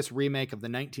gratuitous remake of the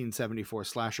 1974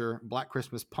 slasher. Black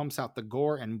Christmas pumps out the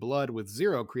gore and blood with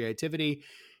zero creativity,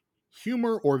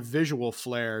 humor, or visual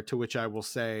flair, to which I will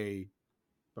say,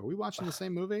 are we watching the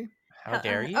same movie? How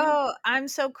dare you? Oh, I'm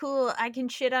so cool. I can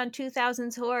shit on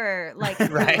 2000s horror. Like,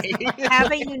 right.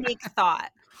 Have a unique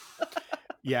thought.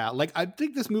 Yeah, like I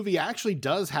think this movie actually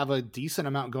does have a decent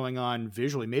amount going on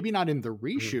visually. Maybe not in the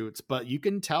reshoots, but you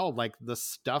can tell like the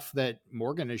stuff that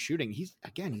Morgan is shooting. He's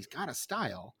got a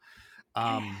style.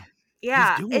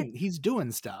 Yeah, he's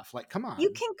doing stuff. Like, come on.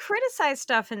 You can criticize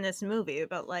stuff in this movie,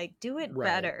 but like do it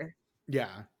better.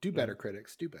 Yeah, do better,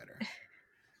 critics. Do better.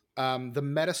 The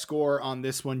Metascore on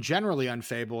this one, generally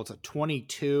unfavorable. It's a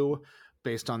 22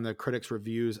 based on the critics'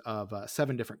 reviews of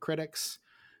 7 different critics.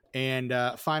 And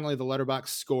finally, the Letterboxd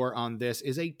score on this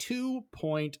is a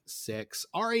 2.6.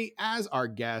 Ari, as our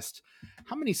guest,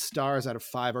 how many stars out of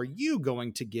 5 are you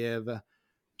going to give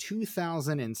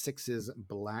 2006's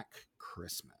Black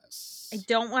Christmas? I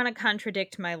don't want to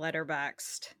contradict my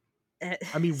Letterboxd.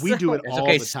 I mean, we do it all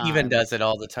the time. Steven does it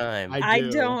all the time.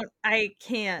 I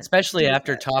can't. Especially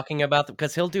after talking about them,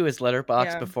 because he'll do his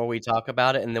Letterboxd before we talk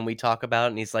about it, and then we talk about it,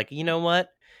 and he's like, you know what?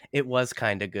 It was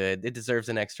kind of good. It deserves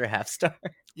an extra half star.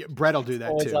 Yeah, Brett will do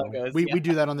that too. We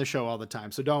do that on the show all the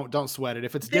time, so don't sweat it.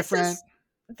 If it's different.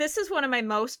 This is one of my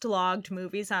most logged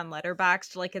movies on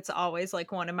Letterboxd. Like, it's always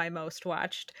like one of my most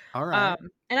watched. All right.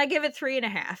 And I give it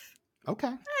 3.5. Okay.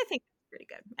 I think it's pretty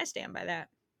good. I stand by that.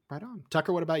 Right on.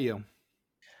 Tucker, what about you?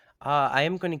 I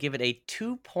am going to give it a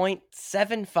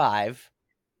 2.75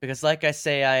 because, like I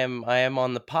say, I am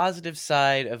on the positive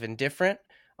side of indifferent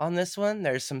on this one.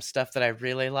 There's some stuff that I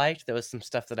really liked. There was some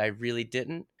stuff that I really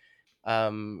didn't.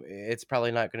 It's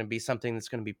probably not going to be something that's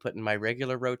going to be put in my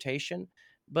regular rotation,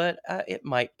 but it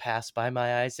might pass by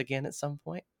my eyes again at some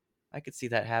point. I could see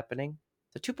that happening.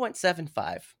 The 2.75.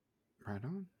 Right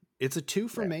on. It's a 2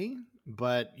 for me,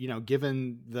 but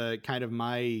given the kind of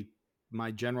my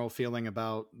general feeling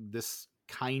about this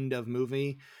kind of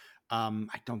movie,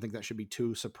 I don't think that should be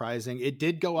too surprising. It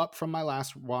did go up from my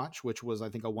last watch, which was I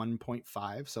think a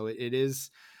 1.5. So it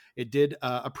did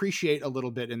appreciate a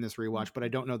little bit in this rewatch, but I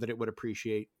don't know that it would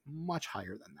appreciate much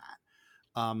higher than that.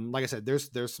 Like I said,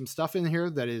 there's some stuff in here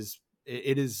that is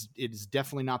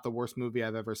definitely not the worst movie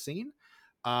I've ever seen.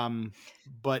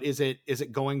 But is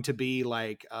it going to be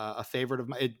like a favorite of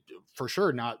mine? For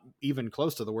sure, not even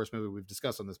close to the worst movie we've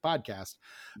discussed on this podcast.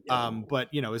 No. But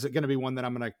is it going to be one that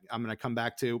I'm gonna come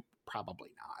back to? Probably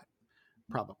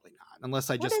not. Unless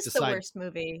I just decide. What is the worst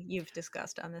movie you've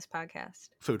discussed on this podcast?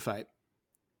 Food Fight.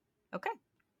 Okay.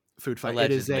 Food Fight.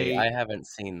 Allegedly, I haven't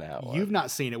seen that one. You've not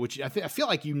seen it, which I feel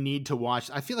like you need to watch.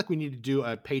 I feel like we need to do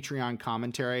a Patreon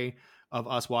commentary of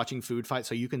us watching Food Fight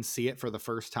so you can see it for the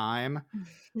first time.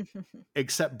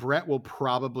 Except Brett will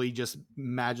probably just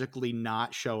magically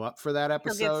not show up for that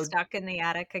episode. He'll get stuck in the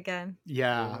attic again.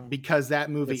 Yeah, because that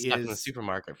movie is stuck in the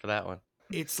supermarket for that one.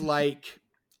 It's like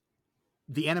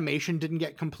the animation didn't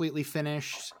get completely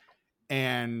finished,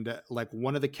 and like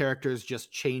one of the characters just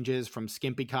changes from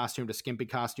skimpy costume to skimpy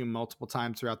costume multiple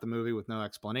times throughout the movie with no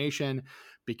explanation,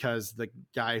 because the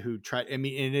guy who tried, and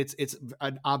it's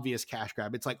an obvious cash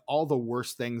grab. It's like all the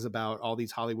worst things about all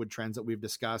these Hollywood trends that we've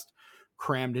discussed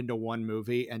crammed into one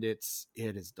movie, and it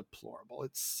is deplorable.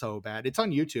 It's so bad. It's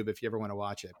on YouTube if you ever want to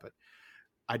watch it, but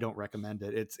I don't recommend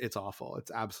it. It's awful.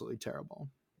 It's absolutely terrible.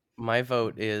 My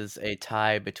vote is a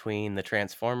tie between the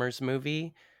Transformers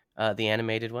movie, the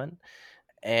animated one,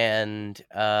 and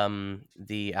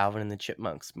the Alvin and the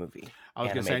Chipmunks movie. I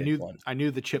was going to say, I knew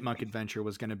the Chipmunk Adventure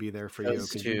was going to be there for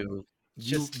Those you.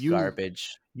 Just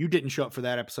garbage. You didn't show up for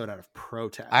that episode out of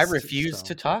protest. I refused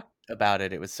to talk about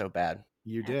it. It was so bad.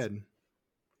 You did.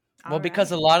 Well,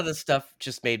 because a lot of the stuff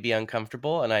just made me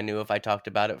uncomfortable, and I knew if I talked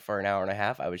about it for an hour and a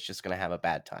half, I was just going to have a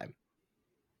bad time.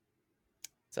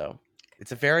 So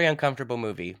it's a very uncomfortable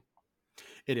movie.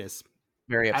 It is.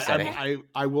 Very upsetting.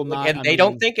 I will not. And they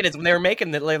don't think it is when they were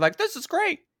making it. They're like, this is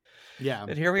great. Yeah.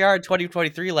 And here we are in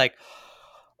 2023, like,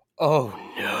 Oh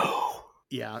no.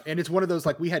 Yeah, and it's one of those,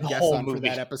 like, we had guests on for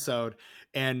that episode,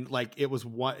 and like it was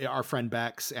our friend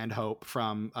Bex and Hope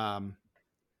from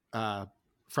High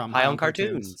on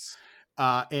Cartoons.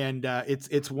 And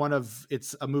it's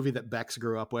a movie that Bex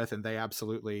grew up with, and they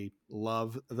absolutely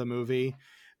love the movie.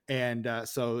 And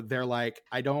so they're like,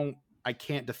 I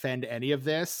can't defend any of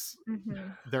this.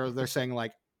 Mm-hmm. They're saying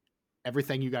like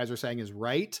everything you guys are saying is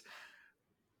right.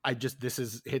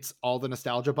 This hits all the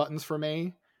nostalgia buttons for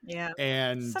me. Yeah.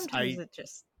 And sometimes it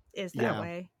just is that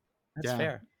way. That's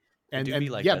fair. And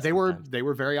they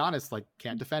were very honest, like,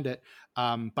 can't defend it.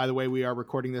 By the way, we are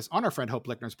recording this on our friend Hope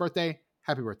Lickner's birthday.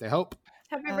 Happy birthday, Hope.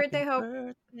 Happy birthday,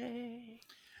 Hope.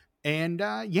 And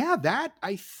that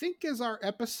I think is our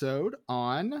episode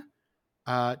on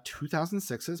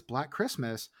 2006's Black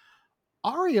Christmas.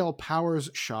 Ariel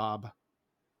Powers-Schaub,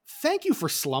 thank you for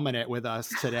slumming it with us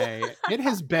today. It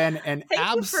has been an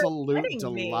absolute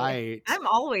delight. I'm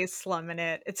always slumming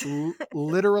it. It's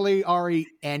literally, Ari,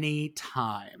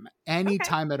 anytime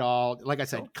at all. Like I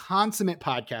said, consummate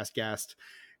podcast guest.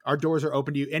 Our doors are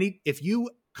open to you. If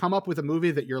you come up with a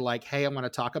movie that you're like, hey, I want to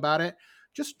talk about it,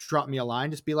 just drop me a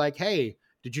line. Just be like, hey,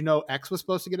 did you know X was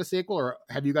supposed to get a sequel, or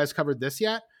have you guys covered this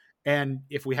yet? And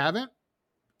if we haven't,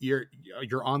 you're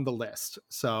on the list.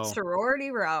 So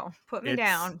sorority row, put me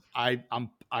down.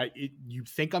 You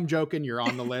think I'm joking? You're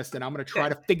on the list, and I'm going to try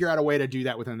to figure out a way to do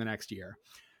that within the next year.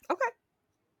 Okay.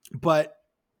 But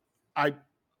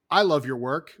I love your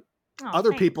work.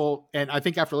 Other people, and I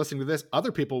think after listening to this,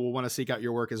 other people will want to seek out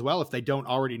your work as well if they don't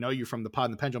already know you from the Pod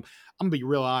and the Pendulum. I'm gonna be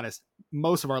real honest.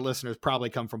 Most of our listeners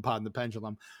probably come from Pod and the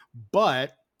Pendulum,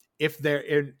 but if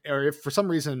if for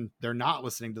some reason they're not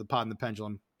listening to the Pod and the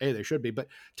Pendulum, they should be. But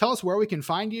tell us where we can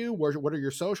find you. What are your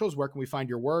socials? Where can we find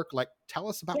your work? Like, tell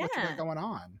us about what you got going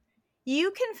on. You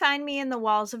can find me in the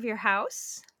walls of your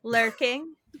house,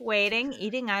 lurking, waiting,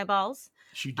 eating eyeballs.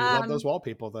 You do love those wall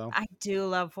people, though. I do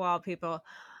love wall people.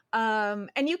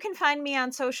 And you can find me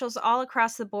on socials all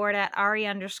across the board at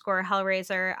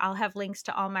Ari_Hellraiser. I'll have links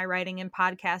to all my writing and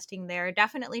podcasting there.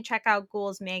 Definitely check out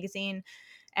Ghouls Magazine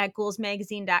at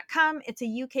ghoulsmagazine.com. It's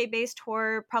a UK-based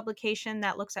horror publication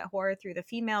that looks at horror through the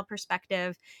female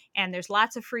perspective, and there's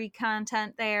lots of free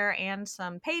content there and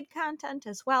some paid content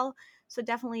as well. So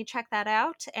definitely check that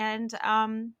out and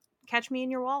catch me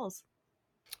in your walls.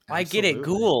 I get it,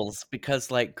 ghouls,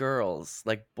 because like girls,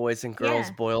 like boys and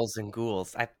girls, boils and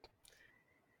ghouls.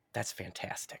 That's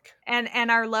fantastic.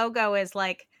 And our logo is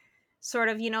like sort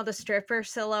of, the stripper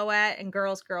silhouette and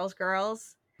girls.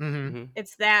 Mm-hmm.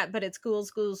 It's that, but it's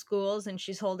ghouls, and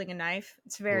she's holding a knife.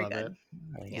 It's very good.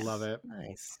 Nice. Love it.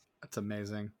 Nice. That's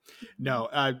amazing. No,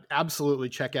 absolutely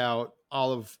check out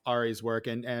all of Ari's work,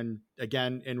 and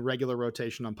again, in regular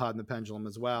rotation on Pod and the Pendulum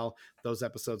as well. Those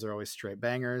episodes are always straight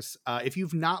bangers. If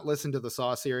you've not listened to the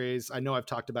Saw series, I know I've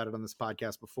talked about it on this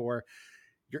podcast before,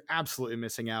 you're absolutely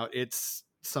missing out. It's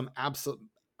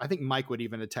I think Mike would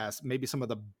even attest, maybe some of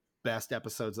the best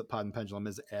episodes that Pod and Pendulum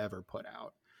has ever put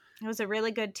out. It was a really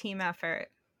good team effort.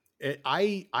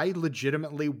 I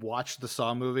legitimately watched the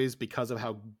Saw movies because of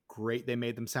how great they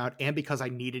made them sound, and because I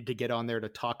needed to get on there to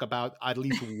talk about at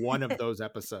least one of those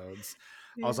episodes.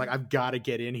 I was like, I've got to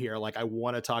get in here. Like, I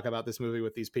want to talk about this movie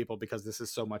with these people because this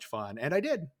is so much fun. And I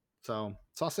did. So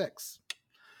Saw 6.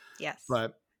 Yes.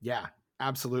 But yeah,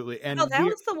 absolutely. And that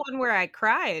was the one where I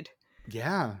cried.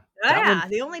 Yeah.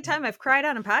 The only time I've cried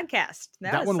on a podcast.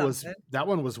 That one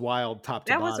was wild, top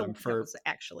to bottom. That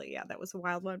was a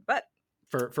wild one. But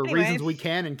for reasons we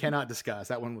can and cannot discuss,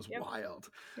 that one was wild.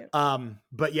 Yep.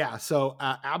 But yeah, so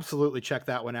absolutely check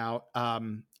that one out.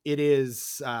 It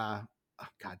is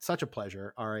such a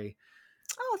pleasure, Ari.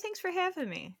 Oh, thanks for having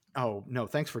me. Oh no,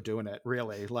 thanks for doing it.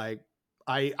 Really, like.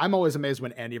 I'm always amazed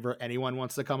when anyone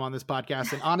wants to come on this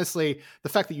podcast. And honestly, the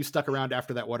fact that you stuck around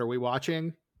after that, what are we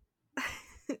watching?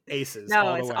 Aces.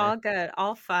 No, it's all good.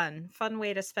 All fun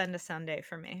way to spend a Sunday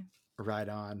for me. Right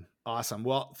on. Awesome.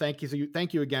 Well, thank you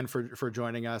again for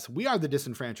joining us. We are the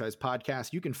Disenfranchised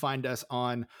Podcast. You can find us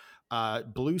on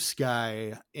Blue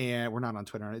Sky, and we're not on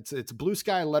Twitter. It's Blue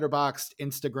Sky, Letterboxd,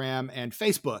 Instagram, and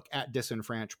Facebook at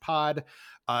Disenfranch Pod.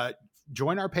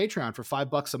 Join our Patreon for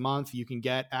 $5 a month. You can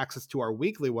get access to our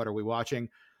weekly What Are We Watching?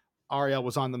 Ariel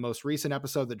was on the most recent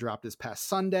episode that dropped this past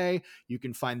Sunday. You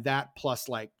can find that plus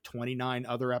like 29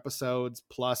 other episodes,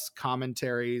 plus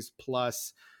commentaries,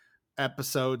 plus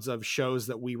episodes of shows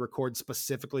that we record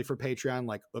specifically for Patreon,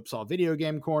 like Oops All Video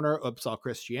Game Corner, Oops All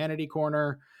Christianity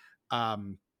Corner,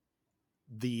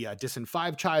 the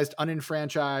Disenfranchised,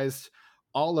 Unenfranchised,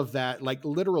 all of that, like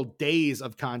literal days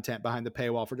of content behind the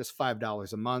paywall for just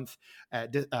 $5 a month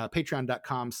at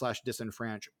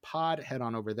patreon.com/disenfranchpod. Head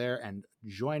on over there and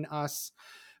join us.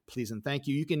 please and thank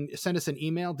you. You can send us an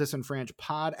email,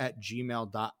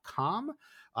 disenfranchpod@gmail.com.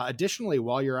 Additionally,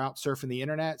 while you're out surfing the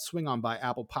internet, swing on by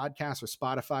Apple Podcasts or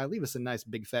Spotify. Leave us a nice,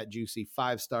 big, fat, juicy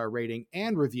 5-star rating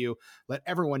and review. Let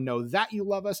everyone know that you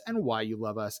love us and why you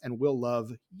love us, and we'll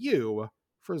love you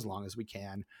for as long as we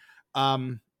can.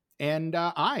 And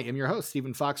I am your host,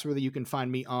 Stephen Foxworthy. You can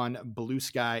find me on Blue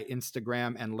Sky,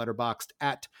 Instagram, and Letterboxd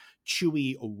at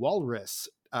Chewy Walrus.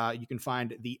 You can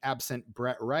find the absent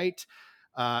Brett Wright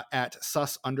at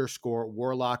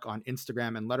sus_warlock on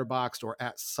Instagram and Letterboxd, or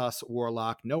at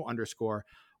suswarlock, no underscore,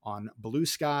 on Blue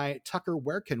Sky. Tucker,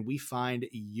 where can we find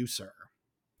you, sir?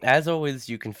 As always,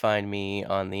 you can find me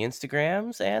on the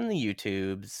Instagrams and the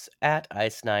YouTubes at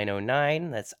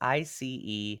Ice909. That's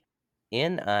ICENINE,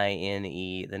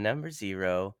 the number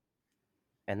 0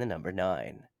 and the number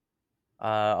 9.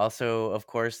 Also, of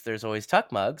course, there's always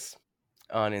Tuck Mugs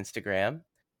on Instagram.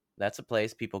 That's a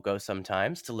place people go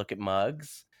sometimes to look at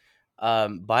mugs.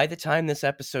 By the time this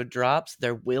episode drops,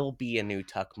 there will be a new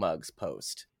Tuck Mugs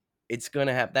post. It's going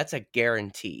to have, that's a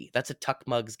guarantee. That's a Tuck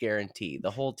Mugs guarantee.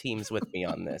 The whole team's with me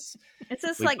on this. Is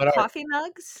this like coffee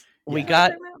mugs? We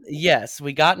got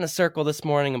in a circle this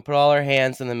morning and put all our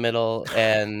hands in the middle,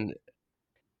 and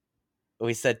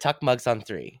we said Tuck Mugs on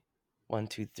 3. 1,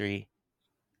 2, 3.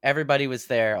 Everybody was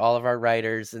there. All of our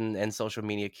writers and social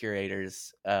media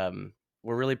curators.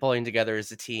 We're really pulling together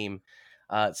as a team.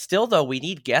 Still, though, we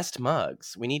need guest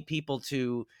mugs. We need people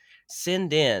to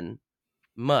send in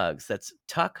mugs. That's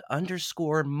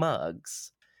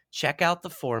Tuck_mugs. Check out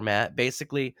the format.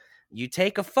 Basically, you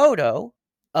take a photo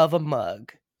of a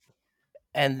mug,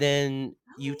 and then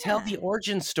you tell the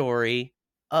origin story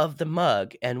of the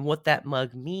mug and what that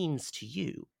mug means to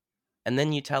you. And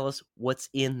then you tell us what's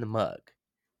in the mug.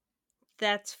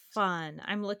 That's fun.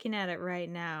 I'm looking at it right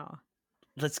now.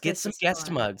 Let's get some guest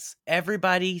mugs.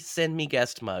 Everybody send me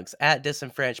guest mugs at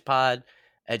disenfranchpod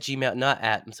at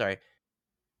gmail.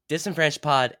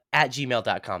 Disenfranchpod at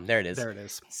gmail.com. There it is. There it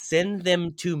is. Send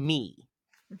them to me,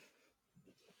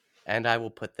 and I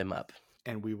will put them up.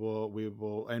 And we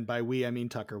will, and by we, I mean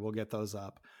Tucker, we'll get those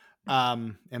up.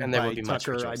 And there will be Tucker, much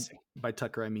rejoicing. By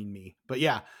Tucker, I mean me. But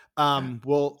yeah,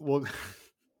 we'll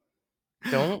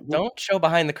Don't show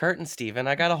behind the curtain, Steven.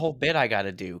 I got a whole bit I got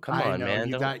to do. Come on, man.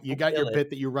 You got your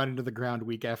bit that you run into the ground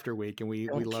week after week, and we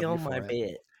love you for kill my it.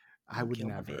 Bit. I would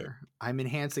never. I'm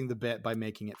enhancing the bit by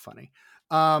making it funny.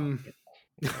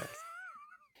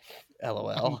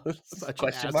 LOL. Such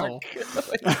Question an mark.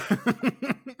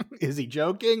 Is he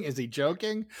joking?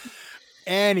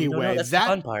 Anyway, that's the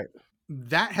fun part.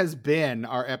 That has been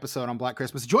our episode on Black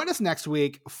Christmas. Join us next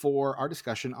week for our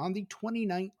discussion on the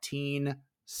 2019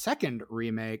 second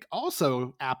remake,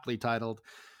 also aptly titled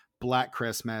Black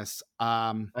Christmas.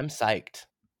 I'm psyched.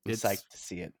 I'm psyched to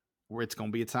see it. It's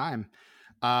going to be a time.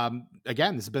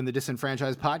 Again, this has been the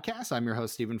Disenfranchised Podcast. I'm your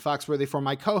host, Stephen Foxworthy. For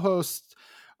my co-host,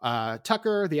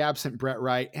 Tucker, the absent Brett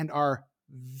Wright, and our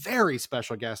very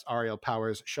special guest, Ariel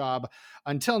Powers-Schaub.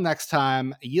 Until next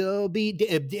time, you'll be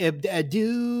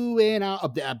doing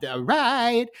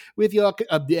right with your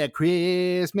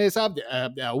Christmas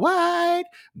white,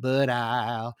 but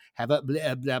I'll have a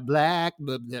black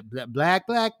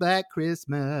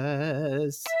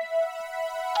Christmas.